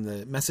had from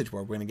the message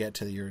board. We're going to get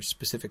to your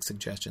specific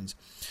suggestions,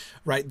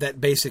 right? That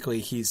basically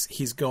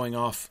he's going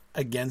off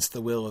against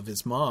the will of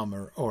his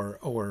mom or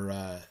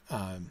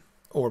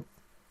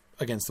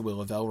against the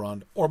will of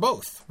Elrond, or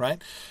both,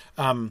 right?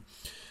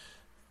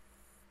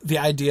 The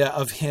idea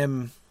of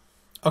him,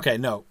 okay,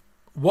 no,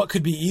 what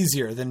could be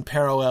easier than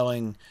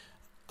paralleling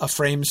a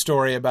frame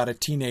story about a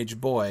teenage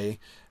boy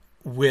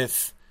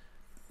with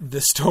the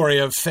story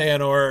of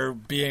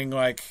Feanor being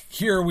like,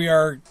 here we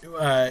are,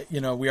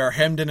 we are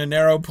hemmed in a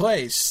narrow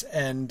place,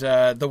 and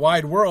the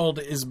wide world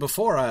is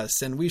before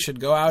us, and we should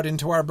go out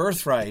into our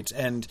birthright,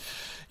 and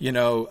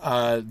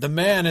the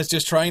man is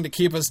just trying to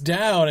keep us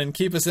down and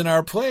keep us in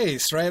our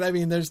place, right? I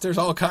mean, there's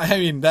all kind. I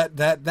mean,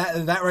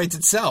 that writes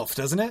itself,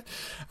 doesn't it?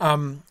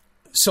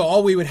 So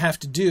all we would have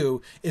to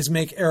do is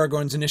make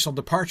Aragorn's initial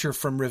departure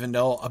from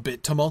Rivendell a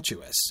bit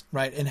tumultuous,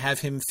 right? And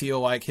have him feel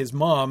like his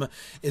mom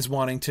is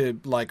wanting to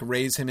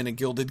raise him in a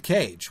gilded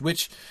cage,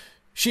 which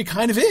she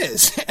kind of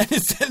is, and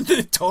it's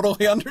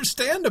totally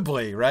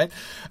understandably, right?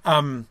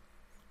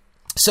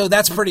 So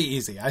that's pretty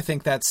easy. I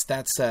think that's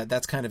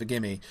kind of a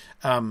gimme.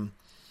 Yeah.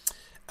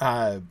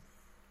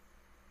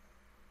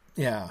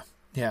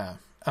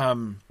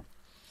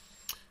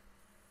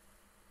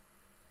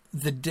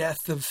 The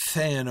death of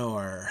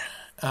Feanor.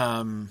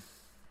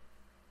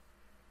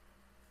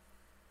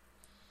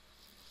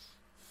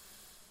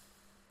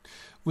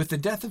 With the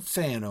death of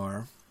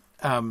Feanor,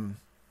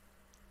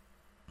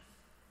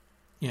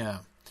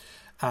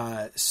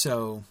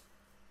 So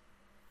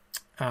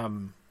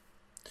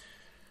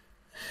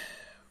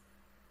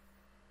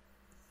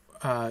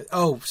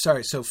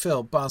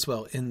Phil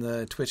Boswell in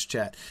the Twitch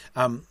chat.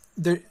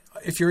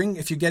 If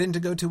you get into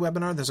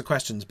GoToWebinar, there's a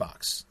questions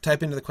box.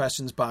 Type into the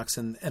questions box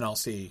and I'll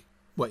see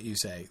what you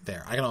say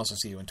there. I can also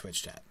see you in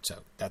Twitch chat, so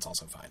that's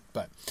also fine.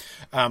 But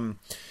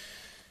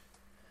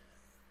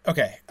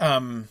okay.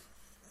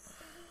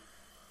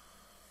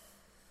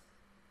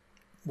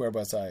 Where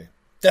was I?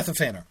 Death of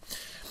Feanor.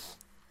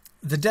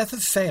 The death of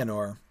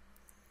Feanor.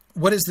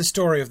 What is the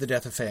story of the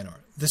death of Feanor?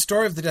 The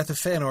story of the death of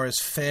Feanor is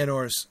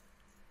Feanor's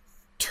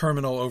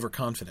terminal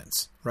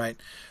overconfidence, right?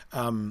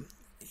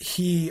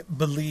 He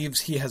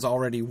believes he has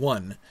already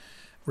won,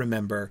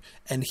 remember,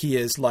 and he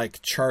is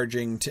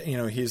charging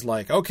to, he's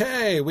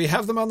okay, we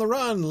have them on the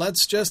run.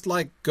 Let's just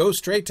go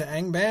straight to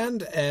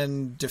Angband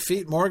and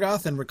defeat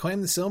Morgoth and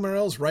reclaim the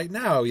Silmarils right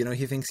now.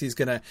 He thinks he's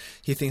gonna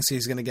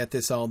get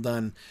this all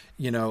done,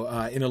 in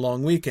a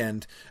long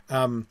weekend.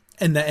 In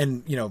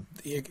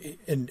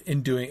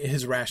doing,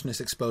 his rashness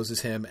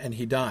exposes him and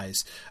he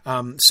dies.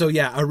 So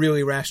yeah, a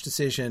really rash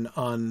decision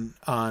on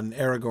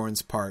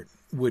Aragorn's part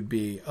would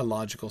be a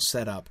logical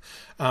setup.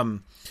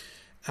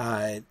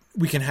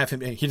 We can have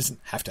him, he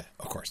doesn't have to,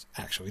 of course,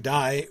 actually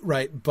die,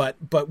 right?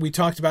 But we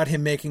talked about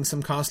him making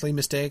some costly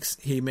mistakes.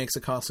 He makes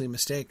a costly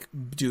mistake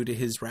due to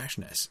his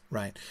rashness,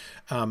 right?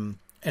 And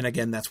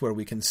again, that's where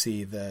we can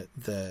see the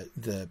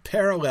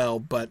parallel,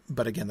 but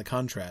again, the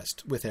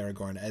contrast with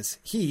Aragorn as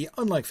he,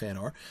 unlike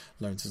Feanor,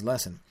 learns his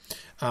lesson.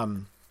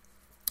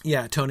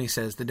 Yeah, Tony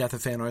says the death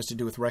of Feanor has to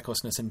do with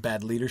recklessness and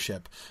bad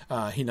leadership.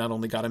 He not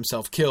only got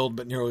himself killed,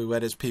 but nearly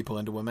led his people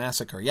into a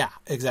massacre. Yeah,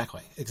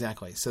 exactly.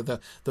 So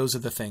those are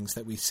the things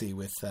that we see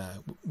with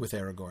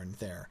Aragorn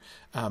there.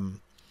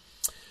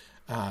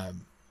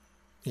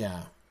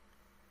 Yeah.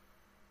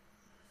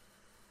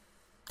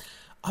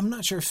 I'm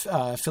not sure if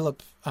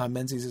Philip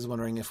Menzies is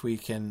wondering if we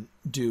can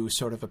do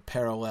sort of a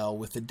parallel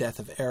with the death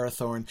of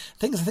Arathorn.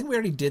 I think we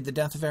already did the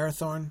death of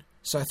Arathorn,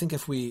 so I think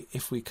if we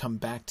come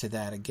back to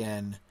that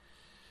again.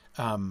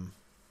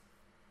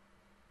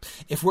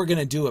 If we're going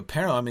to do a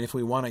parallel, I mean, if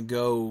we want to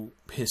go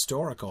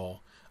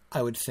historical,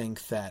 I would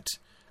think that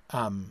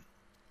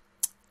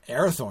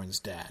Arathorn's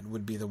dad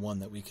would be the one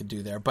that we could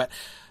do there. But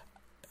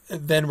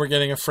then we're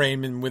getting a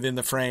frame within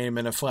the frame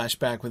and a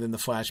flashback within the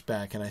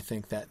flashback, and I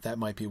think that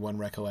might be one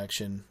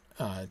recollection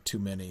too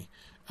many.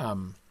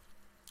 But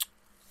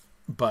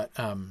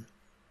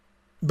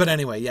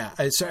anyway, yeah.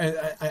 I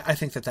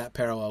think that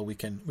parallel we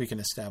can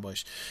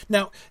establish.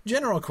 Now,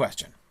 general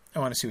question. I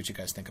want to see what you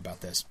guys think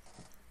about this.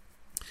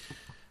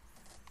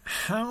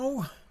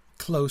 How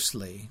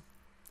closely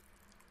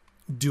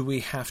do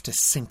we have to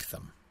sync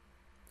them?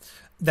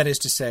 That is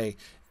to say,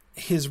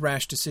 his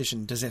rash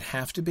decision, does it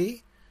have to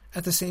be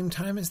at the same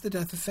time as the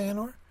death of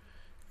Feanor?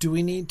 Do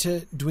we need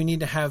to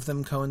have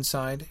them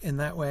coincide in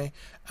that way?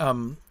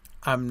 I'm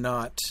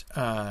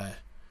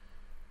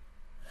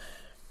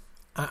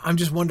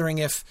just wondering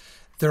if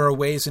there are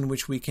ways in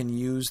which we can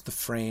use the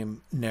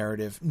frame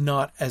narrative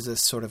not as a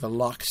sort of a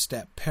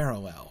lockstep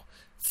parallel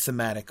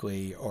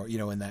thematically or,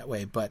 in that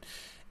way, but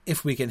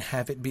if we can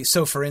have it be.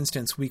 So, for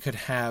instance, we could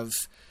have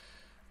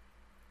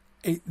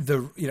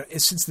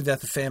since the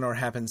death of Feanor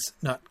happens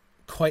not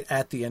quite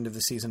at the end of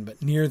the season,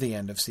 but near the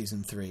end of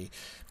season 3,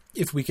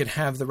 if we could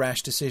have the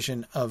rash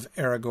decision of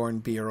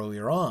Aragorn be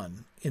earlier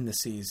on in the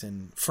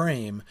season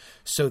frame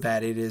so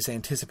that it is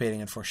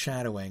anticipating and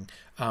foreshadowing,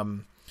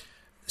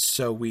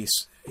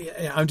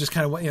 I'm just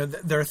kind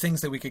of, there are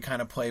things that we could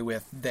kind of play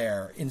with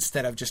there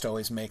instead of just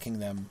always making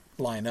them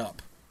line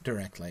up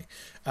directly.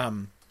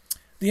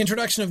 The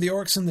introduction of the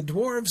orcs and the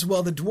dwarves.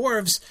 Well,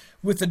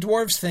 with the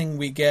dwarves thing,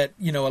 we get,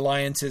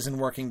 alliances and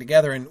working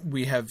together, and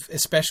we have,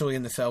 especially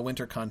in the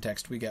Fell-Winter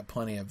context, we get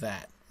plenty of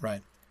that,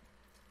 right?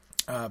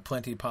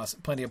 Plenty of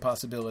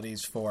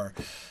possibilities for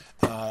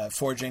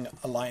forging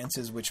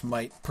alliances, which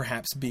might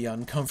perhaps be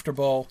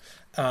uncomfortable,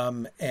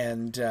 and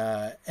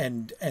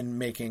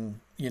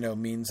making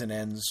means and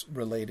ends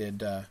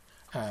related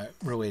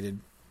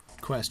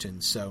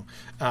questions. So,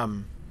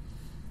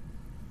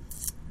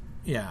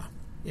 yeah.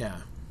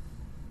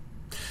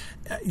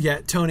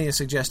 Tony is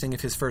suggesting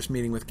if his first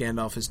meeting with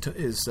Gandalf is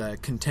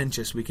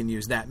contentious, we can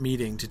use that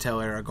meeting to tell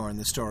Aragorn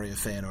the story of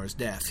Feanor's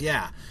death.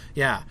 Yeah.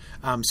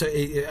 So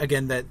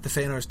again, that the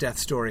Feanor's death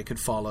story could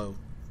follow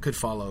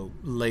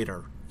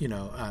later,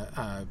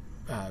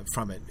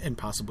 from it, and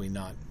possibly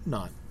not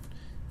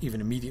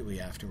even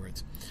immediately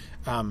afterwards.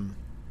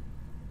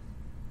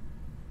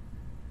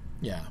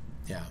 Yeah.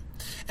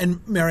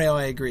 And Marielle,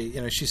 I agree.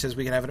 She says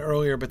we can have it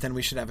earlier, but then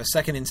we should have a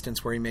second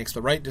instance where he makes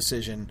the right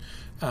decision,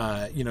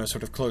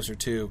 sort of closer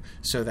to,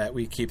 so that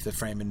we keep the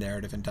frame and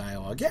narrative and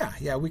dialogue.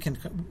 Yeah, we can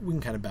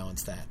kind of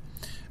balance that.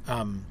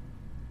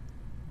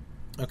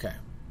 Okay.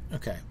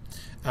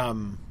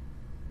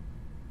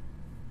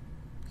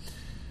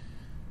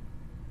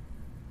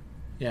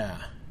 Yeah.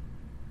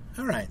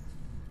 All right.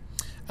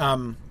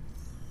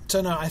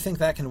 So no, I think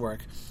that can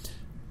work.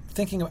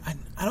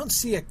 I don't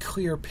see a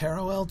clear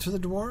parallel to the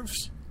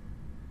dwarves,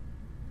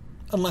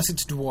 unless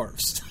it's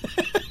dwarves.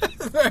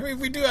 I mean,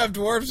 we do have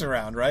dwarves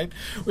around, right?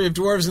 We have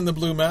dwarves in the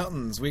Blue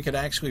Mountains. We could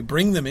actually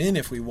bring them in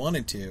if we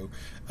wanted to.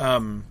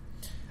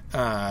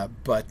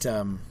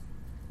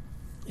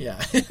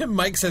 Yeah.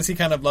 Mike says he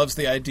kind of loves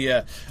the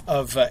idea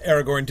of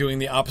Aragorn doing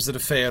the opposite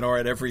of Feanor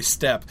at every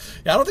step.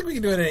 Yeah, I don't think we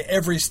can do it at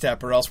every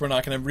step, or else we're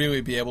not going to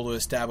really be able to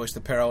establish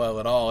the parallel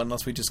at all,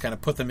 unless we just kind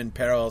of put them in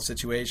parallel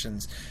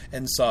situations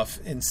and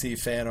see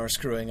Feanor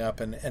screwing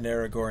up and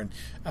Aragorn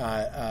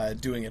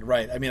doing it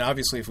right. I mean,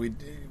 obviously, if we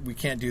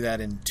can't do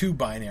that in too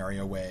binary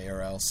a way,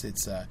 or else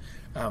it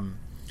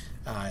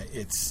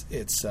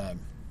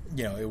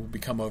will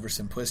become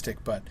oversimplistic,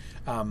 but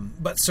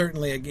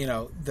certainly,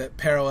 the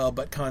parallel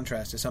but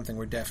contrast is something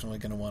we're definitely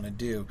going to want to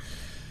do.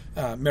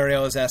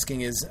 Marielle is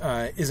asking,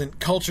 isn't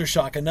culture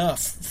shock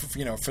enough,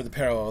 for the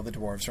parallel of the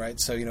dwarves, right?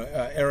 So,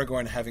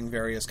 Aragorn having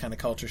various kind of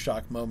culture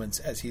shock moments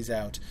as he's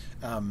out,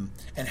 and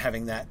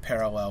having that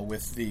parallel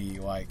with the,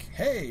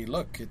 hey,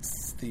 look,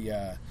 it's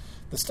the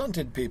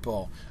stunted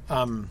people.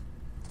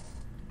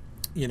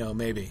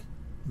 Maybe.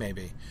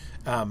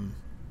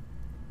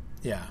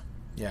 Yeah.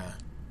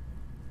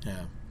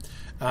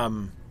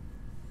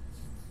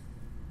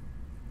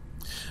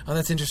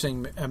 That's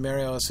interesting.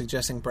 Marielle is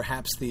suggesting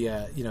perhaps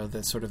the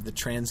sort of the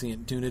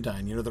transient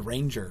Dunedain, the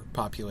ranger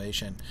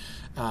population,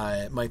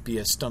 might be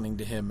as stunning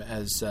to him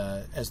as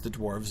the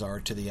dwarves are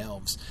to the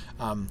elves.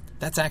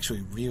 That's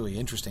actually really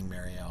interesting,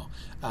 Marielle,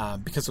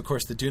 because of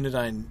course the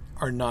Dunedain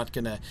are not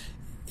gonna.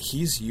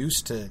 He's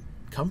used to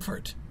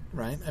comfort,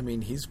 right? I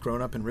mean, he's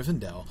grown up in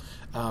Rivendell.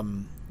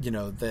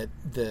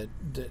 That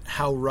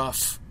how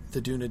rough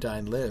the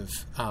Dunedain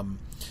live.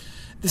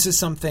 This is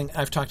something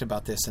I've talked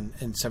about this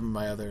in some of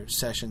my other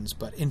sessions,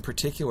 but in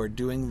particular,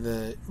 doing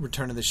the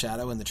Return of the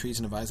Shadow and the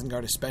Treason of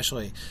Isengard,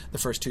 especially the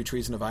first two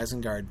Treason of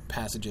Isengard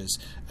passages,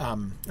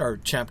 or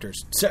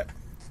chapters,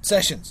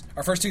 sessions.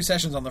 Our first two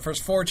sessions on the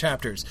first four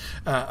chapters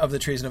of the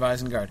Treason of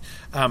Isengard.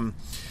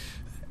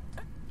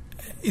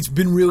 It's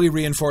been really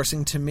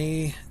reinforcing to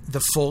me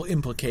the full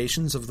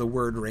implications of the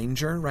word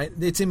ranger, right?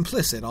 It's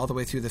implicit all the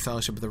way through the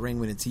Fellowship of the Ring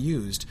when it's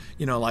used.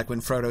 Like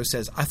when Frodo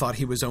says, I thought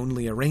he was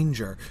only a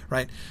ranger,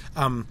 right?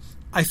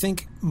 I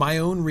think my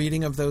own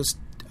reading of those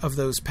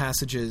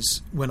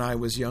passages when I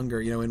was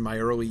younger, in my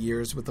early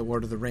years with the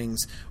Lord of the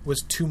Rings,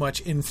 was too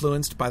much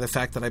influenced by the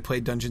fact that I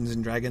played Dungeons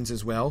and Dragons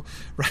as well,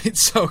 right?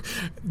 So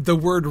the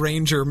word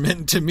ranger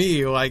meant to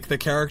me like the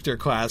character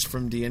class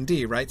from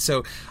D&D, right?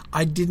 So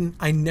I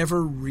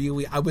never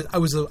really, I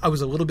was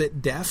a little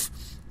bit deaf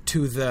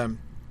to the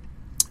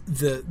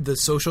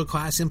social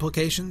class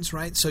implications,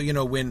 right? So,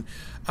 when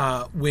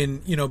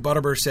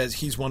Butterbur says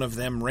he's one of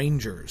them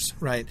rangers,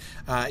 right?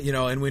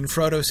 And when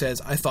Frodo says,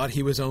 I thought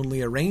he was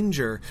only a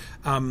ranger,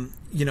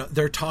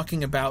 they're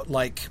talking about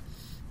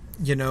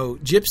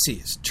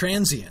gypsies,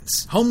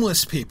 transients,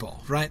 homeless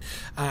people, right?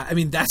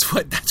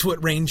 That's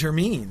what ranger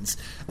means.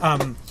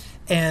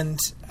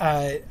 Rootless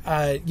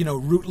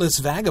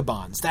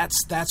vagabonds.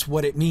 That's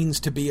what it means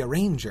to be a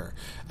ranger.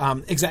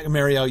 Exactly,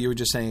 Marielle, you were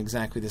just saying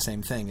exactly the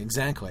same thing.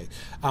 Exactly.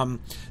 So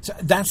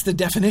that's the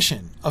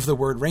definition of the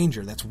word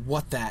ranger. That's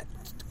what that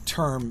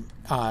term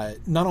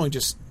not only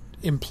just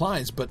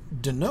implies but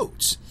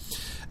denotes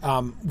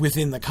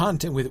within the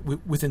content,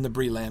 within the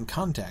Bree-land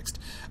context.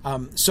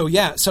 So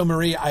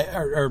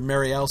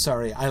Marielle,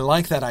 sorry, I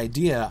like that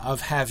idea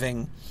of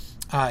having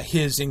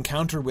his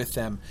encounter with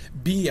them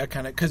be a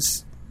kind of,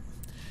 because.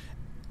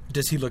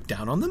 Does he look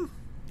down on them?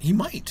 He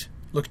might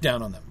look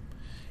down on them.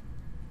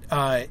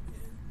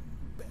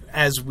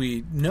 as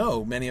we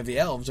know, many of the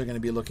elves are going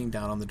to be looking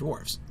down on the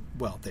dwarves.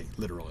 Well, they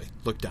literally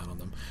look down on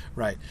them,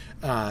 right?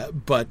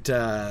 But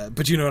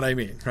you know what I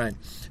mean, right?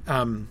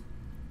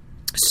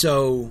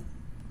 So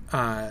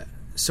I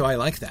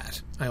like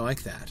that.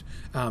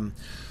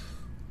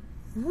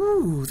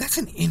 Ooh, that's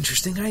an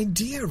interesting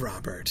idea,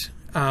 Robert.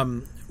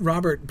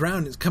 Robert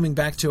Brown is coming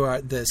back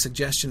to the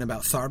suggestion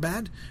about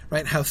Tharbad,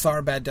 right? How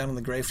Tharbad down on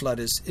the Grey Flood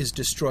is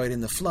destroyed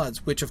in the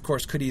floods, which of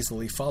course could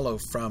easily follow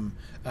from,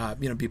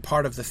 be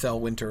part of the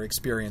Fellwinter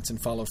experience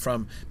and follow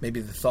from maybe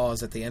the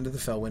thaws at the end of the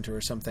Fellwinter or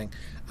something.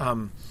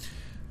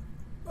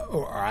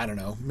 Or I don't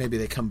know, maybe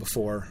they come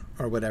before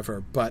or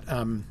whatever. But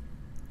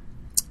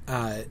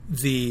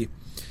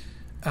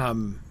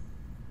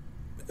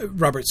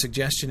Robert's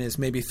suggestion is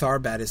maybe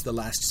Tharbad is the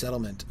last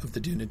settlement of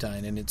the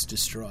Dunedain and it's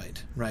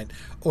destroyed, right?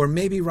 Or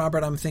maybe,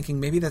 Robert, I'm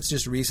thinking maybe that's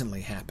just recently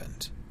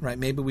happened, right?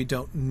 Maybe we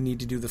don't need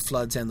to do the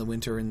floods and the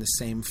winter in the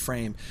same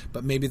frame,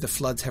 but maybe the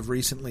floods have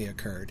recently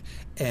occurred,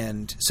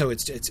 and so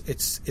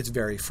it's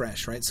very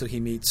fresh, right? So he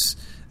meets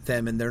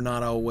them, and they're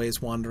not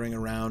always wandering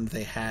around.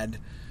 They had,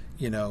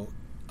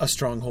 a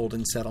stronghold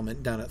and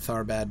settlement down at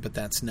Tharbad, but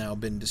that's now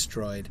been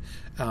destroyed,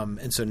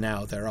 and so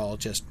now they're all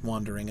just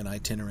wandering and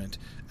itinerant.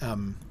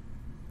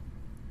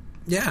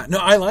 Yeah, no,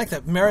 I like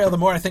that. Mariel, the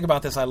more I think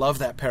about this, I love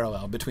that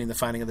parallel between the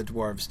finding of the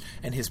dwarves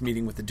and his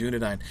meeting with the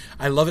Dunedain.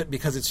 I love it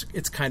because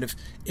it's kind of,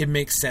 it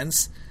makes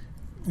sense,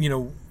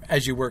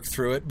 as you work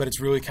through it, but it's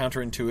really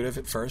counterintuitive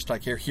at first.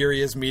 Like here he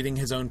is meeting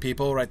his own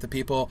people, right? The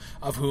people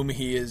of whom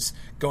he is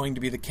going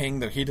to be the king,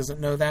 though he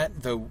doesn't know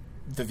that, though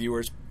the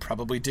viewers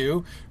probably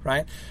do,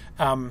 right?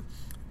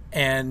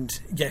 And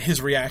yet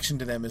his reaction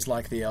to them is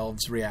like the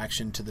elves'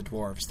 reaction to the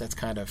dwarves. That's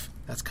kind of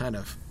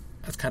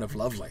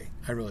lovely.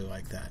 I really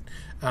like that.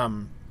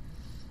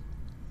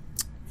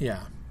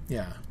 Yeah.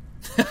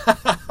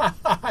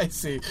 I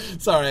see.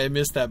 Sorry, I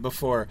missed that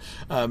before.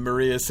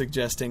 Maria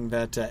suggesting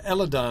that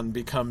Eladon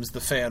becomes the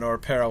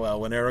Feanor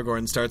parallel when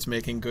Aragorn starts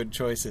making good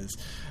choices.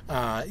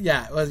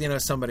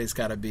 Somebody's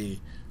got to be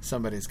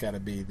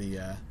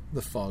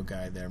the fall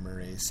guy there,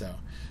 Marie. So,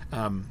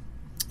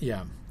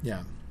 yeah.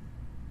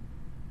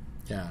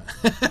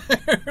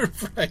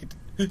 Right.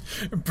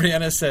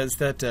 Brianna says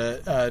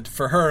that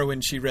for her,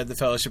 when she read The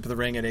Fellowship of the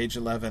Ring at age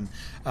 11,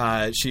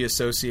 she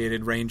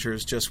associated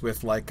rangers just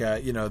with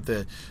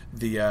the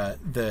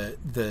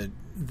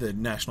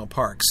national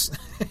parks,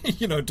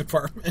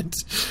 department.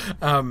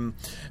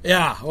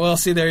 Well,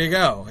 see, there you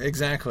go.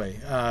 Exactly.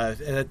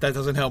 That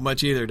doesn't help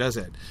much either, does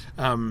it?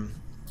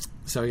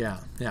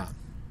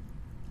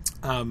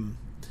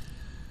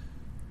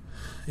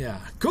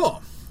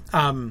 Cool.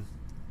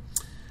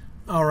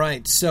 All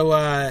right.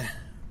 So.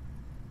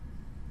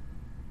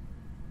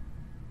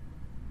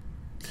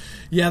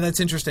 Yeah, that's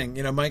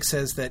interesting. Mike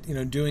says that,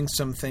 doing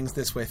some things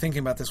this way, thinking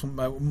about this,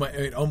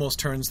 it almost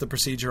turns the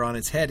procedure on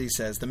its head, he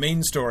says. The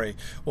main story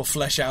will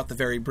flesh out the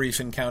very brief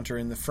encounter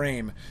in the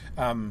frame.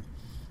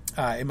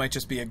 It might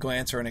just be a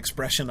glance or an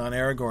expression on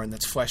Aragorn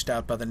that's fleshed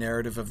out by the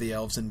narrative of the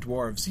elves and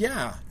dwarves.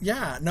 Yeah.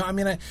 No, I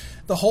mean,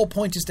 the whole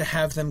point is to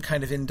have them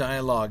kind of in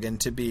dialogue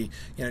and to be,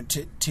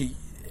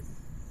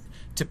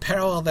 to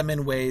parallel them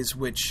in ways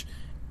which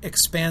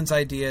expands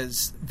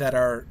ideas that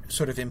are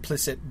sort of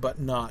implicit but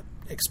not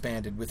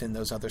expanded within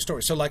those other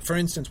stories. So, like, for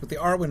instance, with the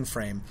Arwen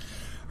frame,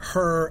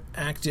 her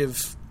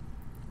active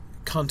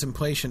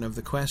contemplation of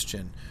the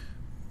question,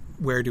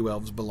 where do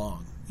elves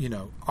belong?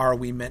 Are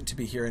we meant to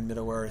be here in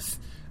Middle-earth?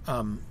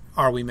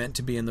 Are we meant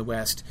to be in the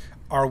West?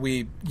 Are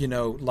we,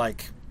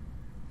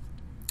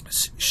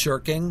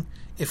 shirking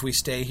if we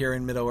stay here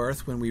in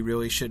Middle-earth when we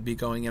really should be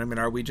going in? I mean,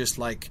 are we just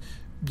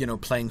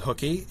playing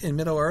hooky in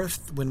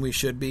Middle-earth when we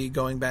should be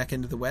going back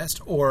into the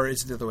West? Or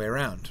is it the other way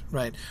around,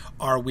 right?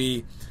 Are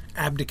we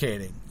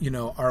abdicating?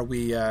 Are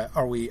we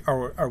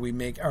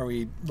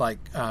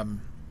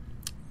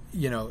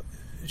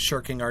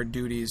shirking our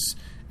duties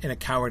in a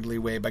cowardly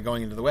way by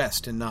going into the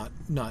West and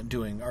not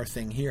doing our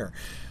thing here?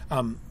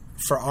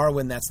 For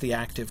Arwen, that's the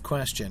active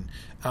question.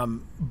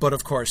 But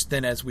of course,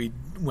 then as we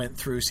went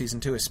through season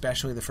 2,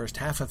 especially the first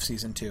half of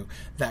season 2,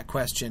 that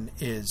question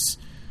is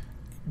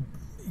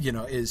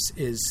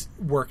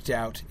worked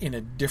out in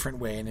a different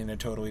way and in a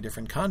totally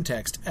different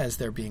context as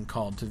they're being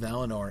called to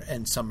Valinor,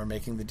 and some are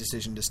making the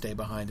decision to stay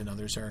behind and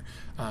others are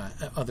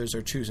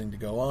choosing to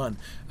go on.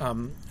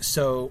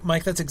 So,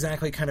 Mike, that's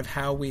exactly kind of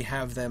how we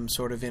have them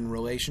sort of in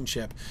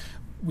relationship.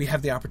 We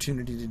have the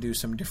opportunity to do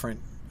some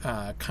different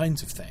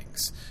kinds of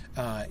things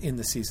in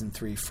the season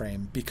 3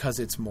 frame because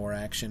it's more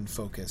action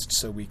focused,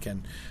 so we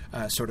can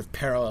sort of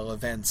parallel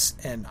events,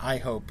 and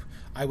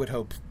I would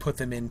hope put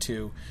them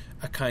into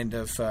a kind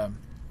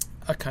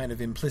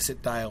of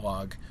implicit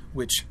dialogue,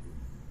 which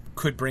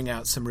could bring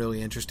out some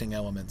really interesting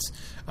elements.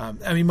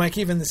 Mike,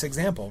 even this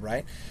example,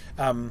 right?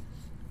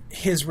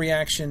 His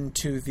reaction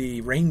to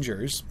the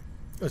Rangers,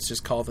 let's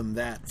just call them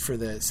that for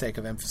the sake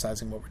of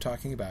emphasizing what we're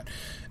talking about.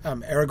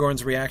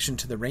 Aragorn's reaction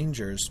to the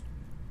Rangers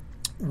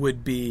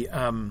would be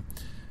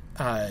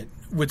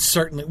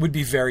would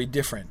be very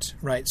different,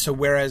 right? So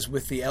whereas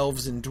with the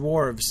elves and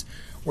dwarves,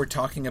 we're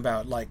talking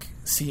about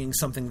seeing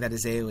something that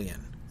is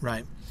alien,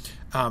 right?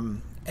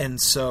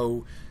 And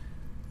so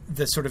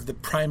the sort of the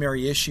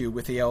primary issue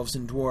with the elves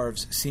and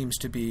dwarves seems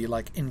to be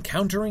like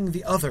encountering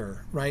the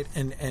other, right?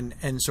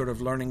 And sort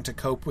of learning to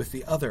cope with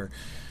the other.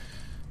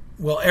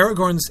 Well,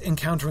 Aragorn's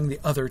encountering the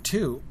other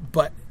too,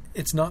 but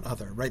it's not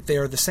other, right? They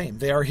are the same.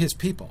 They are his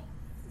people.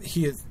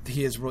 He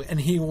is really, and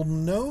he will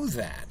know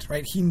that,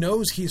 right? He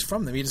knows he's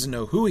from them. He doesn't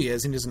know who he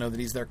is, and he doesn't know that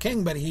he's their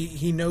king, but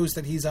he knows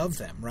that he's of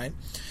them, right?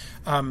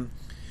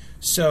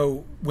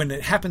 So when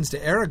it happens to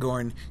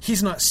Aragorn,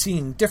 he's not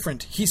seeing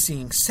different, he's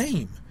seeing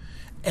same.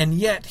 And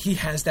yet he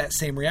has that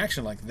same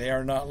reaction, like, they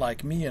are not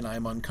like me and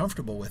I'm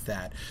uncomfortable with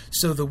that.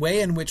 So the way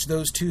in which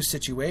those two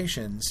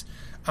situations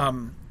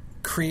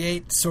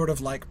create sort of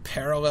like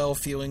parallel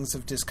feelings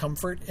of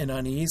discomfort and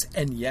unease,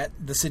 and yet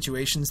the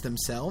situations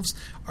themselves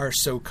are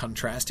so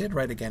contrasted,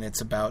 right? Again,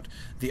 it's about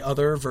the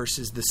other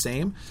versus the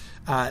same.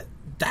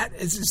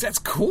 That's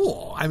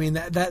cool. I mean,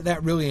 that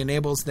really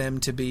enables them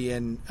to be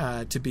in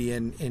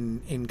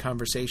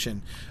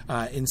conversation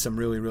in some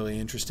really, really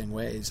interesting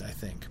ways, I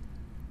think.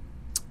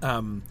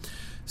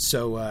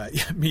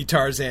 Me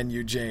Tarzan,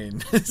 you Jane,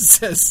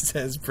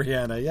 says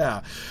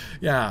Brianna.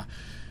 Yeah.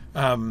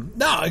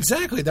 No,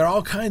 exactly. There are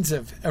all kinds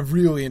of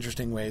really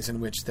interesting ways in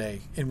which those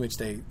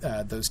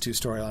two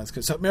storylines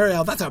go. So,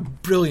 Marielle, that's a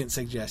brilliant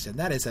suggestion.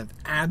 That is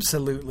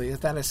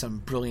some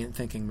brilliant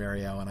thinking,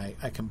 Marielle, and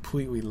I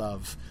completely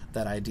love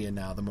that idea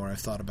now, the more I've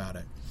thought about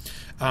it.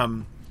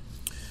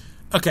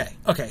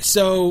 Okay.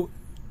 So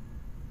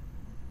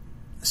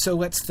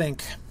let's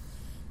think.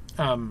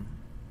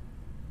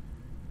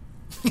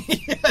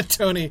 Yeah,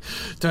 Tony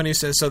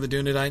says, so the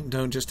Dunedain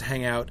don't just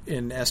hang out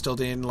in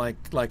Esteldean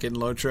like in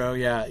Lotro.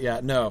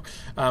 Yeah, no.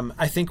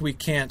 I think we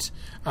can't.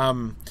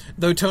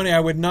 Though, Tony, I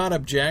would not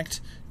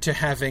object to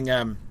having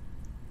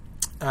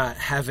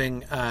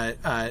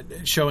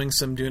showing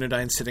some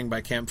Dunedain sitting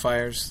by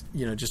campfires,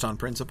 just on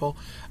principle,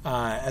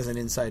 as an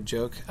inside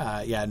joke.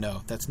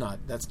 No, that's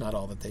not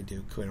all that they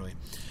do, clearly.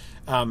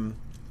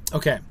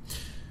 Okay.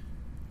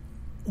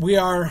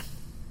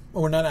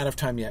 We're not out of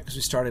time yet because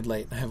we started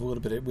late. We have a little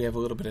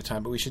bit of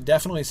time, but we should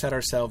definitely set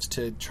ourselves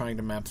to trying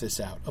to map this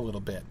out a little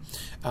bit.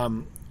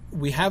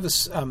 We have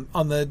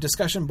on the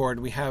discussion board.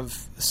 We have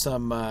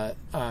some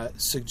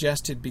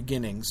suggested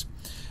beginnings,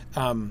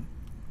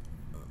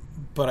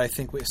 but I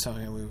think we've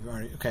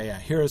already. Okay, yeah.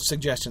 Here are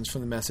suggestions from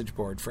the message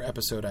board for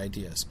episode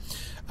ideas.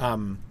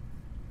 All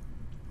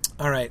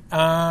right.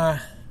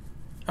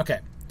 Okay.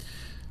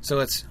 So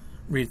let's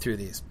read through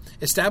these.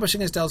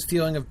 Establishing Estelle's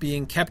feeling of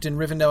being kept in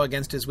Rivendell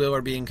against his will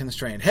or being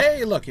constrained.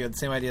 Hey, look, you had the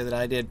same idea that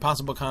I did.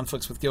 Possible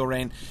conflicts with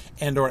Gilrain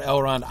and or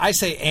Elrond. I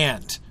say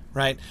and,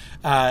 right?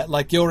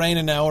 Like Gilrain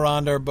and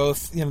Elrond are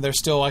both, there's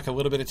still like a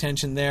little bit of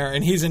tension there,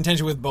 and he's in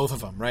tension with both of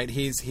them, right?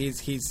 He's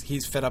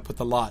fed up with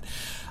the lot.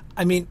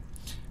 I mean,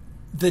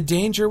 the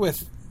danger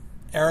with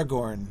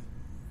Aragorn,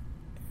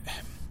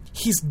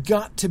 he's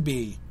got to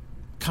be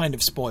kind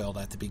of spoiled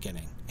at the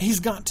beginning. He's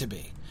got to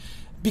be,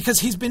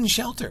 because he's been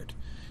sheltered.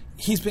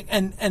 He's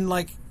been, and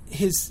like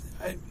his,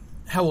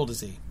 how old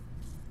is he?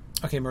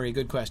 Okay, Marie,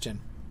 good question.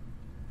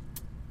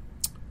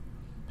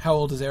 How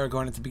old is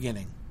Aragorn at the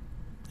beginning?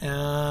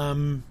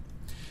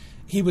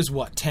 He was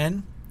what,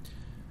 10?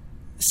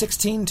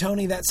 16,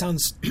 Tony? That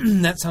sounds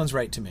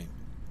right to me.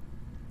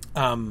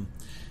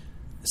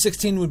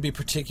 16 would be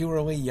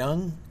particularly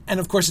young, and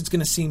of course it's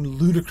going to seem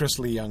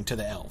ludicrously young to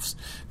the elves.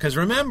 Because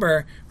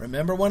remember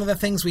one of the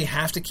things we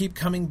have to keep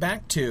coming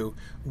back to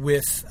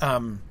with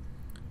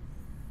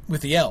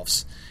the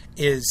elves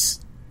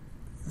is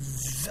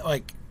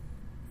like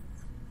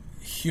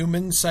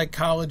human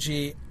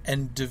psychology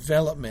and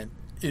development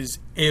is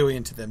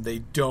alien to them. They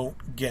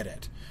don't get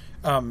it.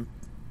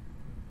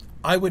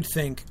 I would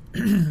think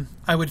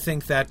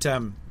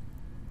that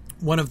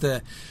one of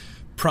the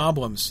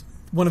problems,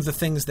 one of the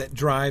things that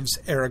drives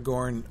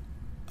Aragorn,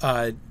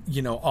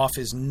 off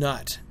his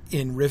nut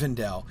in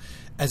Rivendell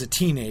as a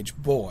teenage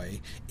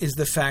boy is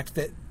the fact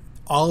that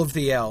all of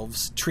the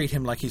elves treat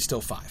him like he's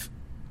still 5.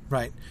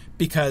 Right,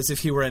 because if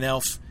he were an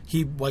elf,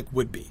 he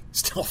would be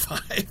still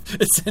 5,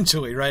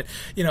 essentially. Right,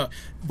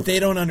 they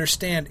don't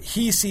understand.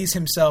 He sees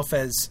himself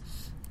as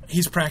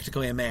he's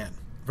practically a man.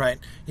 Right,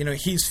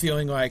 he's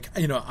feeling like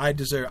I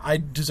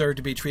deserve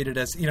to be treated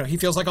as he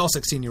feels like all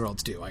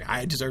 16-year-olds do. Like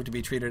I deserve to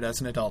be treated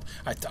as an adult.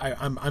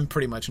 I'm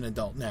pretty much an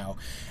adult now,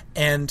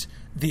 and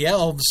the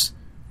elves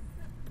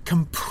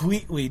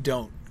completely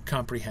don't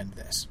comprehend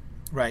this.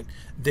 Right,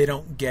 they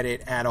don't get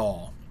it at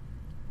all,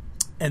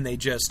 and they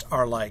just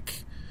are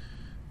like.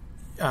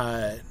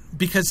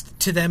 Because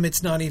to them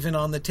it's not even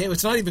on the table.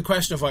 It's not even a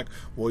question of like,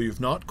 well,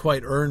 you've not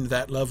quite earned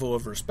that level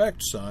of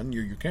respect, son.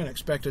 You can't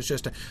expect us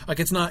just to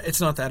like. It's not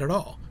that at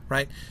all,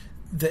 right?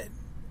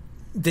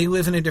 They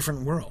live in a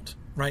different world,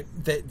 right?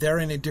 They're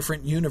in a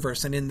different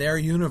universe, and in their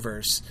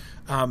universe,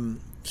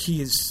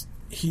 he's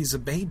a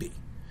baby.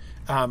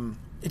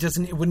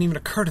 It wouldn't even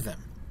occur to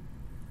them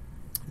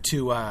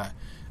to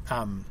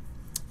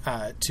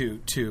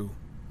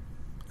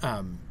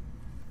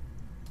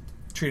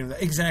treat them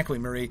exactly,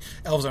 Marie.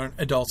 Elves aren't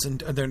adults,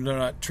 and they're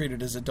not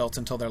treated as adults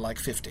until they're like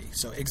 50.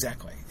 So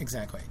exactly.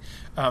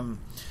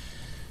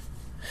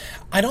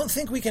 I don't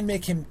think we can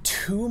make him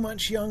too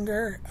much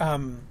younger,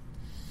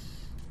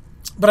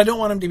 but I don't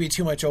want him to be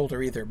too much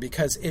older either,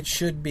 because it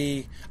should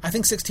be. I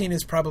think 16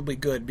 is probably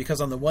good, because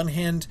on the one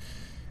hand,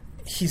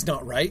 he's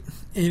not right.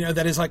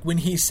 That is like when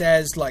he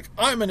says like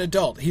I'm an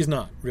adult, he's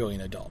not really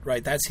an adult,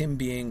 right? That's him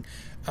being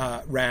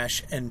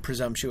rash and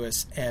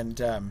presumptuous and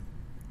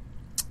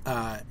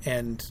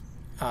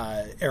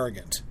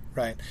arrogant,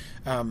 right?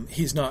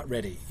 He's not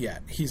ready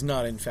yet. He's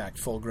not, in fact,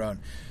 full grown.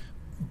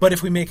 But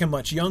if we make him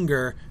much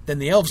younger, then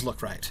the elves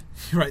look right.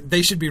 Right?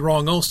 They should be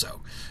wrong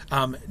also.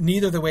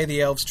 Neither the way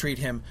the elves treat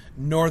him,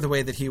 nor the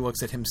way that he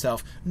looks at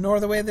himself, nor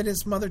the way that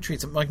his mother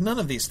treats him. Like, none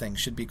of these things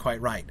should be quite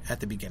right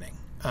at the beginning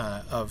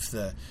of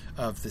the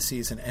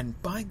season.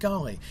 And by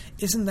golly,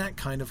 isn't that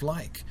kind of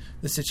like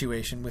the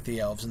situation with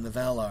the elves and the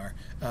Valar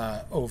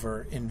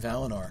over in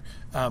Valinor?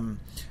 The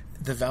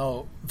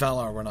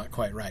Valar were not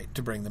quite right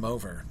to bring them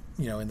over,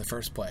 in the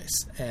first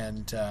place.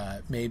 And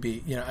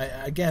maybe,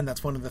 again,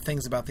 that's one of the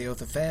things about the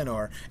Oath of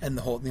Fëanor and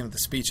the whole, the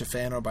speech of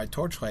Fëanor by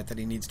Torchlight that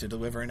he needs to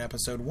deliver in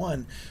episode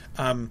 1.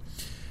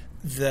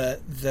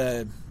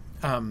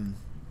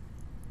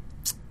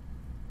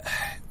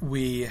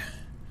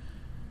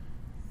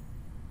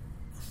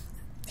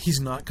 He's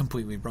not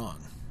completely wrong,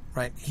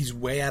 right? He's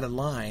way out of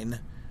line,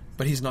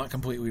 but he's not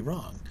completely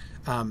wrong.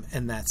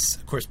 And that's,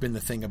 of course, been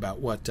the thing about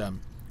what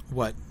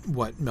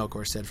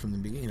Melkor said from the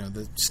beginning,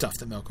 the stuff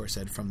that Melkor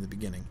said from the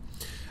beginning.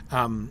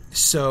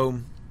 So,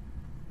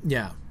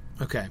 yeah,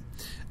 okay.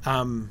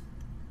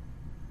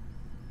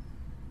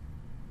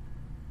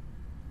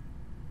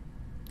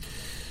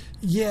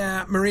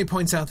 Yeah, Marie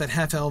points out that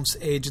half-elves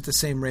age at the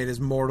same rate as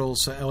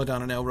mortals, so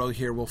Eladon and Elro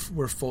here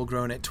were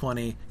full-grown at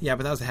 20. Yeah,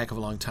 but that was a heck of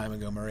a long time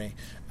ago, Marie.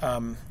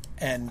 And,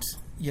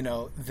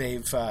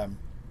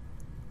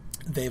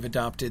 they've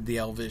adopted the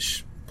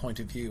Elvish point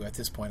of view at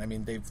this point. I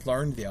mean, they've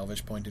learned the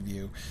Elvish point of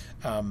view.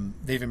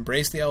 They've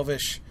embraced the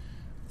Elvish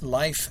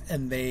life,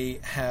 and they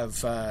have...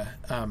 so,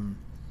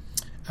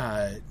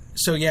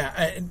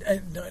 yeah,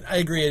 I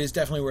agree. It is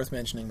definitely worth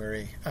mentioning,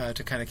 Marie,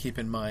 to kind of keep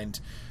in mind.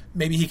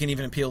 Maybe he can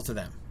even appeal to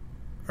them,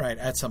 right,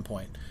 at some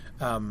point.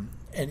 And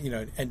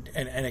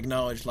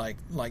acknowledge like,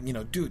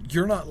 dude,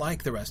 you're not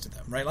like the rest of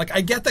them, right? Like,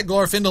 I get that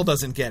Glorfindel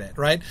doesn't get it,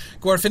 right?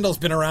 Glorfindel's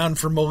been around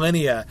for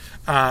millennia.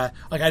 I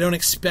don't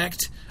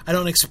expect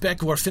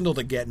Glorfindel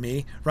to get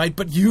me, right?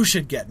 But you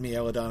should get me,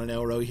 Eladon and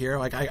Elro here.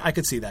 Like, I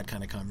could see that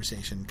kind of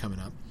conversation coming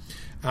up.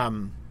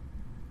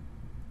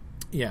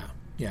 Yeah.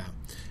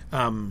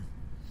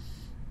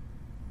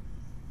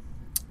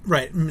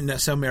 Right.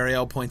 So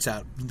Marielle points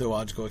out the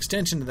logical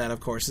extension to that, of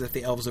course, is that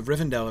the elves of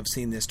Rivendell have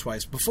seen this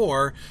twice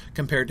before,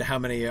 compared to how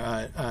many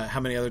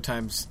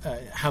times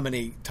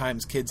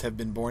kids have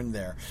been born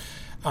there.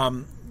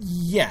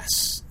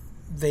 Yes,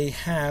 they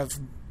have,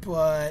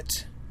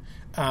 but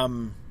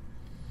I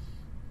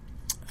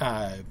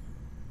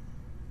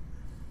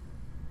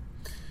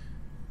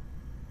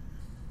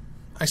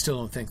still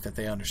don't think that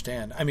they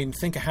understand. I mean,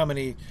 think of how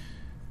many.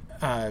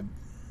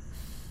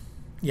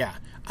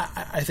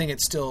 I think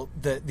it's still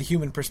the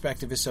human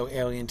perspective is so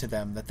alien to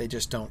them that they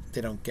just don't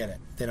get it.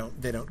 They don't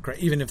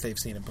even if they've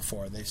seen it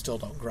before, they still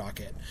don't grok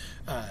it.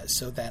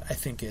 So that, I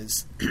think,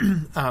 is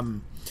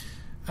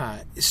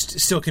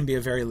still can be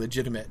a very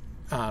legitimate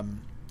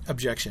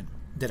objection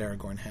that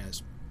Aragorn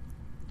has.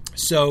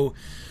 So,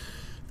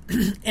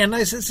 and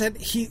as I said,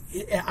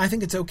 I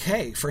think it's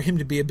okay for him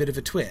to be a bit of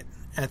a twit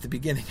at the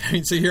beginning. I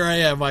mean, so here I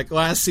am, like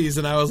last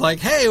season I was like,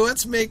 hey,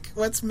 let's make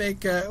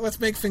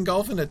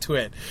Fingolfin a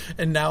twit,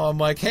 and now I'm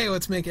like, hey,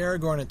 let's make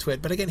Aragorn a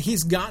twit. But again,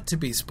 he's got to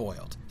be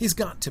spoiled. He's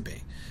got to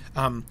be.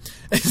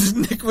 As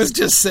Nick was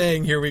just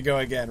saying, here we go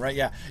again, right?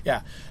 Yeah.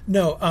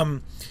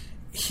 No,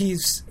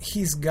 he's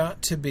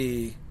got to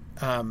be,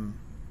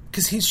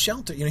 because he's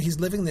sheltered. He's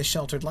living this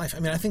sheltered life.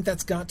 I mean, I think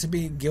that's got to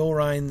be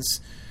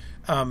Gilrain's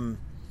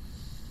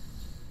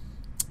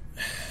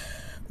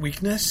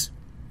weakness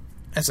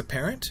as a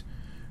parent.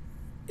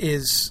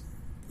 Is,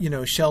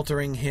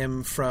 sheltering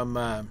him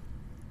from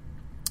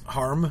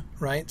harm,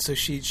 right? So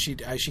she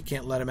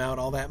can't let him out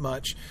all that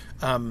much.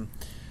 Yeah.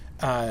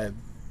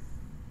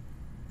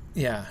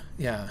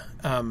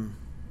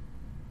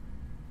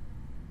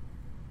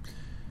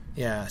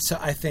 So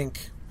I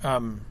think,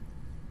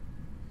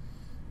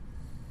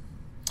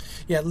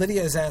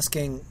 Lydia is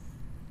asking,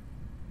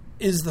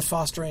 is the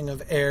fostering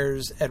of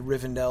heirs at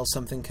Rivendell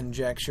something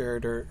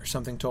conjectured or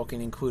something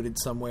Tolkien included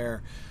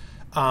somewhere?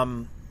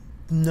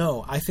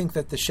 No, I think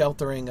that the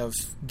sheltering of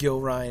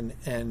Gilrain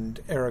and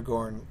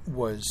Aragorn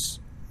was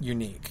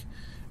unique.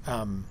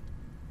 When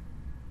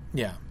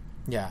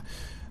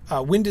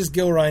does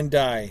Gilrain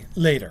die?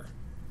 Later.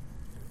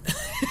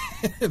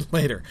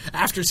 Later.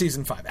 After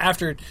season 5.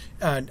 After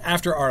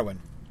Arwen.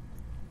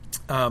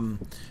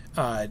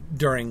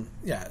 During,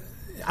 I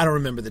don't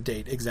remember the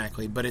date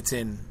exactly, but it's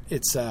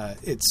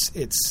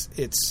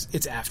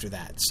after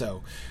that.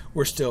 So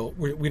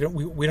we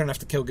don't have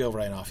to kill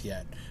Gilrain off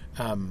yet.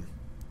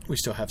 We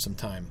still have some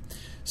time.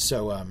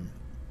 So,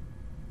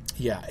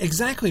 Yeah,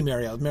 exactly,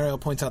 Mariel. Mariel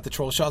points out the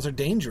troll shaws are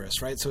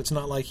dangerous, right? So it's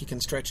not like he can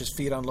stretch his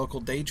feet on local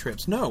day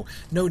trips. No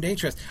day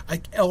trips. I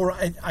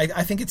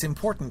think it's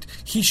important.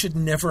 He should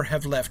never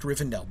have left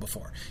Rivendell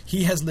before.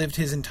 He has lived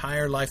his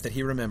entire life that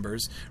he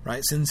remembers,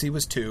 right, since he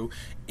was 2,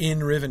 in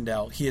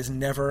Rivendell. He has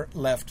never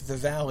left the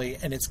valley,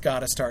 and it's got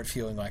to start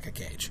feeling like a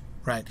cage,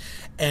 right?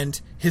 And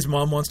his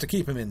mom wants to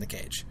keep him in the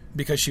cage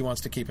because she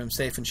wants to keep him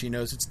safe, and she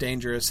knows it's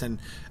dangerous, and,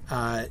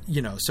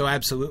 so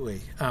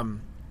absolutely.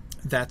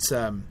 That's...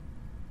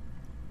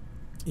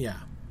 Yeah,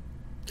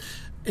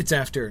 it's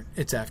after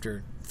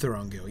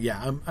Thorongil.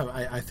 Yeah,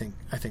 I think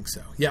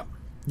so. Yeah,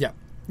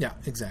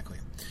 exactly.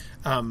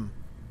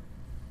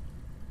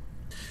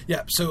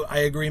 So I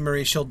agree,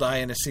 Marie. She'll die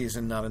in a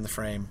season, not in the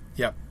frame.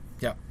 Yep,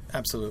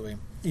 absolutely.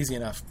 Easy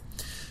enough.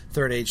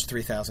 Third age,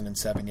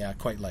 3007. Yeah,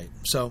 quite late.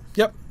 So,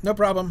 yep, no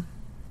problem.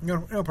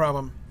 No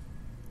problem.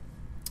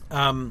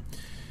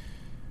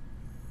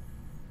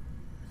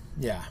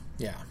 Yeah.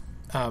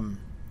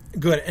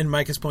 Good, and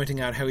Mike is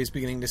pointing out how he's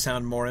beginning to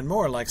sound more and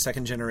more like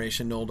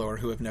second-generation Noldor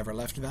who have never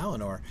left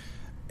Valinor.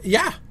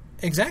 Yeah,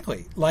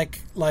 exactly.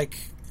 Like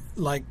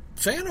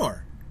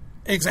Feanor.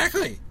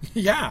 Exactly.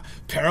 Yeah,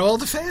 parallel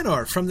to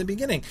Feanor from the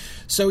beginning.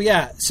 So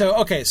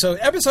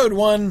episode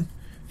 1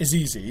 is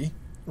easy,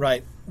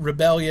 right?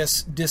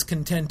 Rebellious,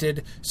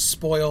 discontented,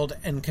 spoiled,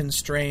 and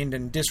constrained,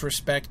 and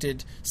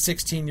disrespected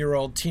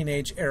 16-year-old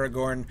teenage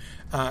Aragorn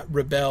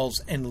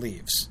rebels and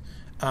leaves.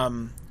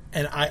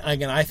 And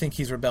I think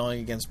he's rebelling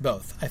against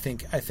both. I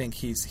think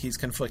he's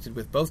conflicted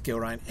with both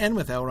Gilrain and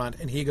with Elrond,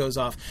 and he goes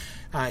off.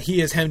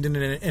 He is hemmed in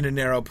a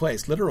narrow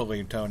place,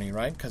 literally, Tony,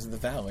 right? Because of the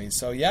valley.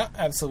 So yeah,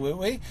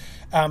 absolutely.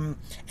 And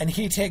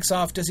he takes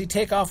off. Does he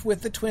take off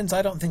with the twins?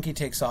 I don't think he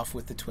takes off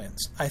with the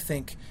twins. I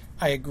think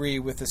I agree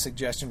with the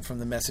suggestion from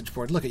the message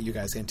board. Look at you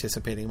guys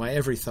anticipating my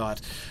every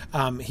thought.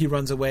 He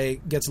runs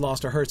away, gets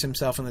lost, or hurts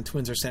himself, and the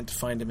twins are sent to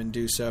find him and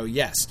do so.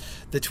 Yes,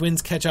 the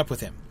twins catch up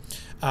with him.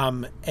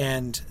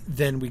 And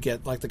then we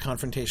get the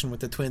confrontation with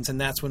the twins, and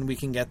that's when we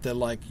can get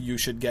the you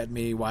should get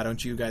me, why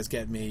don't you guys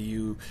get me,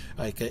 you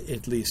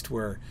at least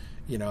were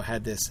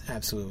had this.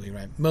 Absolutely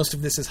right. Most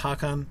of this is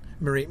Hakon.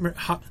 Marie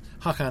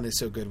Hakon is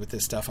so good with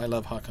this stuff. I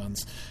love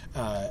Hakon's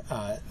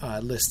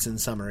lists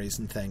and summaries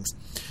and things.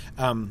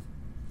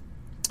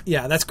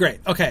 Yeah, that's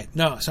great. Okay,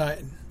 no, so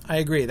I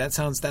agree. That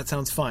sounds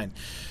fine.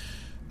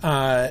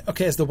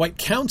 As the White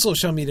Council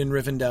shall meet in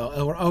Rivendell.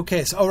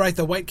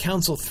 The White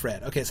Council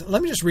thread. Okay, so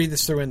let me just read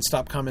this through and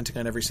stop commenting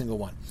on every single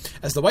one.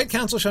 As the White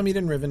Council shall meet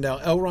in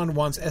Rivendell, Elrond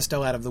wants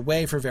Estelle out of the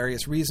way for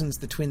various reasons.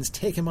 The twins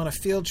take him on a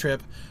field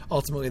trip.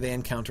 Ultimately, they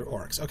encounter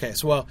orcs. Okay,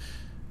 so,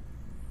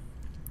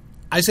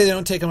 I say they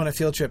don't take him on a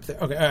field trip.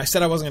 Okay, I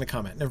said I wasn't going to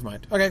comment. Never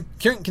mind. Okay,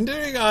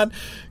 continuing on.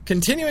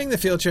 Continuing the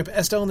field trip,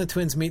 Estelle and the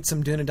twins meet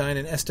some Dunedain,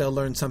 and Estelle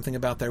learns something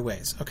about their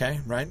ways.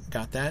 Okay, right?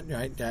 Got that?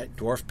 Right?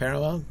 Dwarf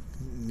parallel.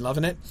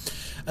 Loving it.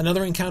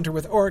 Another encounter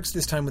with orcs,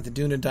 this time with the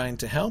Dunedain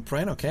to help,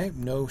 right? Okay,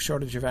 no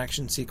shortage of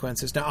action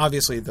sequences. Now,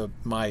 obviously,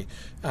 my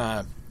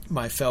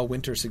Fell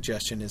Winter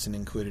suggestion isn't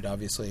included,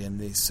 obviously, in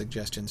these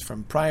suggestions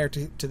from prior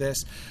to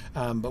this,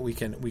 but we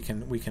can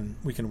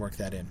work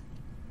that in.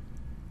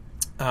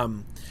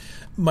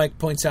 Mike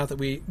points out that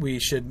we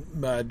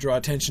should draw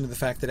attention to the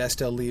fact that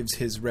Estelle leaves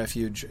his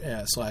refuge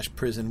 /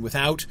 prison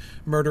without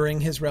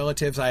murdering his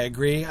relatives. I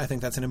agree. I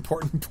think that's an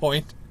important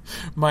point,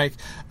 Mike.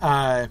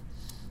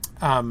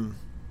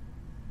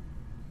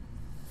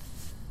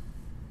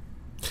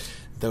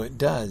 Though it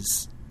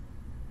does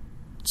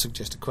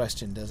suggest a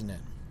question, doesn't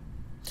it?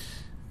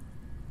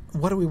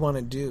 What do we want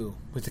to do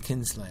with the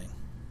kinslaying?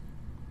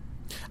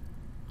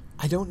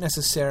 I don't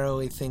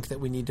necessarily think that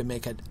we need to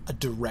make a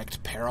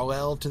direct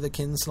parallel to the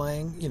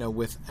kinslaying,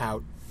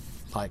 without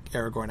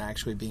Aragorn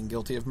actually being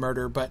guilty of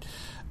murder, but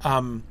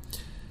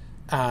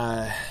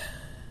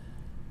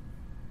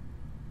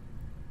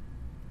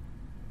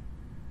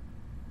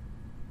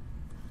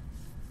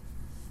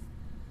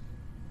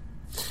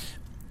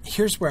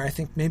here's where I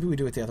think maybe we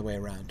do it the other way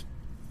around.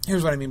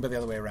 Here's what I mean by the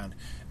other way around.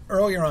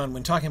 Earlier on,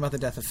 when talking about the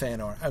death of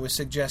Feanor, I was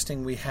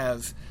suggesting we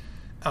have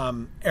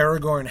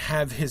Aragorn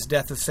have his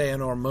death of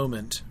Feanor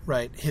moment,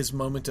 right? His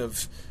moment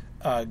of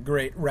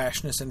great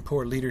rashness and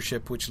poor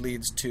leadership, which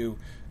leads to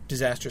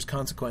disastrous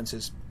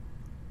consequences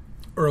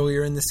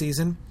earlier in the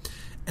season,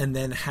 and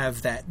then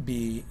have that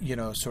be,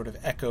 sort of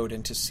echoed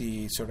and to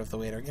see sort of the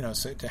later,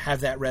 so to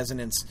have that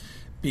resonance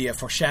be a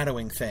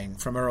foreshadowing thing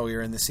from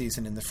earlier in the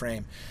season in the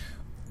frame.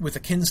 With the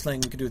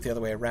kinslaying, we could do it the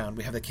other way around.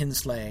 We have the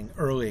kinslaying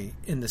early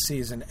in the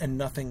season and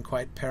nothing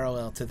quite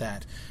parallel to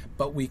that.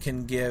 But we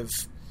can give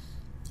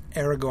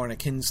Aragorn a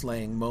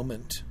kinslaying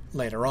moment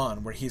later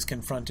on where he's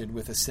confronted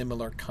with a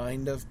similar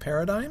kind of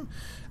paradigm.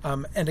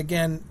 And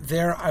again,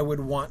 there I would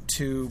want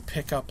to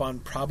pick up on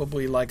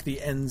probably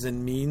the ends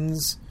and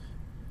means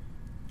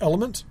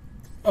element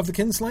of the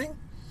kinslaying.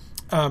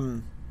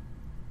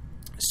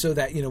 so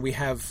that, we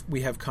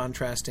have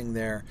contrasting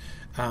there.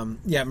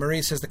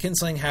 Marie says the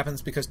kinslaying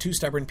happens because two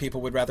stubborn people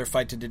would rather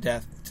fight to the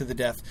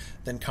death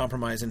than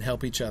compromise and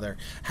help each other.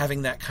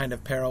 Having that kind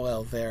of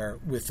parallel there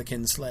with the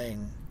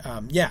kinslaying.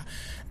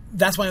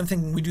 That's why I'm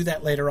thinking we do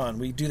that later on.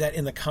 We do that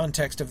in the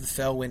context of the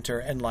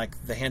Fellwinter and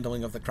like the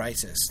handling of the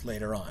crisis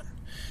later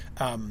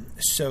on.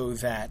 So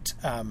that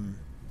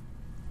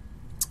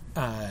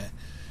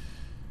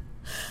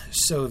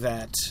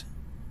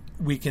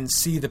we can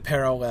see the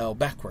parallel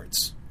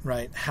backwards,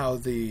 right? How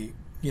the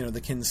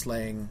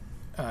kinslaying,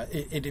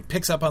 it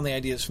picks up on the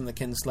ideas from the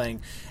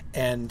kinslaying,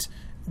 and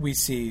we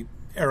see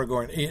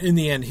Aragorn, in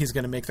the end, he's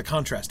going to make the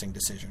contrasting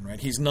decision, right?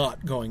 He's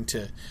not going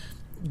to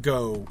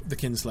go the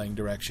kinslaying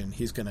direction.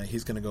 He's gonna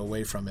go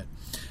away from it.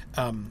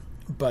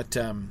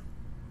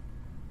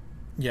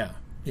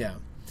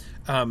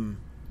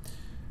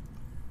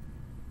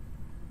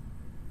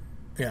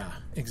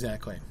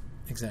 Exactly.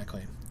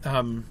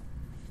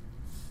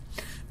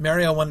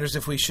 Mariel wonders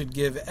if we should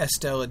give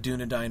Estelle a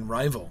Dunedain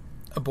rival,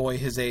 a boy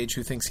his age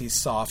who thinks he's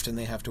soft and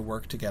they have to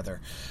work together.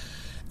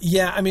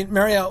 Yeah, I mean,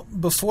 Mariel,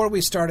 before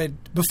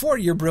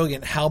your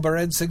brilliant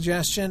Halbarad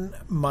suggestion,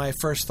 my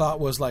first thought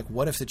was like,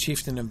 what if the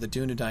chieftain of the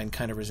Dunedain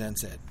kind of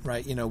resents it,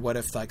 right? What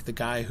if like the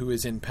guy who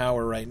is in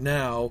power right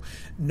now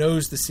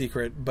knows the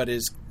secret but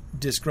is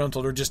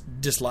disgruntled or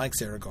just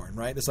dislikes Aragorn,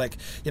 right? It's like,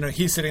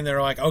 he's sitting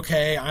there like,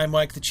 okay, I'm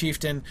like the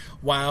chieftain,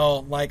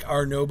 while like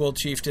our noble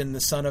chieftain,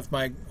 the son of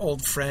my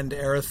old friend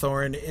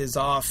Arathorn, is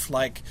off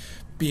like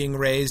being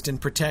raised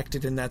and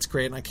protected, and that's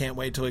great, and I can't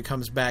wait till he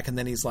comes back. And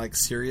then he's like,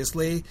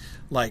 seriously,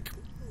 like,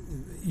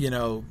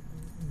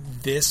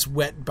 this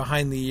wet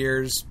behind the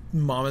ears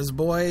mama's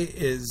boy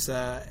is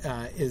the,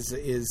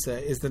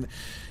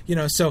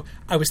 so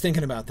I was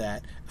thinking about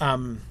that. I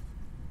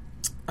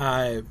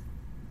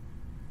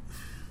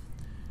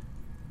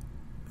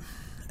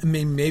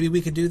mean, maybe we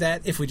could do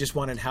that if we just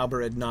wanted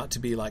Halbarad not to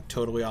be like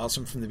totally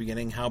awesome from the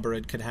beginning.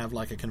 Halbarad could have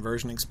like a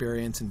conversion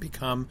experience and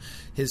become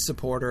his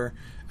supporter.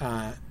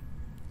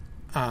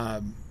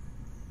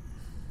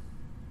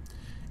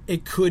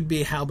 It could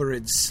be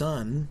Halbarad's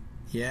son.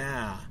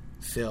 Yeah,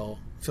 Phil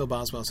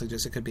Boswell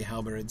suggests it could be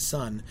Halbarad's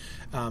son,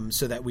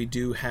 so that we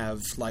do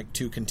have like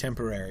two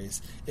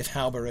contemporaries. If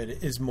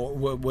Halbarad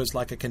was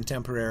like a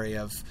contemporary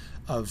of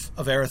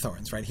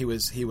Arathorn's, right? He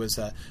was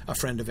a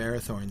friend of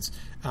Arathorn's,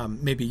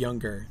 maybe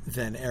younger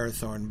than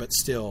Arathorn, but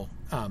still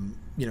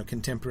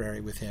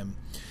contemporary with him.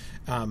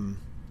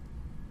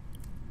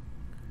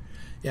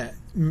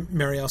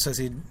 Marielle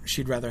says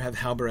she'd rather have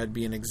Halbarad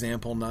be an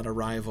example, not a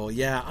rival.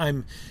 Yeah,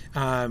 I'm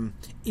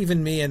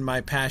even me and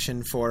my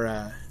passion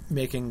for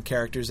making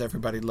characters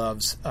everybody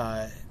loves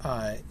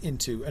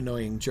into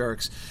annoying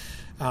jerks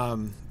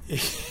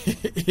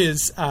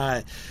is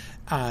I'm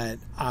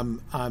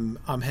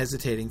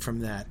hesitating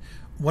from that.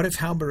 What if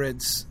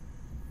Halbarad's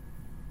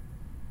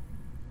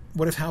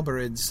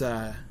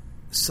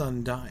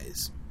son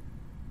dies?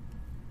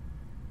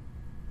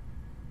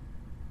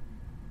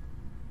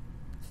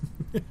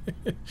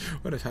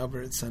 What if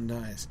Halbarad's son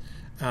dies?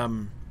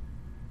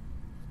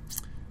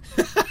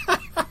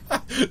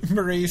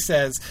 Marie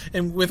says,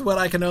 and with what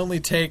I can only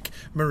take,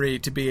 Marie,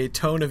 to be a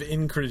tone of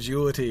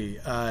incredulity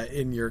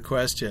in your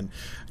question,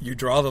 you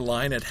draw the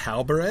line at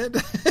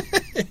Halbarad?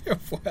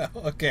 Well,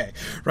 okay.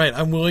 Right,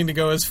 I'm willing to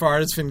go as far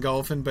as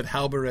Fingolfin, but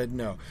Halbarad,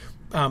 no.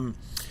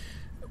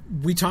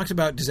 We talked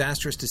about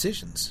disastrous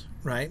decisions,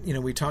 right?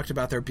 We talked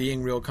about there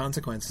being real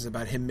consequences,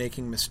 about him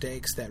making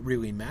mistakes that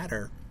really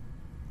matter.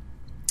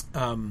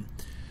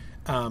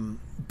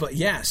 But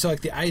yeah, so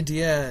like the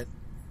idea,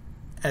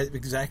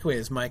 exactly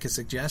as Mike is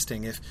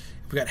suggesting, if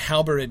we got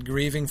Halbarad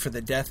grieving for the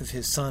death of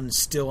his son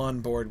still on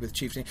board with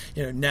chieftain,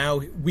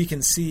 now we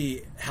can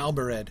see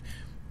Halbarad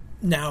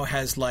now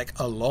has like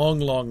a long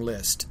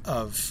list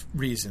of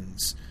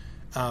reasons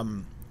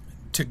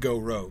to go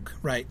rogue,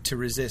 right? To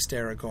resist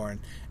Aragorn,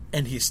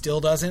 and he still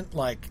doesn't.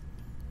 Like,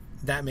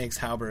 that makes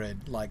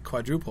Halbarad like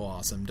quadruple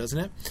awesome, doesn't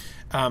it?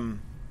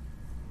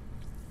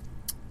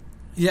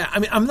 Yeah, I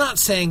mean, I'm not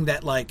saying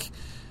that like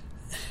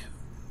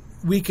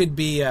we could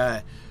be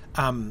it's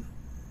not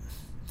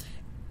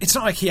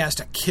like he has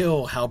to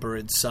kill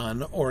Halbarad's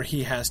son, or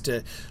he has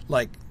to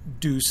like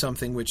do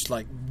something which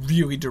like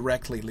really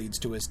directly leads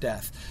to his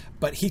death,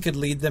 but he could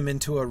lead them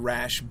into a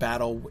rash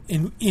battle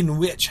in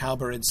which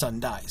Halbarad's son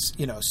dies,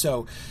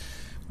 so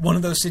one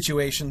of those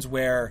situations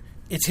where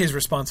it's his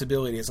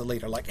responsibility as a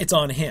leader, like it's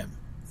on him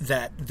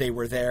that they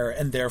were there,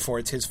 and therefore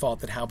it's his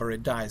fault that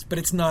Halbarad dies. But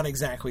it's not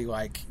exactly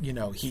like,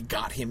 he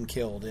got him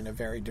killed in a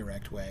very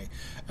direct way.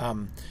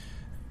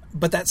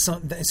 But so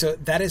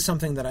that is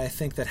something that I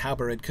think that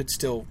Halbarad could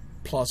still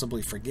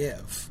plausibly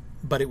forgive,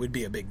 but it would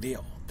be a big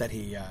deal that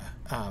he...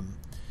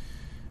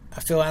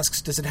 Phil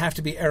asks, does it have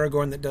to be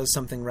Aragorn that does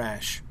something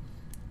rash?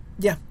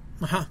 Yeah.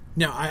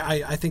 No,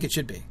 I think it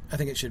should be. I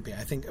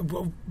think,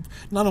 well,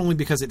 not only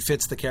because it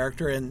fits the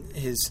character and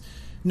his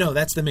No,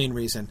 that's the main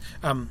reason.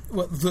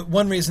 Well, the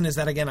one reason is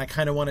that, again, I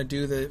kind of want to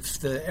do the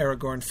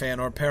Aragorn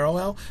Feanor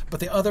parallel,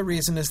 but the other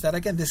reason is that,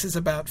 again, this is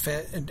about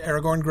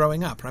Aragorn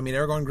growing up. I mean,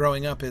 Aragorn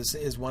growing up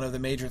is one of the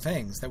major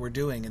things that we're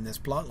doing in this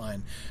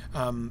plotline.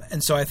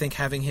 And so I think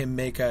having him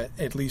make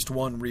at least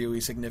one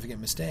really significant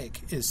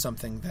mistake is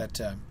something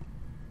that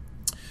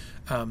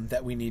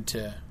that we need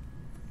to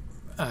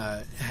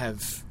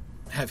have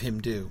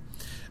him do.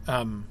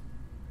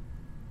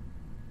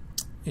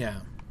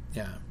 Yeah.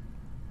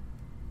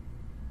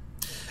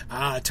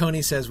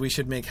 Tony says we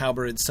should make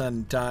Halberid's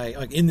son die,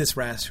 like in this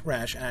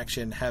rash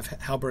action, have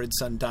Halberid's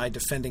son die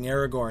defending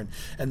Aragorn,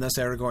 and thus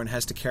Aragorn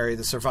has to carry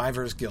the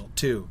survivor's guilt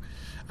too.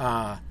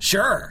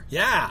 Sure,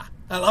 yeah,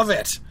 I love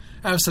it,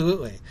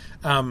 absolutely.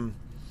 Yep.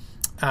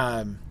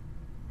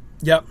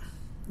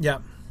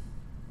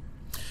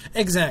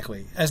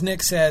 Exactly. As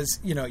Nick says,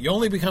 you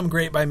only become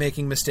great by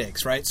making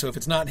mistakes, right? So if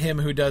it's not him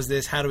who does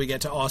this, how do we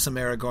get to awesome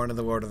Aragorn of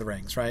the Lord of the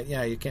Rings, right?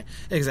 Yeah, you can't.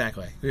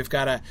 Exactly. You've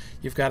got to,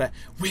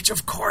 which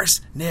of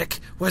course, Nick,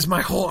 was my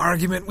whole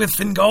argument with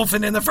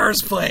Fingolfin in the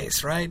first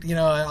place, right?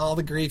 All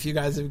the grief you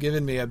guys have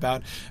given me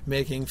about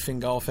making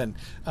Fingolfin,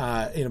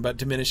 about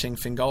diminishing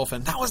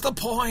Fingolfin. That was the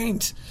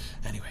point!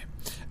 Anyway.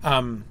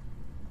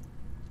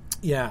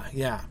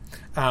 Yeah.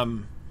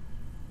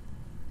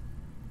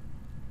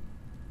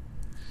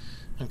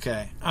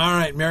 Okay. All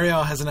right.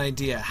 Mariel has an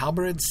idea.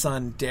 Halberid's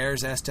son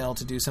dares Estelle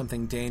to do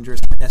something dangerous.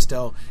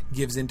 Estelle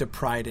gives into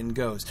pride and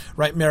goes.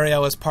 Right.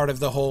 Mariel is part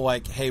of the whole,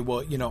 hey,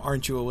 well,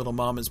 aren't you a little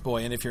mama's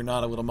boy? And if you're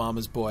not a little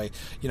mama's boy,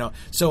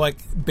 so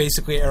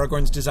basically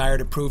Aragorn's desire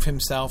to prove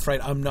himself, right?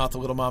 I'm not the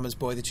little mama's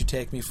boy that you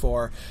take me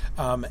for.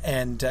 So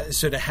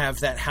to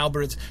have that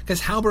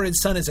because Halberid's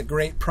son is a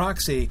great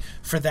proxy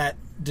for that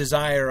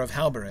desire of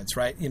Halberid's,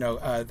 right?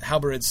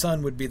 Halberid's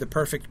son would be the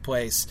perfect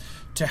place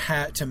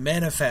to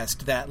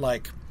manifest that,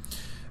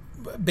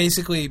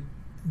 basically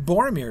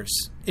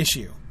Boromir's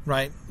issue,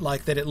 right?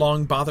 Like that it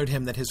long bothered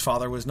him that his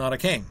father was not a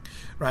king,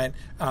 right?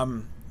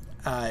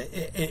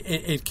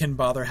 It can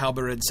bother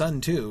Halberid's son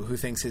too, who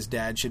thinks his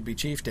dad should be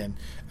chieftain.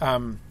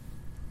 Yeah.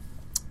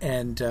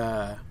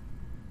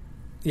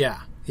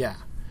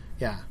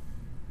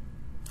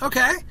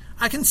 Okay,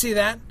 I can see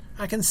that.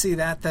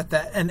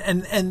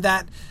 And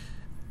that,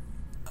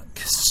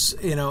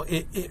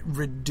 it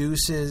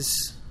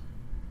reduces.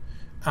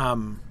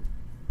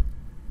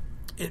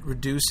 It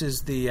reduces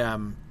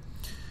the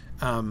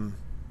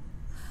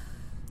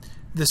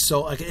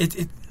soul.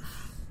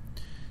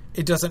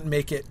 It doesn't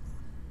make it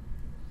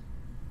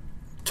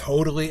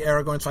totally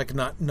Aragorn's.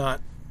 Not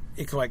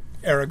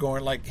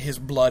Aragorn. His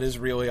blood is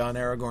really on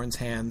Aragorn's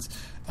hands,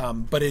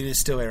 but it is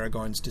still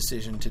Aragorn's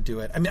decision to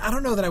do it. I mean, I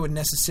don't know that I would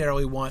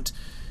necessarily want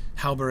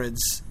Halberid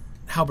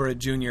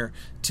Jr.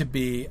 to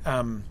be.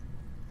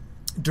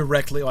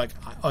 Directly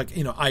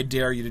I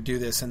dare you to do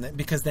this, and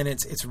because then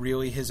it's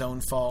really his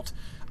own fault.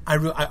 I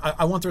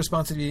want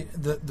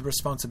the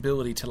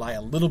responsibility to lie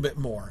a little bit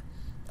more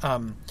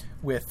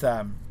with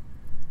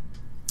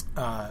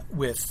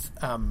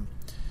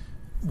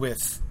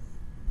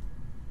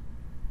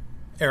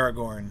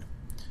Aragorn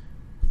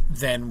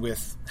than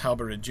with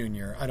Halberid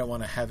Jr. I don't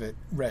want to have it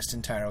rest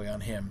entirely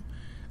on him,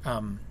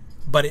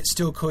 but it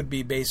still could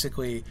be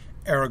basically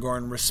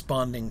Aragorn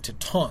responding to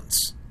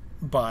taunts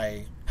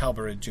by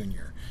Halberid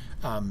Jr.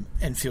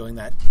 And feeling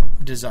that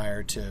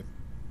desire to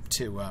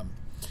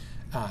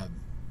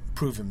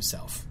prove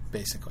himself,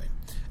 basically.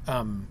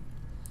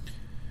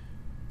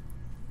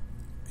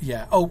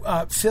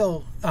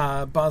 Phil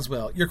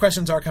Boswell, your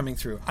questions are coming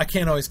through. I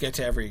can't always get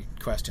to every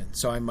question,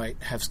 so I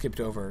might have skipped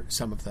over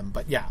some of them.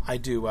 But yeah, I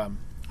do. I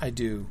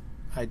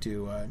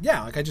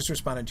just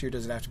responded to your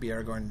 "Does it have to be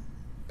Aragorn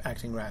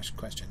acting rash?"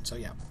 question. So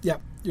yeah,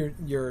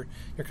 you're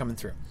coming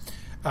through.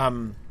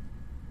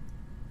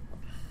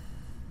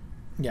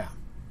 Yeah.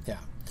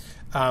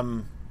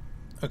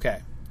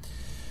 Okay.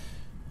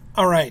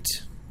 All right.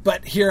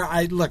 But here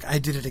I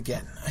did it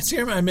again. I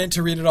meant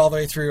to read it all the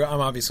way through.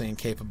 I'm obviously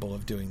incapable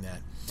of doing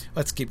that.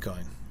 Let's keep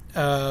going.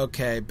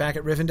 Okay. Back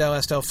at Rivendell,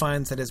 Estelle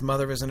finds that his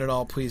mother isn't at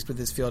all pleased with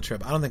his field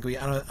trip. I don't think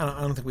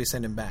we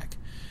send him back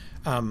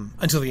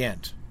until the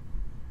end.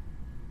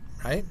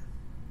 Right?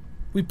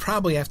 We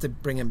probably have to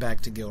bring him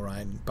back to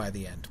Gilrine by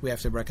the end. We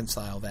have to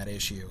reconcile that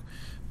issue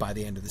by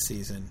the end of the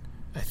season,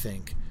 I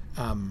think.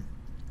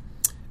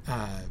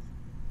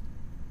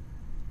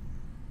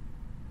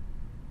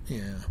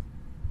 Yeah.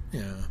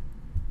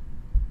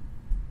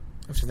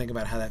 I have to think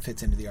about how that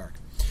fits into the arc.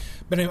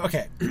 But anyway,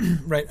 okay.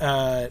 Right.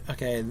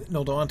 Okay.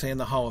 Noldoante in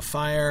the Hall of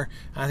Fire.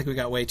 I think we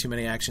got way too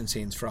many action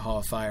scenes for a Hall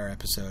of Fire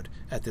episode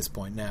at this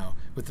point now,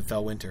 with the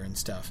Fellwinter and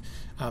stuff.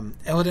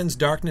 Elladan's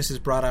darkness is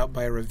brought out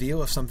by a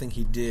reveal of something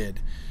he did,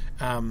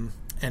 and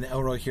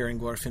Elroy hearing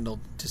Glorfindel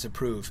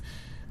disapprove.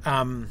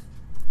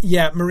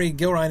 Marie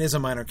Gilrine is a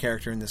minor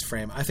character in this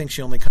frame. I think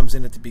she only comes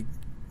in at the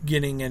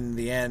beginning and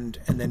the end,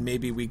 and then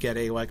maybe we get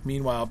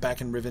meanwhile,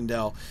 back in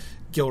Rivendell,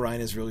 Gilrine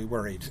is really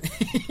worried.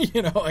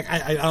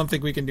 I don't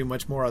think we can do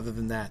much more other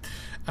than that.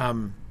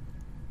 Hang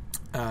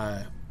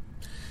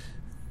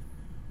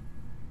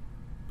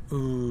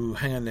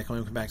on, Nick. Let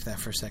me come back to that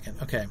for a second.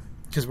 Okay.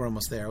 because we're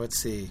almost there. Let's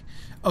see.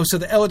 Oh, so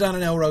the Eladon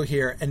and Elro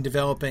here and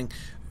developing.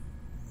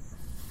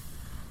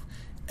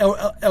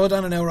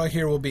 Eladon and Elro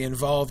here will be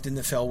involved in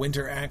the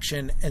Fellwinter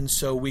action, and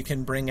so we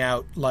can bring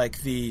out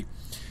like the,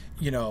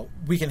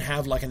 we can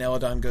have like an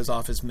Eladon goes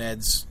off his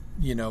meds,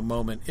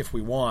 moment if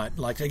we want.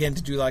 Like again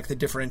to do like the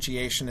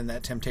differentiation and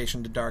that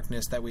temptation to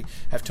darkness that we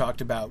have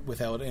talked about with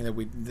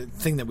Eladon, the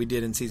thing that we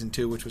did in season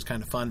 2, which was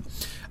kind of fun.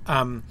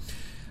 I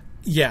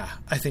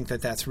think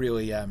that's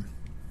really.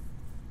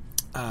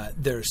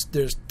 There's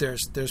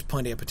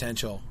plenty of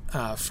potential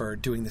for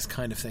doing this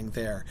kind of thing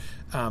there.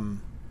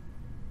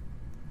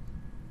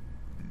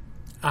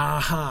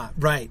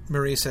 Right.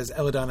 Marie says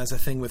Eladon has a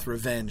thing with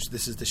revenge.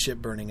 This is the ship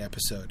burning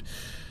episode.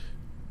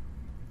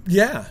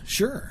 Yeah,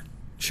 sure.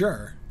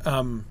 Okay.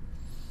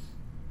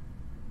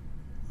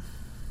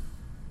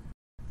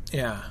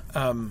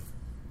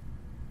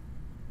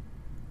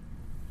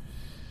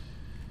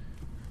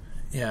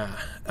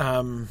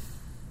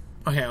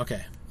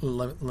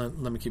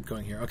 Let me keep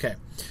going here. Okay.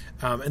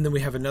 And then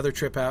we have another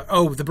trip out.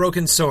 Oh, the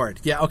broken sword.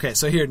 Yeah, okay.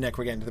 So here, Nick,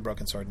 we're getting to the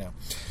broken sword now.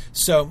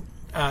 So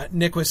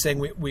Nick was saying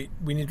we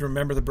need to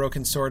remember the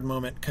broken sword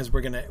moment because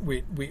we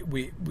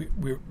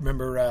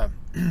remember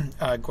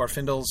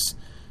Glorfindel's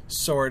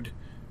sword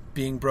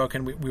being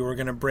broken. We were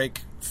going to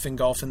break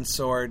Fingolfin's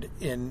sword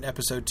in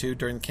episode 2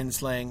 during the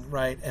kinslaying,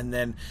 right? And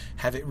then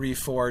have it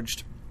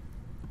reforged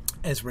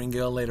as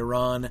Ringil later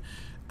on.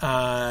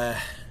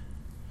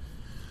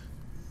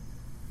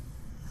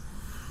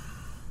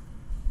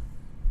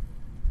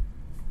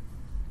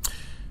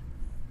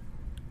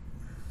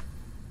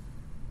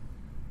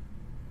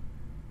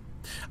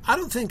 I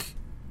don't think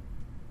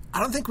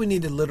we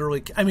need to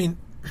literally. I mean,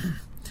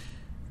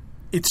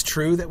 it's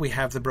true that we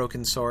have the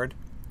broken sword.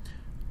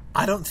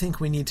 I don't think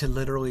we need to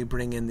literally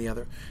bring in the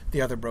other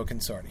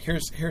broken sword.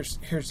 Here's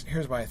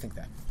why I think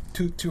that.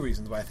 Two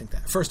reasons why I think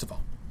that. First of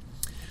all,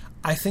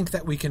 I think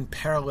that we can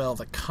parallel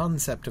the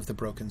concept of the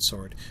broken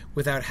sword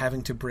without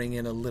having to bring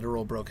in a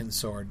literal broken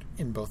sword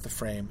in both the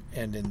frame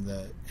and in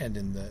the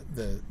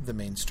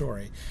main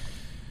story.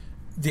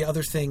 The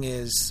other thing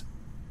is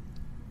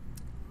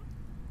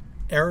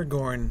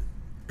Aragorn.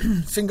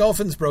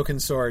 Fingolfin's broken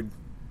sword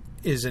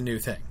is a new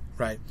thing,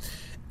 right?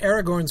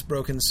 Aragorn's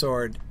broken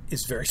sword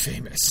is very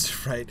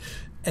famous, right?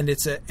 And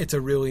it's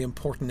a really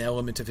important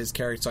element of his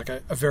character. It's like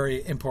a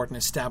very important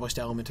established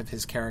element of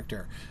his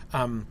character.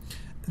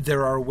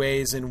 There are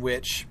ways in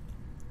which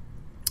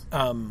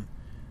the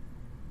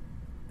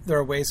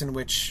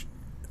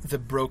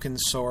broken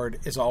sword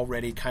is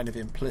already kind of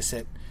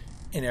implicit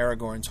in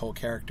Aragorn's whole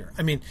character.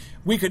 I mean,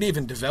 we could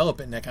even develop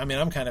it, Nick. I mean,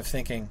 I'm kind of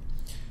thinking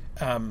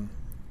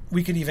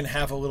we could even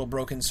have a little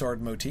broken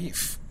sword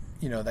motif,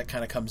 that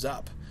kind of comes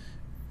up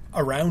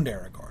around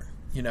Aragorn.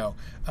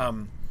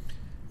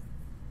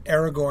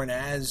 Aragorn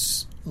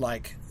as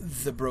like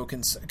the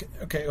broken,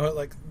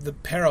 like the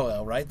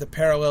parallel, right? The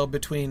parallel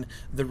between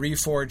the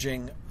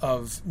reforging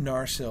of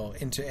Narsil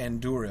into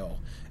Andúril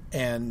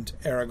and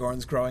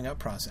Aragorn's growing up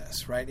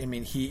process, right? I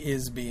mean, he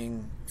is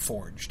being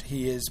forged.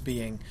 He is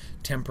being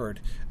tempered,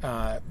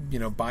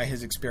 by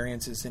his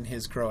experiences in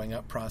his growing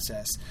up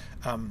process.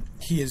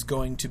 He is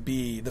going to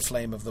be the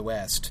Flame of the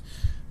West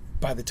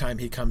by the time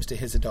he comes to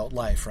his adult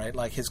life, right?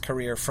 Like his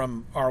career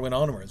from Arwen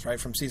onwards, right?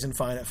 From season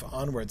 5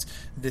 onwards,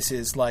 this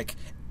is like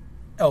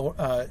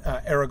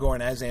Aragorn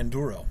as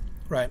Andúril,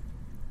 right?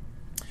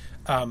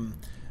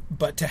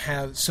 But to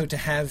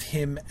have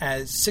him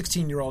as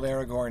 16-year-old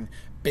Aragorn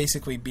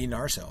basically be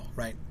Narsil,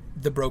 right?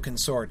 The broken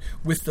sword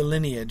with the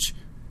lineage,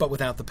 but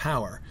without the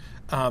power,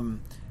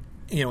 and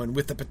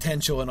with the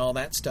potential and all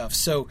that stuff.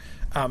 So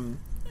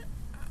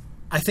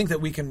I think that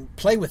we can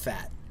play with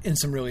that in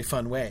some really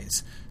fun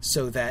ways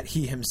so that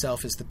he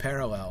himself is the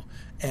parallel.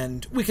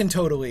 And we can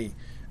totally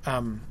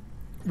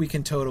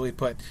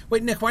put...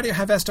 Wait, Nick, why do you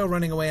have Esto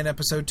running away in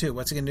episode 2?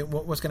 What's going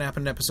to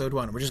happen in episode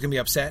 1? We're just going to be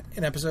upset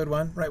in episode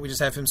 1, right? We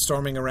just have him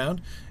storming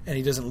around and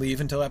he doesn't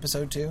leave until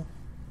episode 2?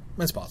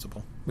 That's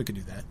possible. We could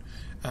do that.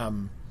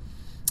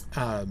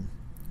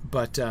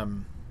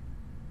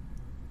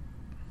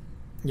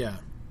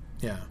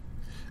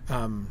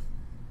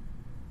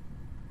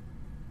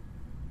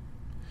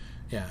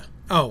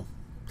 Oh,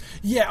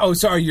 yeah. Oh,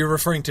 sorry. You're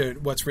referring to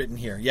what's written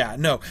here. Yeah.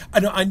 No,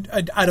 I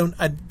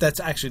don't. That's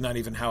actually not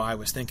even how I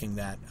was thinking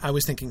that. I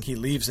was thinking he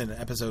leaves in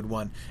episode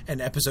 1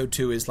 and episode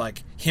 2 is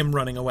like him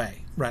running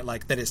away, right?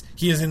 Like that is,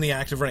 he is in the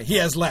act of running. He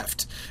has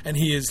left and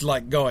he is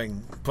like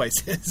going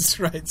places,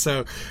 right?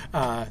 So,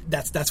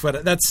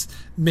 that's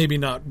maybe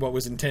not what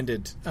was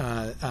intended,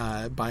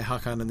 by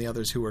Hakan and the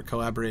others who were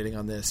collaborating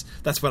on this.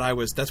 That's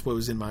what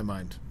was in my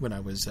mind when I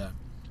was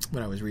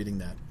reading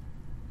that.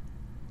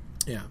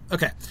 Yeah.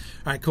 Okay. All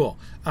right. Cool.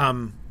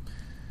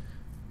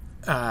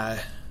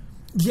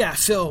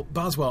 Phil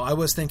Boswell. I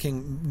was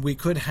thinking we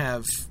could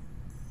have,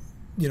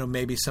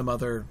 maybe some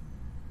other.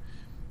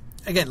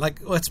 Again,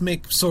 like let's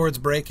make swords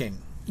breaking,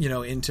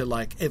 into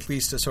like at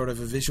least a sort of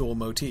a visual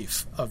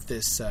motif of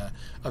this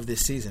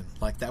season.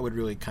 Like that would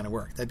really kind of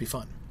work. That'd be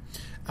fun.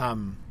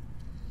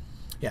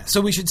 Yeah,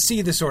 so we should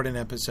see the sword in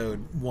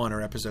episode 1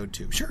 or episode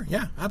 2. Sure,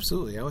 yeah,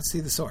 absolutely. Let's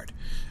see the sword.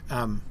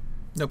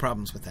 No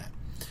problems with that.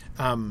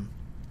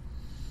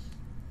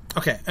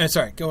 Okay,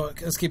 sorry.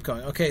 Let's keep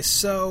going. Okay,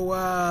 so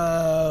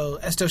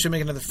Esto should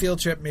make another field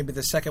trip. Maybe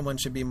the second one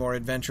should be more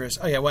adventurous.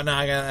 Oh yeah, well, no,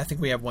 I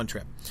think we have one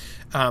trip.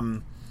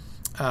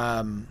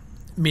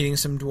 Meeting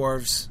some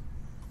dwarves.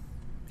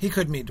 He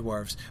could meet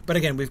dwarves, but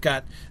again, we've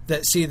got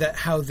that. See that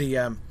how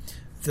the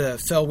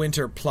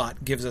Fellwinter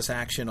plot gives us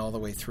action all the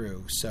way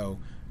through. So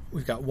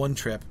we've got one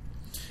trip.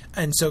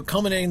 And so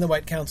culminating the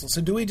White Council.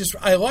 So do we just...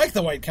 I like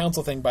the White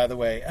Council thing, by the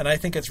way, and I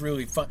think it's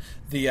really fun.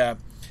 The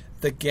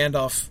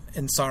Gandalf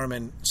and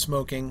Saruman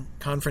smoking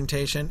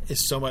confrontation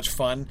is so much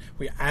fun.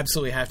 We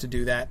absolutely have to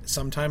do that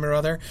sometime or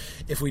other.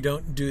 If we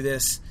don't do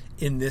this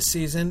in this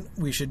season,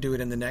 we should do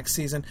it in the next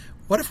season.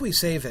 What if we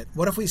save it?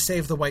 What if we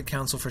save the White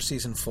Council for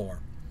season 4?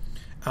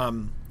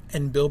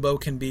 And Bilbo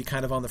can be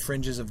kind of on the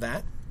fringes of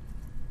that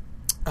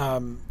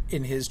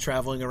in his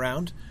traveling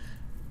around.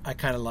 I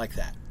kind of like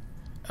that.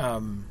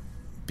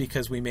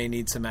 Because we may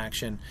need some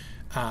action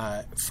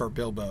for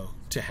Bilbo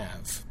to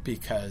have,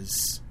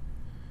 because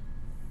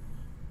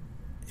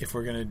if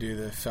we're going to do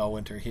the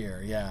Fellwinter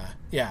here,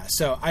 yeah.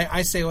 So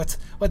I say let's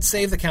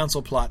save the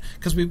council plot,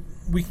 because we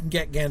can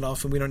get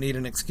Gandalf, and we don't need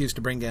an excuse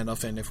to bring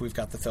Gandalf in if we've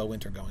got the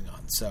Fellwinter going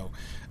on. So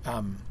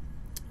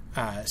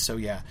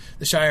yeah,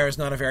 the Shire is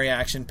not a very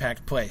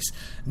action-packed place.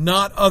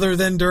 Not other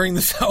than during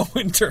the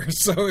Fellwinter.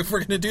 So if we're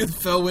going to do the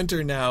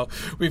Fellwinter now,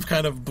 we've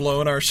kind of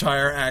blown our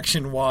Shire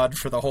action wad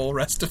for the whole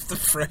rest of the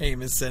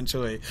frame,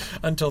 essentially,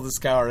 until the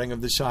Scouring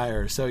of the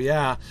Shire. So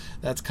yeah,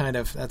 that's kind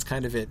of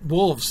it.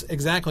 Wolves,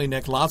 exactly,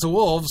 Nick. Lots of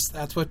wolves.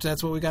 That's what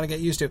we got to get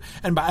used to.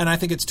 And I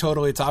think it's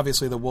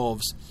obviously the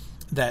wolves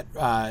that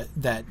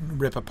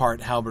rip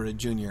apart Halberud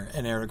Jr.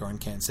 and Aragorn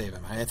can't save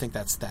him. I think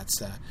that's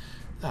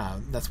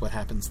what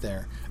happens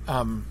there.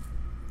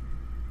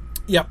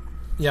 Yep.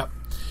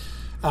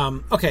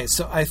 Okay,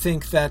 so I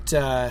think that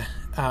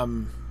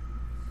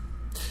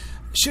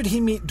should he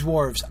meet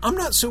dwarves? I'm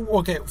not so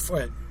okay.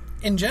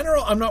 In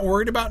general, I'm not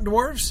worried about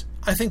dwarves.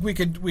 I think we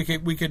could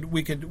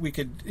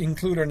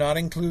include or not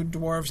include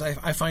dwarves.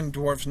 I find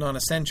dwarves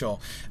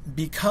non-essential,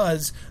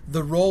 because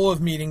the role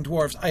of meeting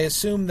dwarves, I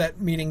assume that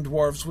meeting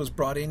dwarves was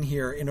brought in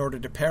here in order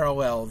to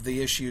parallel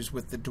the issues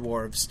with the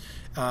dwarves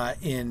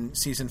in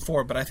season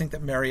 4. But I think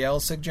that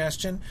Marielle's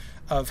suggestion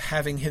of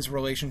having his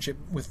relationship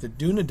with the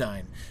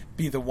Dunedain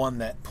be the one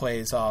that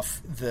plays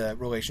off the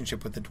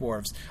relationship with the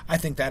dwarves, I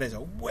think that is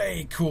a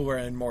way cooler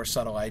and more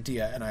subtle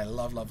idea, and I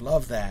love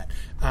that.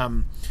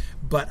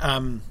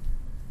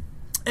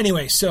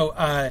 Anyway,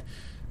 so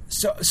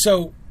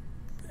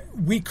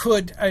we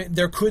could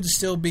there could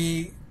still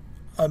be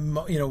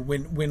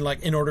when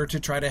like, in order to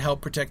try to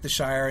help protect the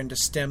Shire and to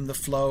stem the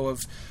flow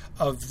of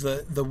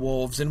the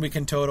wolves, and we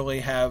can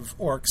totally have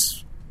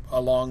orcs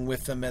along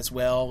with them as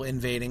well,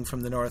 invading from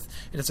the north.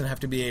 It doesn't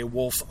have to be a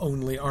wolf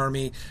only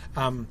army.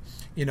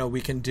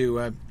 We can do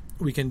a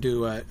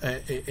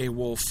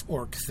wolf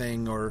orc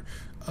thing, or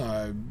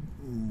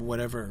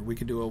whatever. We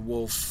could do a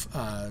wolf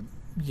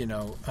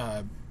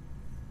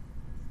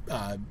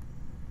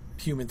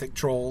human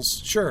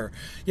trolls. Sure.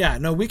 Yeah,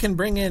 no, we can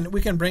bring in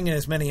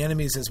as many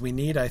enemies as we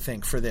need, I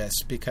think, for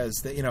this,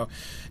 because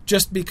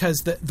just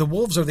because the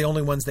wolves are the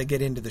only ones that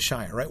get into the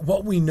Shire, right?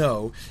 What we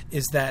know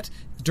is that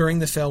during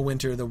the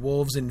Fellwinter, the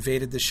wolves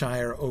invaded the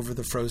Shire over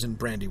the frozen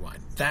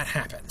Brandywine. That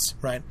happens,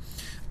 right?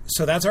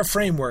 So that's our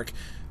framework.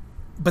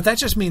 But that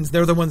just means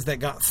they're the ones that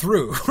got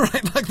through,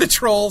 right? Like the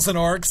trolls and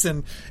orcs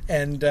and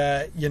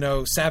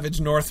savage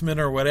Northmen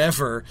or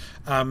whatever,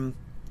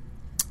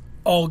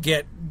 all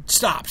get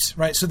stopped,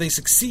 right? So they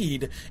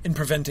succeed in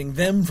preventing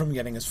them from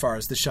getting as far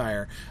as the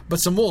Shire,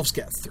 but some wolves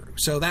get through.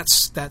 So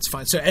that's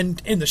fine. So,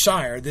 and in the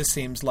Shire, this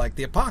seems like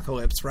the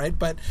apocalypse, right?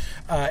 But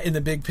in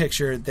the big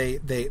picture, they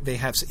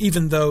have,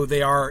 even though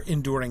they are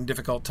enduring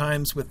difficult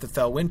times with the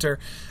Fellwinter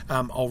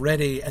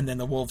already, and then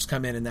the wolves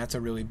come in, and that's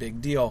a really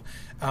big deal.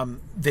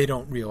 They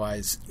don't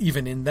realize,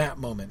 even in that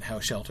moment, how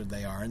sheltered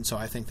they are, and so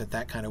I think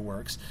that kind of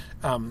works.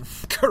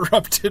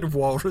 Corrupted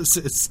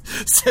walruses,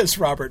 says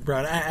Robert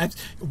Brown.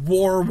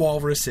 War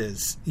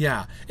walruses.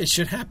 Yeah, it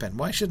should happen.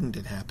 Why shouldn't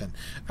it happen?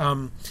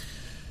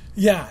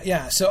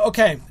 Yeah. So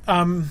okay.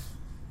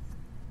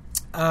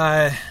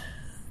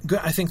 Good.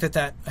 I think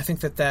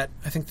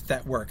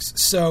that works.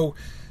 So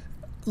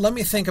let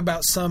me think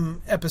about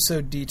some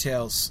episode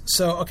details.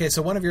 So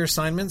one of your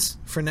assignments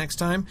for next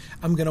time,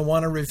 I'm going to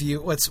want to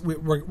review.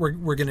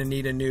 We're going to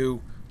need a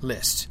new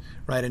list,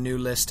 right? A new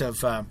list of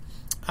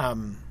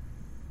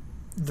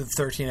the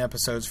 13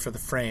 episodes for the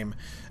frame,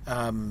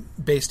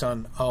 based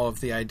on all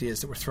of the ideas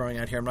that we're throwing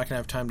out here. I'm not going to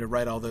have time to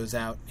write all those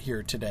out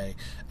here today,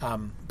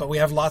 but we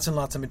have lots and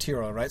lots of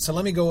material, right? So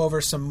let me go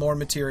over some more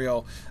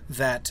material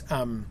that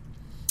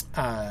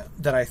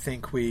I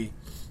think we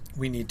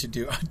need to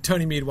do.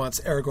 Tony Mead wants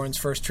Aragorn's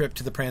first trip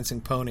to the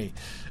Prancing Pony.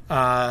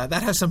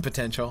 That has some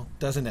potential,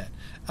 doesn't it?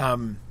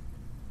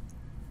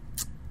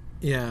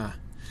 Yeah.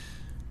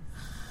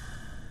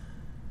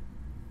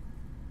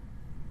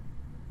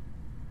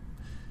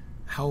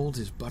 How old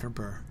is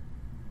Butterbur?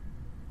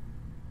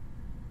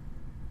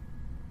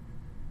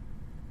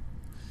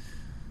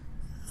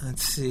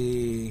 Let's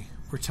see.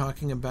 We're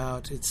talking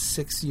about it's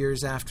 6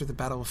 years after the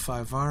Battle of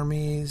Five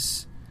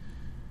Armies.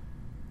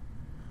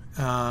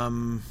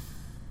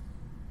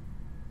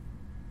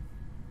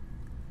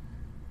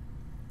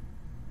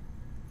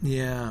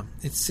 Yeah,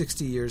 it's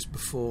 60 years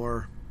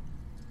before.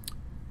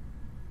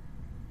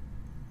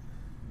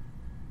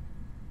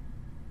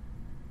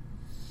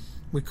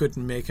 We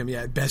couldn't make him.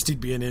 Yeah, at best he'd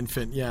be an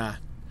infant. Yeah.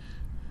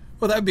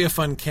 Well, that would be a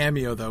fun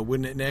cameo, though,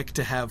 wouldn't it, Nick?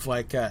 To have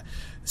like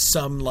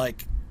some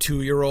like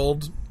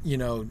 2-year-old,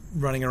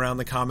 running around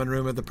the common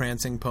room of the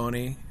Prancing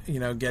Pony,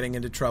 getting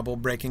into trouble,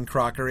 breaking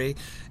crockery,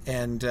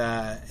 and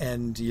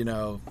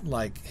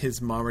like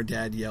his mom or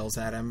dad yells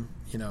at him,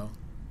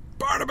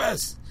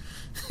 Barnabas,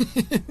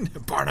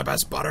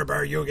 Barnabas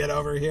Butterbur, you get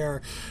over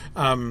here.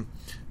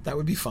 That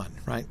would be fun,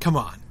 right? Come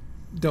on,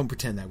 don't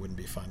pretend that wouldn't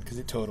be fun, because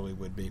it totally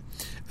would be.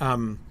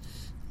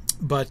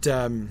 But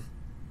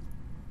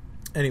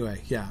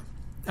anyway, yeah.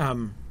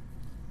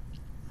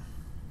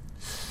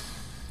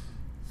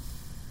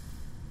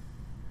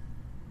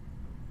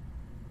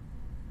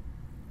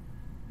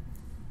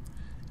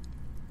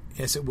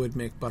 Yes, it would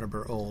make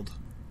Butterbur old.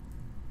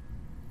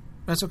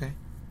 That's okay.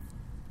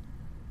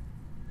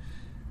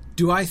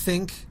 Do I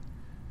think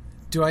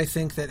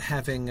that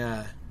having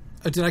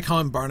did I call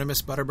him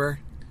Barnabas Butterbur?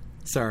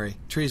 Sorry,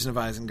 Treason of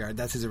Isengard.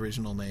 That's his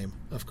original name,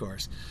 of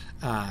course.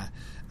 I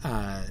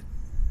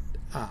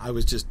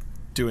was just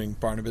doing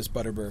Barnabas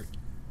Butterbur.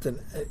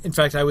 In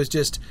fact, I was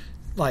just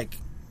like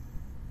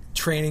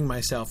training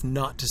myself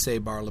not to say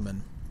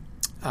Barlaman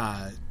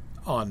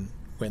on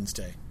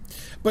Wednesday.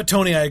 But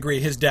Tony, I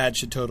agree. His dad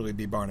should totally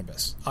be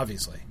Barnabas.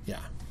 Obviously, yeah.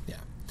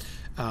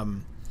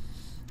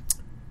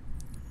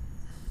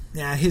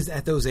 Yeah,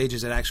 at those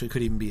ages, it actually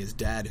could even be his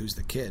dad who's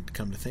the kid.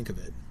 Come to think of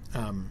it,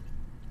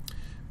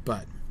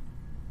 but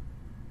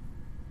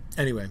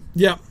anyway,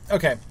 yeah,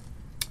 okay.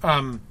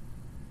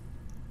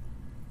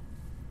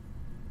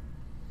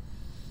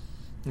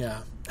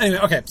 Yeah. Anyway,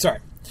 okay. Sorry,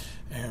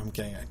 I'm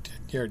getting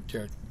you're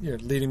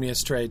leading me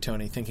astray,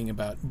 Tony. Thinking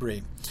about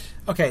Bree.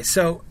 Okay,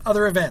 so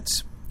other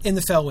events in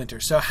the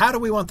Fellwinter. So how do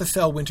we want the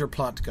Fellwinter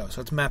plot to go?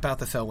 So let's map out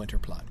the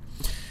Fellwinter plot.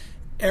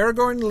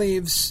 Aragorn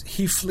leaves.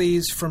 He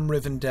flees from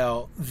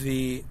Rivendell.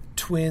 The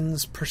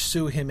twins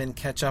pursue him and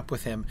catch up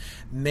with him.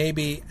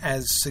 Maybe,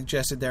 as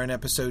suggested there in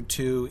episode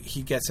 2,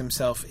 he gets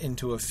himself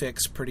into a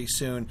fix pretty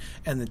soon,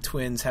 and the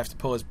twins have to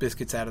pull his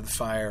biscuits out of the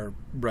fire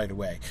right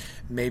away.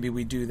 Maybe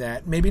we do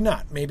that. Maybe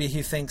not. Maybe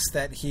he thinks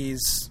that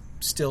he's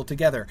still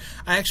together.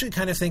 I actually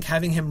kind of think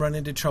having him run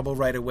into trouble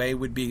right away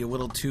would be a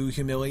little too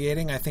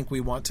humiliating. I think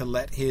we want to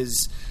let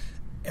his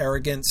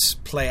arrogance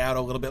play out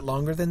a little bit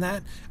longer than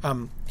that.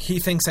 He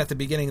thinks at the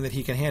beginning that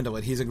he can handle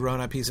it. He's a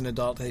grown-up. He's an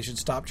adult. They should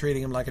stop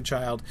treating him like a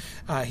child.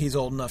 He's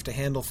old enough to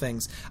handle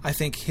things. I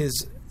think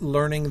his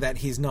learning that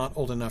he's not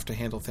old enough to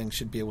handle things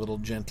should be a little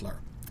gentler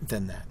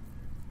than that.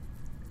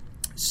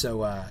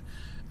 So,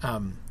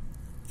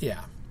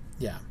 yeah.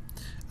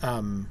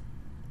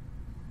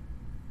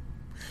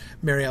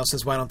 Marielle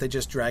says, why don't they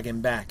just drag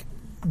him back?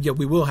 Yeah,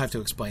 we will have to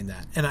explain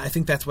that. And I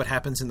think that's what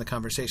happens in the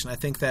conversation. I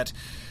think that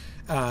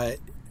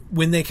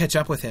when they catch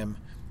up with him,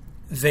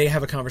 they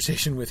have a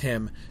conversation with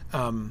him,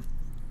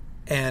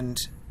 and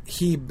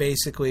he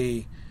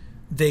basically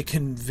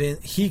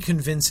he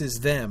convinces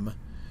them,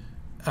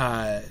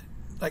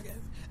 like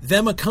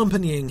them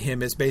accompanying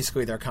him is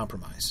basically their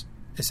compromise,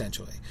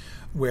 essentially.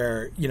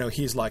 Where,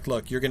 he's like,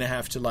 look, you're going to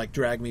have to like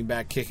drag me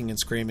back kicking and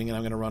screaming, and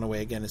I'm going to run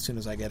away again as soon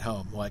as I get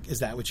home. Like, is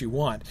that what you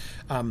want?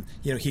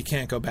 He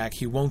can't go back.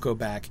 He won't go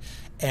back.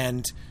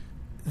 And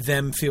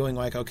them feeling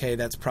like, okay,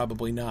 that's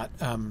probably not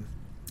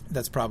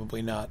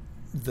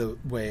the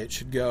way it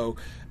should go.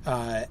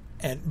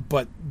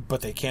 But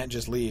they can't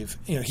just leave.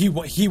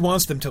 He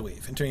wants them to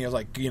leave. And Tony was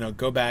like,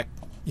 go back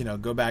to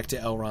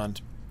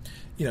Elrond.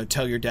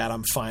 Tell your dad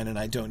I'm fine and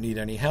I don't need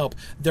any help.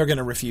 They're going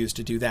to refuse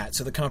to do that.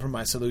 So the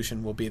compromise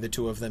solution will be the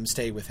two of them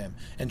stay with him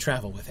and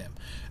travel with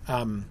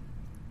him.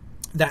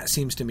 That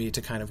seems to me to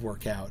kind of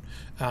work out.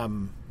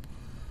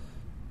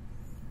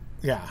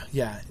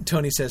 Yeah.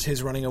 Tony says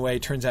his running away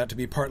turns out to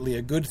be partly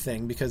a good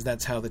thing because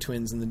that's how the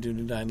twins and the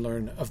Dunedain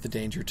learn of the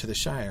danger to the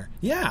Shire.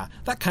 Yeah,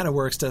 that kind of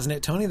works, doesn't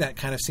it, Tony? That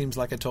kind of seems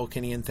like a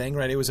Tolkienian thing,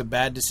 right? It was a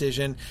bad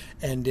decision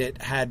and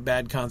it had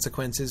bad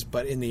consequences,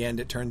 but in the end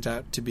it turns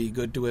out to be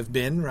good to have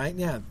been, right?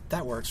 Yeah,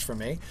 that works for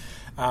me.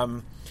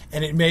 And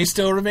it may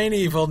still remain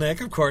evil, Nick.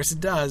 Of course it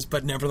does,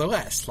 but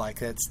nevertheless, like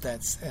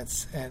that's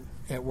and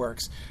it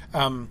works.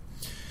 Right.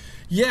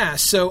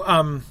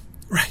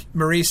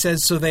 Marie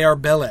says, so they are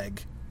Beleg.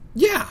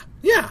 Yeah,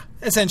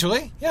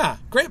 essentially. Yeah,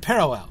 great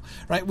parallel,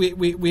 right?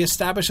 We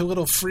establish a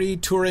little free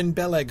Turin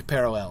Beleg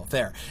parallel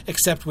there,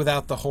 except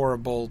without the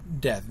horrible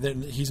death.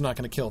 He's not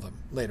going to kill them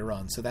later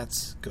on, so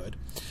that's good.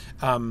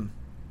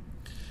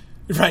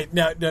 Right,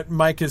 now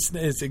Mike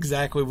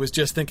was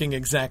just thinking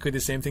exactly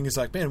the same thing. He's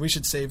like, man, we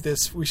should save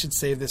this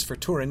for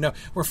Turin. No,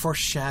 we're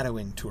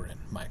foreshadowing Turin,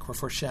 Mike. We're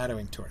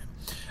foreshadowing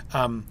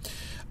Turin.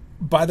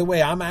 By the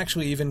way, I'm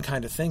actually even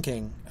kind of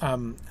thinking,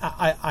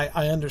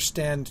 I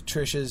understand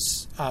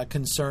Trish's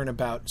concern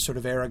about sort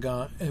of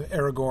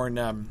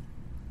Aragorn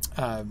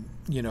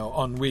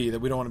ennui, that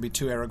we don't want to be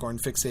too Aragorn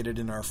fixated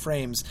in our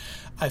frames.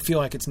 I feel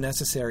like it's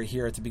necessary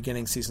here at the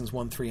beginning, seasons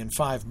 1, 3, and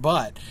 5,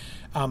 but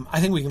I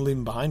think we can leave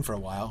him behind for a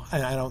while.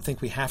 I don't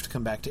think we have to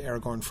come back to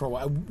Aragorn for a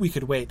while. We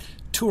could wait.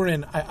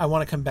 Turin, I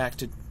want to come back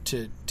to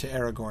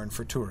Aragorn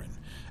for Turin.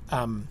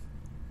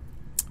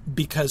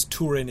 Because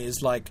Turin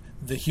is like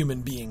the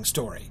human being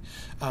story.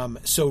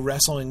 So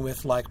wrestling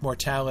with like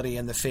mortality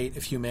and the fate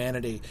of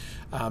humanity,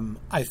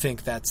 I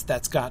think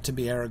that's got to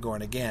be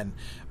Aragorn again.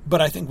 But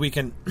I think we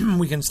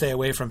can stay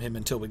away from him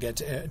until we get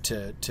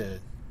to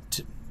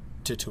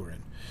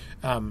Turin.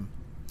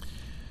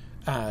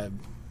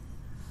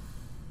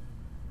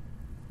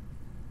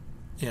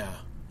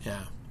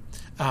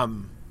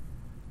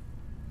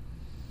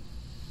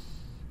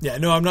 Yeah,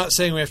 no, I'm not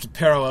saying we have to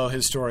parallel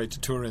his story to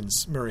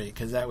Turin's Marie,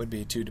 because that would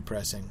be too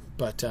depressing.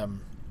 But,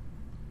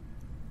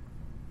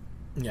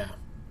 yeah.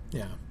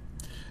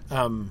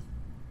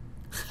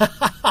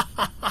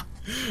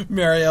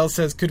 Marielle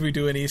says, could we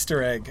do an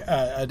Easter egg,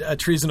 a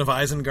Treason of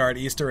Isengard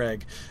Easter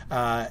egg,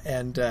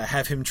 and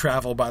have him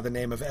travel by the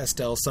name of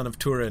Estel, son of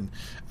Turin,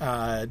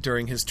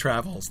 during his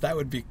travels? That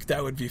would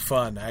be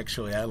fun,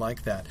 actually. I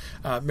like that.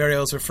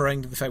 Marielle's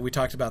referring to the fact we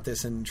talked about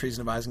this in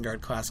Treason of Isengard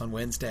class on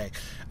Wednesday.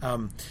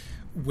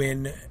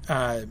 When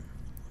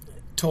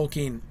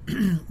Tolkien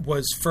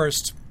was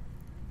first,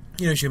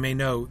 as you may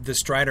know, the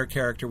Strider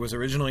character was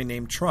originally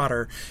named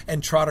Trotter,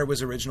 and Trotter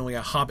was originally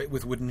a hobbit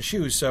with wooden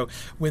shoes. So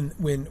when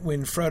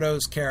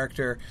Frodo's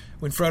character,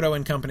 when Frodo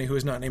and company, who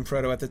is not named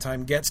Frodo at the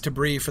time, gets to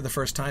Bree for the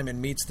first time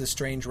and meets the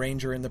strange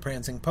ranger in the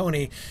Prancing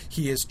Pony,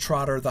 he is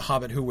Trotter the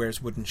hobbit who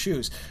wears wooden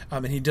shoes.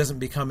 And he doesn't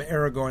become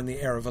Aragorn, the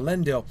heir of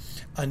Elendil,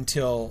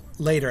 until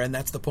later, and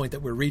that's the point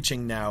that we're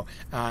reaching now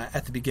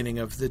at the beginning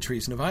of the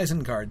Treason of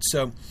Isengard.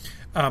 So...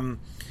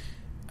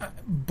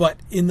 but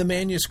in the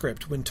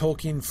manuscript, when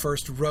Tolkien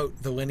first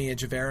wrote the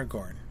lineage of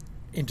Aragorn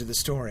into the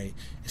story,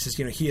 it says,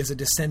 he is a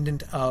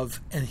descendant of,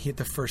 and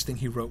the first thing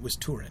he wrote was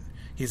Turin.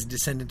 He's a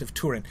descendant of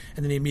Turin,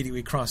 and then he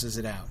immediately crosses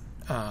it out.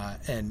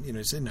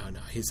 Said, no,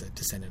 he's a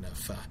descendant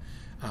of,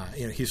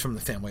 he's from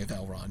the family of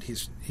Elrond.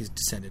 He's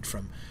descended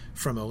from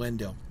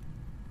Elendil.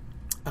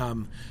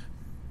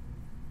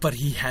 But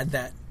he had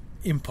that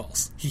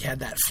impulse. He had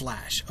that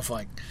flash of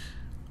like,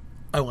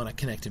 I want to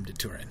connect him to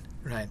Turin.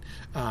 Right.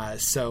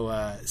 So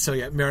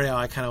yeah, Marielle,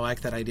 I kind of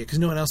like that idea because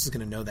no one else is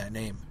going to know that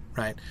name.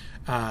 Right.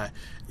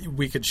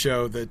 We could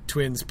show the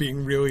twins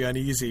being really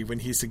uneasy when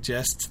he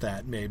suggests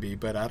that maybe,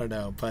 but I don't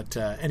know. But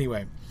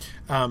anyway.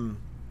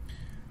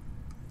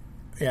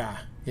 Yeah.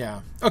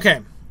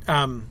 Okay.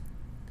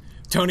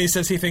 Tony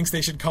says he thinks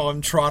they should call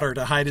him Trotter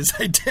to hide his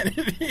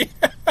identity.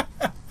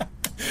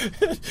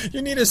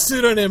 You need a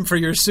pseudonym for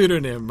your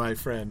pseudonym, my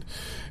friend.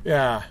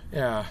 Yeah.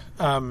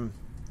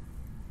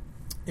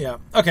 Yeah.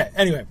 Okay.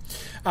 Anyway,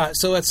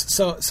 so let's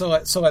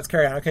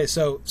carry on. Okay.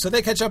 So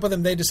they catch up with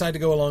him. They decide to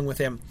go along with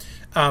him.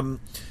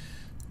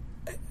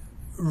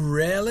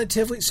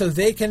 Relatively, so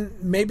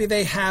maybe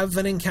they have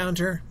an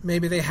encounter.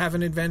 Maybe they have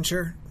an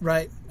adventure.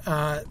 Right.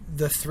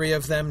 The three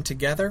of them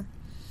together.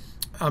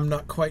 I'm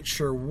not quite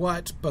sure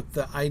what, but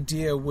the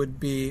idea would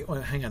be.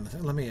 Well, hang on.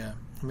 Let me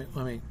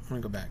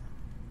go back.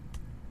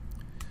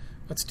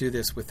 Let's do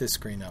this with this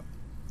screen up.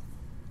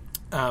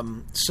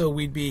 So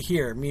we'd be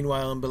here,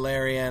 meanwhile in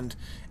Beleriand,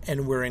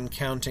 and we're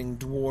encountering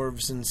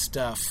dwarves and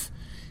stuff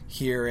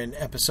here in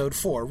episode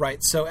 4.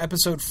 Right, so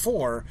episode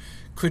 4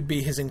 could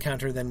be his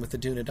encounter then with the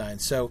Dunedain.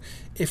 So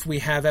if we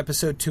have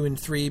episode 2 and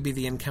 3 be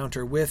the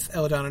encounter with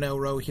Elladan and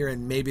Elro here,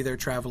 and maybe they're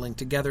traveling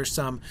together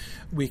some,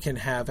 we can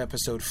have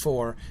episode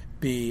 4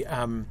 be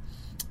the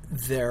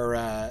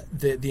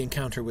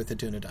encounter with the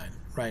Dunedain.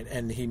 Right,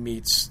 and he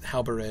meets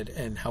Halberud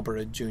and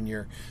Halberud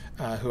Jr.,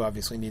 who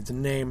obviously needs a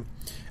name.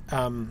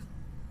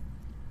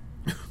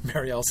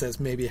 Marielle says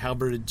maybe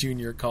Halberud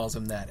Jr. calls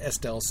him that.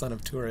 Estel, son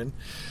of Turin.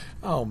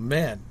 Oh,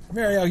 man.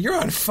 Marielle, you're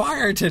on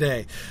fire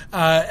today.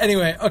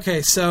 Anyway,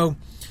 okay, so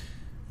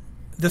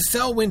the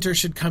Fellwinter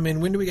should come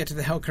in. When do we get to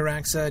the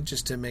Helcaraxa?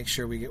 Just to make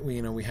sure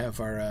we have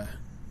our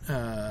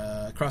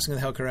crossing of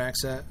the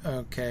Helcaraxa.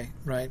 Okay,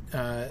 right.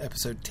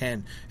 Episode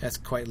 10. That's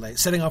quite late.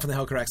 Setting off on the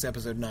Helcaraxa,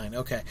 episode 9.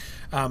 Okay.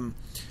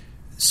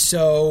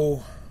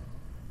 So,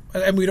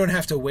 and we don't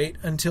have to wait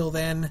until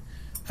then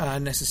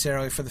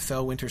necessarily for the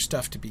Fellwinter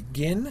stuff to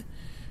begin.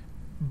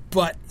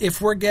 But if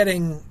we're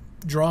getting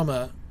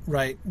drama,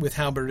 right, with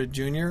Halberud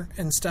Jr.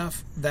 and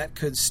stuff, that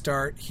could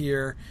start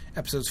here,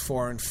 episodes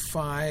 4 and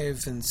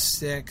 5 and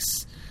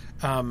 6.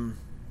 Yeah,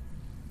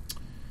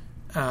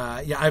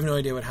 I have no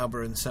idea what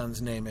Halberud's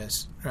son's name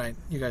is, right?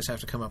 You guys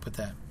have to come up with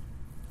that.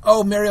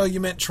 Oh, Marielle,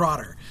 you meant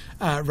Trotter,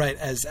 right,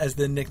 as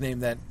the nickname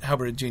that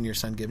Halberud Jr.'s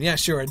son gave him. Yeah,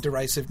 sure, a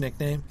derisive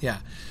nickname,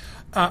 yeah.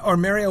 Or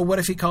Marielle, what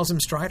if he calls him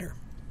Strider?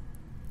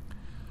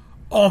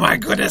 Oh my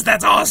goodness,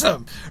 that's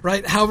awesome!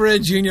 Right?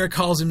 Halberud Jr.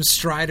 calls him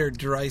Strider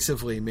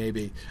derisively,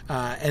 maybe,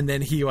 and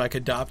then he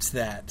adopts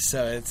that.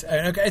 So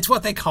it's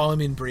what they call him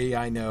in Bree.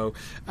 I know,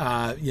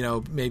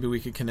 maybe we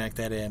could connect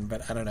that in,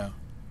 but I don't know.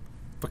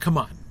 But come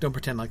on, don't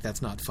pretend like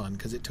that's not fun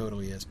because it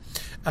totally is.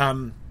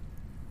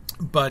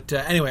 But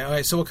anyway, all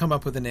right, so we'll come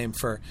up with a name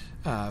for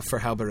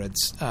Halberid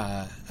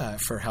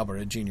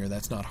Jr.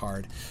 That's not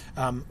hard.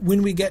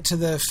 When we get to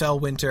the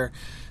Fellwinter,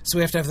 so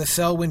we have to have the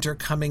Fellwinter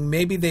coming.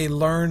 Maybe they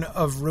learn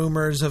of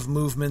rumors of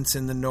movements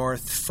in the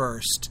north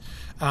first.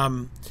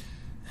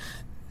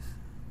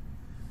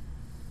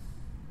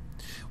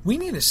 We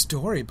need a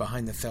story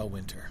behind the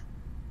Fellwinter,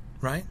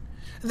 right?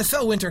 And the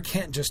Fellwinter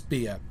can't just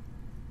be a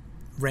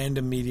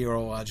random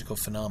meteorological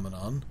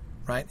phenomenon,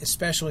 right?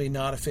 Especially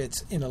not if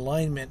it's in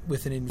alignment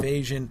with an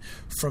invasion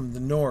from the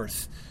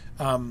north.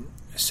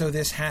 So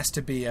this has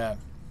to be a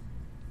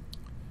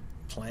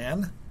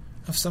plan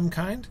of some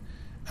kind.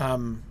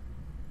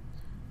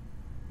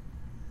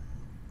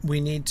 We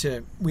need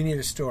a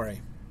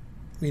story.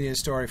 We need a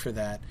story for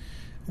that.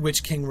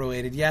 Witch King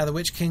related. Yeah, the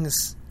Witch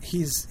King's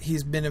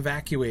he's been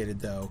evacuated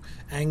though.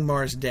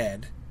 Angmar's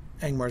dead.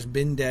 Angmar's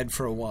been dead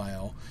for a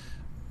while,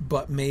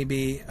 but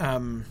maybe.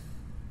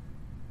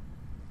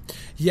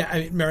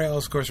 Yeah, Marielle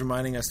is, of course,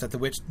 reminding us that the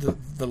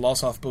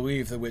Lossoth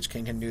believe the Witch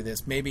King can do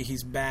this. Maybe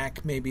he's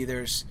back. Maybe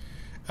there's...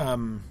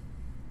 in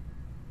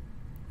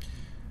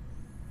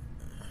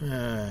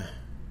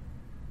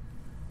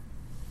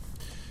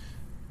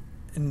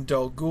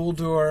Dol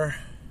Guldur.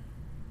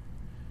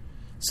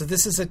 So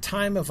this is a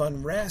time of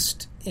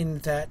unrest in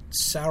that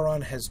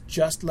Sauron has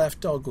just left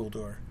Dol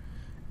Guldur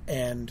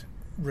and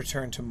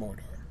returned to Mordor.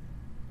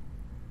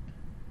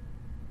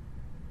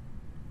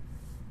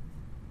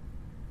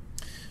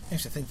 We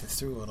have to think this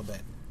through a little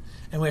bit.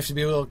 And we have to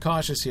be a little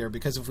cautious here,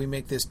 because if we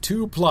make this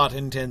too plot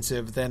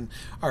intensive, then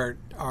our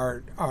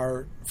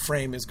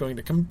frame is going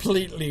to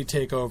completely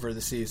take over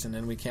the season,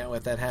 and we can't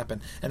let that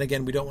happen. And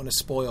again, we don't want to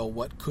spoil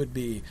what could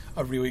be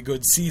a really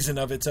good season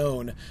of its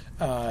own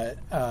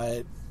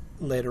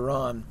later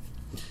on.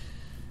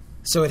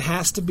 So it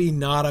has to be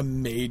not a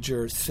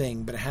major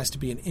thing, but it has to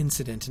be an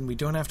incident, and we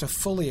don't have to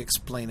fully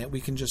explain it.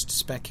 We can just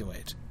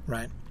speculate,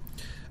 right?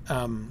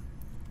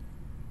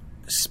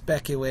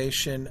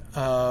 Speculation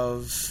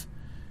of...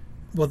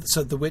 Well,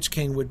 so the Witch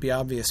King would be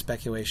obvious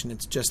speculation.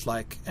 It's just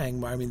like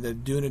Angmar. I mean, the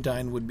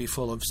Dunedain would be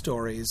full of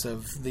stories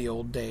of the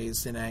old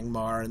days in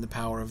Angmar and the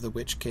power of the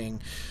Witch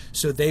King.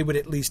 So they would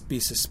at least be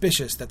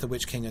suspicious that the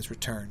Witch King has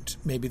returned.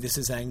 Maybe this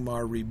is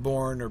Angmar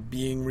reborn or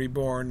being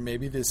reborn.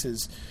 Maybe this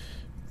is...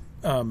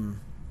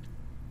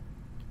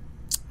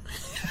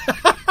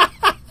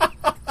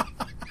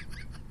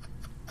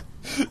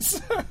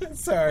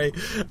 Sorry.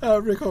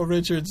 Rickle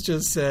Richards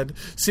just said,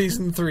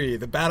 Season 3,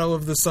 The Battle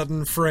of the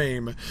Sudden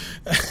Frame.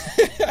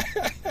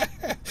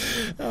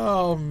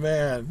 Oh,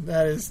 man.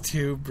 That is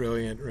too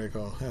brilliant,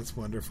 Rickle. That's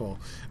wonderful.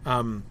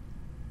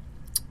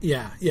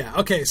 Yeah.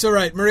 Okay, so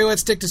right. Marie,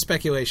 let's stick to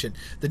speculation.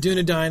 The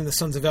Dunedain, the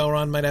Sons of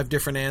Elrond, might have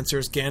different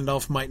answers.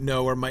 Gandalf might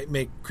know or might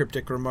make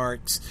cryptic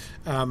remarks.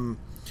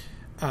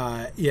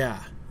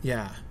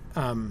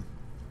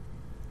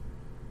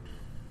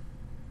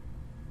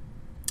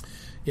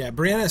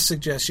 Brianna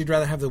suggests she'd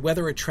rather have the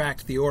weather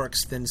attract the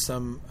orcs than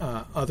some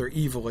other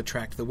evil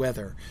attract the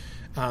weather.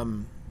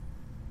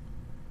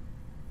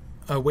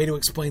 A way to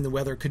explain the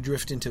weather could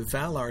drift into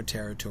Valar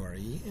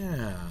territory.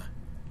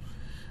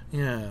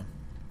 Yeah.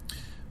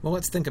 Well,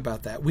 let's think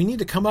about that. We need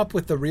to come up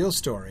with the real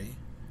story,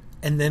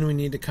 and then we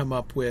need to come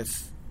up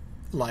with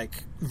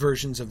like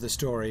versions of the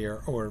story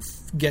or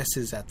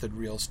guesses at the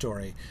real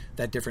story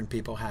that different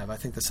people have. I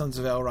think the Sons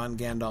of Elrond,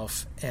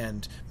 Gandalf,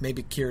 and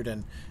maybe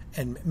Círdan.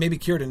 And maybe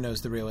Círdan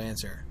knows the real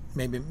answer.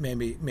 Maybe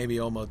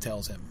Olmo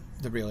tells him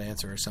the real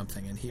answer or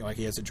something, and he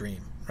has a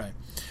dream, right?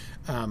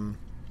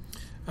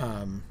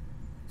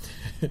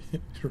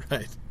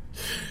 Right.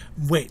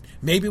 Wait,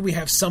 maybe we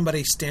have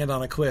somebody stand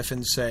on a cliff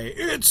and say,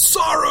 "It's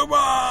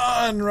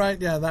Saruman!" Right?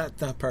 Yeah,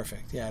 that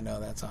perfect. Yeah, no,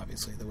 that's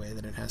obviously the way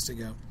that it has to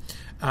go.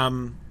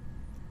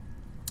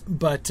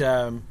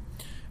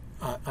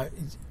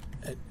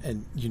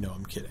 And you know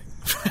I'm kidding.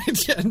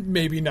 Right? Yeah,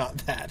 maybe not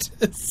that.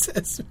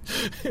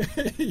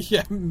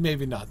 Yeah,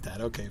 maybe not that.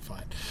 Okay,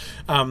 fine.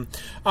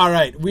 All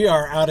right, we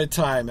are out of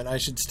time, and I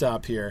should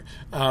stop here.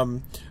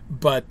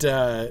 But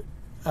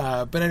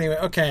anyway,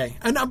 okay.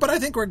 But I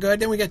think we're good.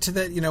 Then we get to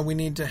the, we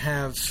need to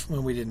have...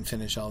 Well, we didn't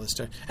finish all this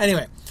stuff.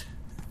 Anyway,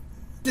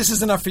 this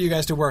is enough for you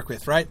guys to work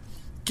with, right?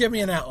 Give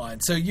me an outline.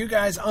 So you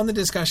guys on the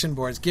discussion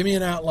boards, give me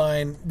an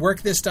outline,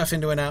 work this stuff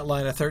into an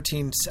outline, a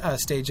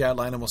 13-stage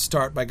outline, and we'll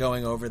start by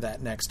going over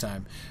that next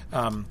time.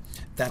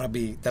 That'll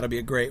be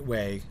a great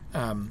way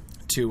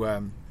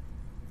to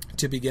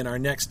begin our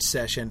next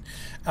session,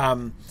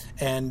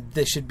 and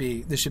this should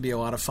be a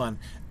lot of fun.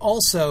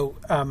 Also,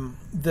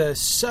 the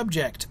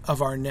subject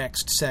of our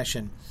next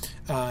session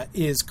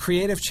is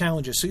creative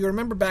challenges. So you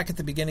remember back at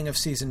the beginning of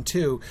Season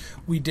 2,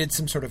 we did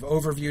some sort of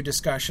overview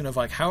discussion of,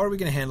 like, how are we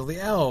going to handle the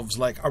elves?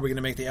 Like, are we going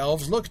to make the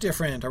elves look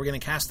different? Are we going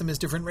to cast them as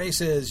different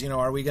races?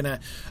 Are we going to,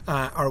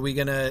 how are we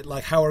going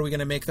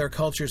to make their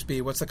cultures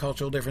be? What's the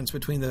cultural difference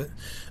between the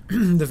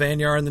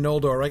Vanyar and the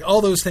Noldor? Like,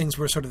 all those things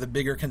were sort of the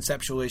bigger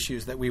conceptual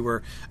issues that we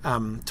were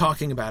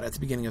talking about at the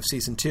beginning of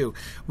Season 2.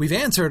 We've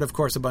answered, of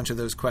course, a bunch of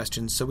those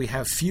questions, so we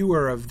have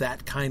fewer of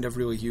that kind of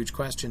really huge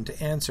question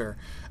to answer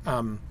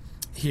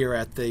here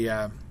at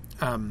the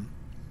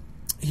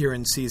here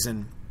in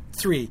season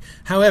 3.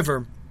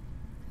 However,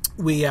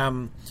 we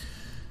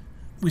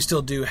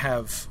still do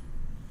have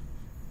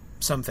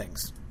some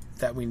things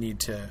that we need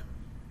to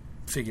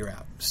figure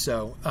out.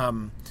 So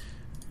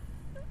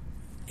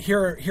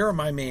here are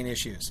my main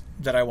issues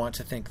that I want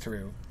to think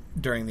through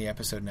during the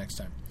episode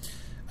next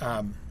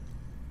time.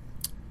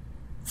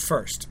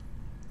 First,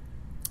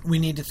 we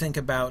need to think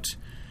about.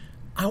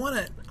 I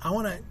want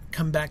to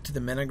come back to the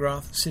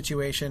Menegroth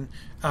situation.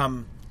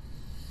 I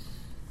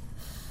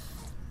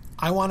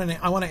want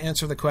to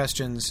answer the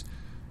questions.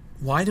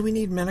 Why do we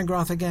need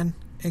Menegroth again?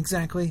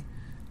 Exactly.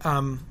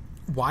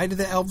 Why do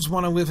the elves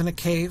want to live in a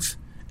cave?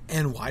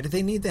 And why do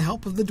they need the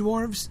help of the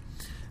dwarves?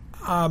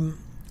 I'm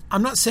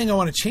not saying I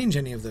want to change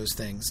any of those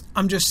things.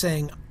 I'm just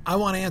saying I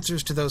want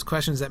answers to those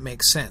questions that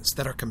make sense,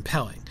 that are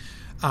compelling,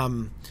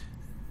 and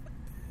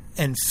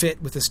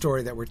fit with the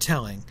story that we're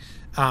telling.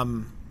 I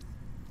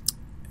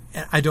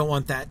don't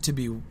want that to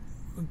be,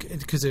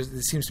 because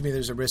it seems to me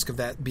there's a risk of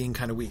that being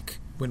kind of weak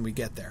when we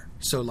get there.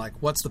 So, like,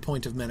 what's the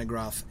point of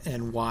Menegroth,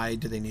 and why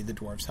do they need the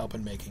dwarves' help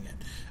in making it?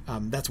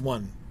 That's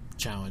one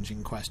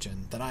challenging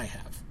question that I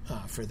have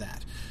for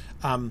that.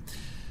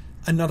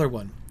 Another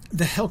one,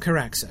 the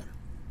Helcaraxa.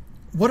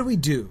 What do we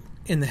do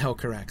in the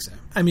Helcaraxa?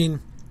 I mean,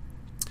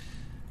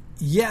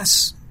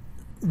 yes,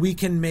 we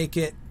can make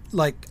it,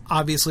 like,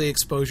 obviously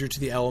exposure to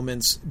the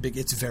elements.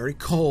 It's very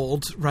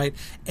cold, right?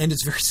 And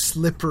it's very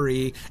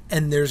slippery,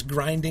 and there's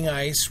grinding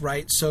ice,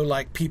 right? So,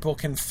 like, people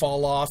can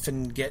fall off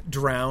and get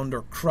drowned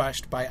or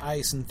crushed by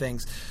ice and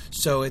things.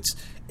 So it's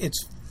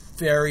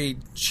very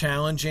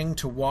challenging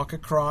to walk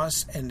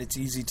across, and it's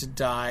easy to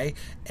die,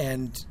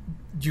 and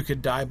you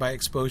could die by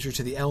exposure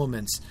to the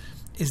elements.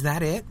 Is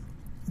that it?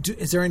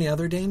 Is there any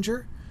other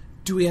danger?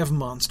 Do we have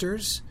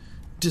monsters?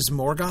 Does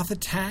Morgoth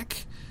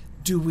attack?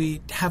 Do we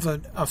have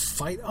a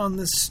fight on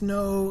the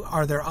snow?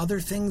 Are there other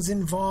things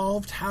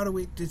involved? How do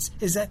we...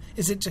 Is it...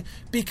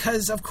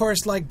 Because, of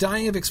course, like,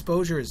 dying of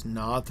exposure is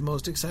not the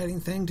most exciting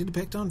thing to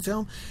depict on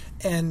film.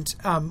 And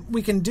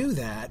we can do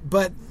that.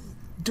 But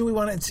do we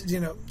want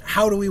to...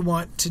 how do we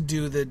want to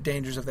do the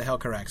dangers of the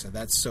Helcaraxa?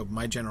 That's so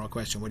my general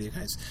question. What do you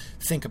guys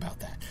think about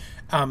that?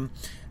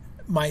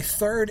 My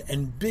third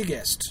and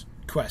biggest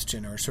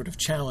question, or sort of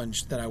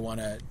challenge, that I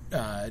want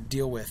to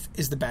deal with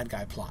is the bad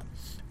guy plot.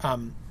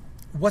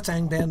 What's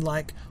Angband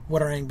like?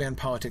 What are Angband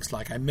politics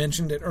like? I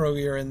mentioned it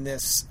earlier in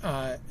this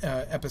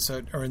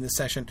episode, or in this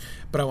session,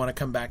 but I want to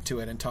come back to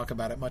it and talk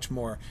about it much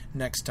more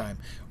next time.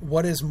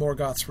 What is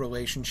Morgoth's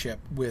relationship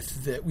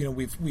with the?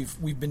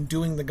 We've been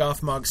doing the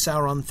Gothmog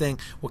Sauron thing.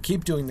 We'll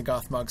keep doing the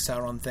Gothmog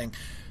Sauron thing.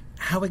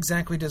 How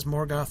exactly does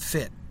Morgoth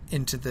fit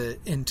into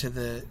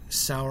the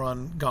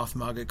Sauron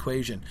Gothmog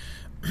equation?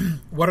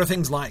 What are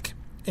things like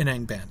in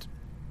Angband?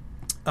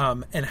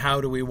 And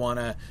how do we want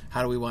to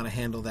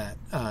handle that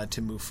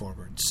to move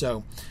forward?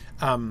 So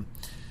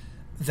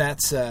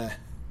that's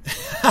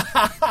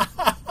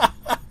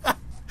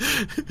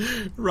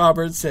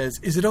Robert says,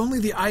 is it only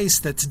the ice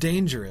that's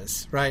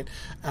dangerous? Right,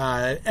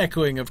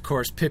 echoing, of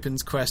course,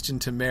 Pippin's question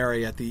to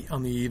Merry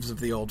on the eaves of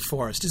the Old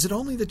Forest. Is it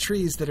only the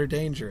trees that are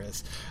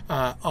dangerous?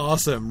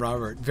 Awesome,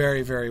 Robert.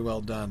 Very, very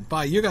well done.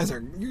 Bye. You guys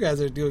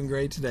are doing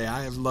great today.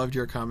 I have loved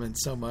your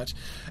comments so much.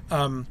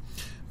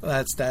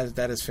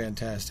 That is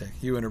fantastic.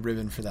 You win a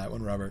ribbon for that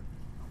one, Robert.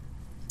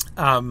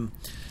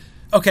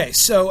 Okay,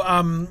 so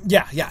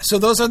So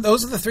those are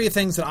the three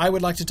things that I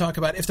would like to talk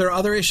about. If there are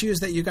other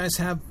issues that you guys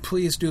have,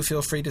 please do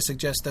feel free to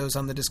suggest those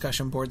on the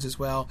discussion boards as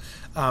well.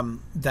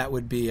 That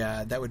would be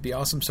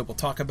awesome. So we'll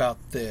talk about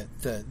the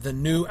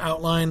new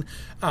outline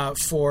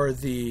for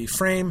the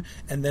frame,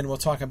 and then we'll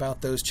talk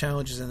about those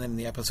challenges, and then in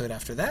the episode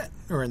after that,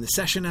 or in the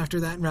session after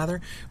that, rather,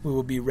 we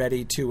will be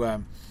ready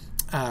to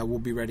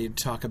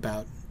talk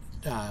about.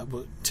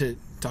 To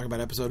talk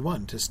about episode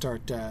 1, to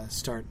start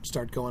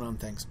going on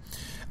things.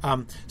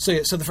 So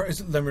the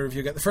first, let me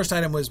review. The first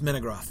item was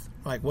Menegroth.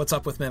 Like, what's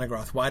up with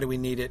Menegroth? Why do we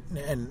need it?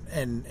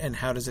 And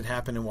how does it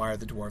happen? And why are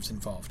the dwarves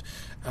involved?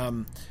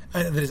 That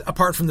is,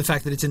 apart from the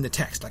fact that it's in the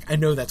text, like, I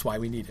know that's why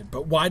we need it.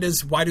 But why do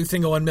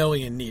Thingol and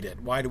Melian need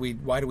it? Why do we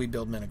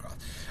build Menegroth?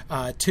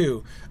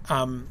 2,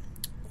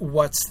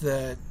 what's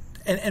the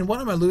and what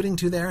I'm alluding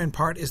to there in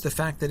part is the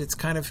fact that it's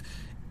kind of.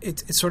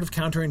 It's sort of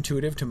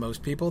counterintuitive to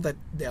most people that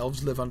the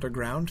elves live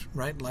underground,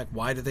 right? Like,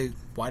 why do they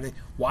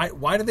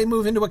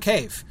move into a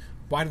cave?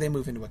 Why do they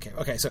move into a cave?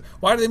 Okay, so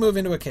why do they move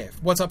into a cave?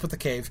 What's up with the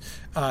cave?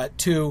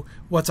 2,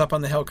 what's up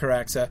on the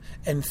Helcaraxa?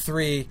 And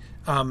 3,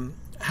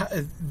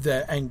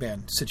 the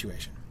Angband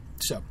situation.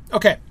 So,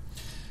 okay.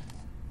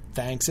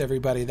 Thanks,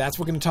 everybody. That's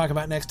what we're going to talk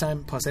about next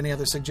time, plus any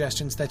other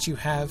suggestions that you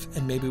have,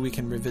 and maybe we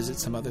can revisit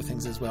some other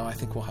things as well. I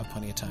think we'll have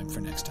plenty of time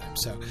for next time.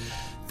 So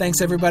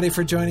thanks, everybody,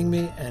 for joining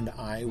me, and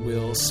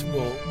we'll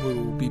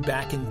be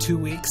back in 2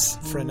 weeks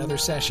for another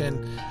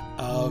session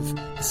of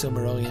the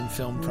Silmarillion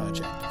Film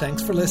Project.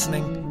 Thanks for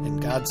listening,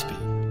 and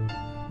Godspeed.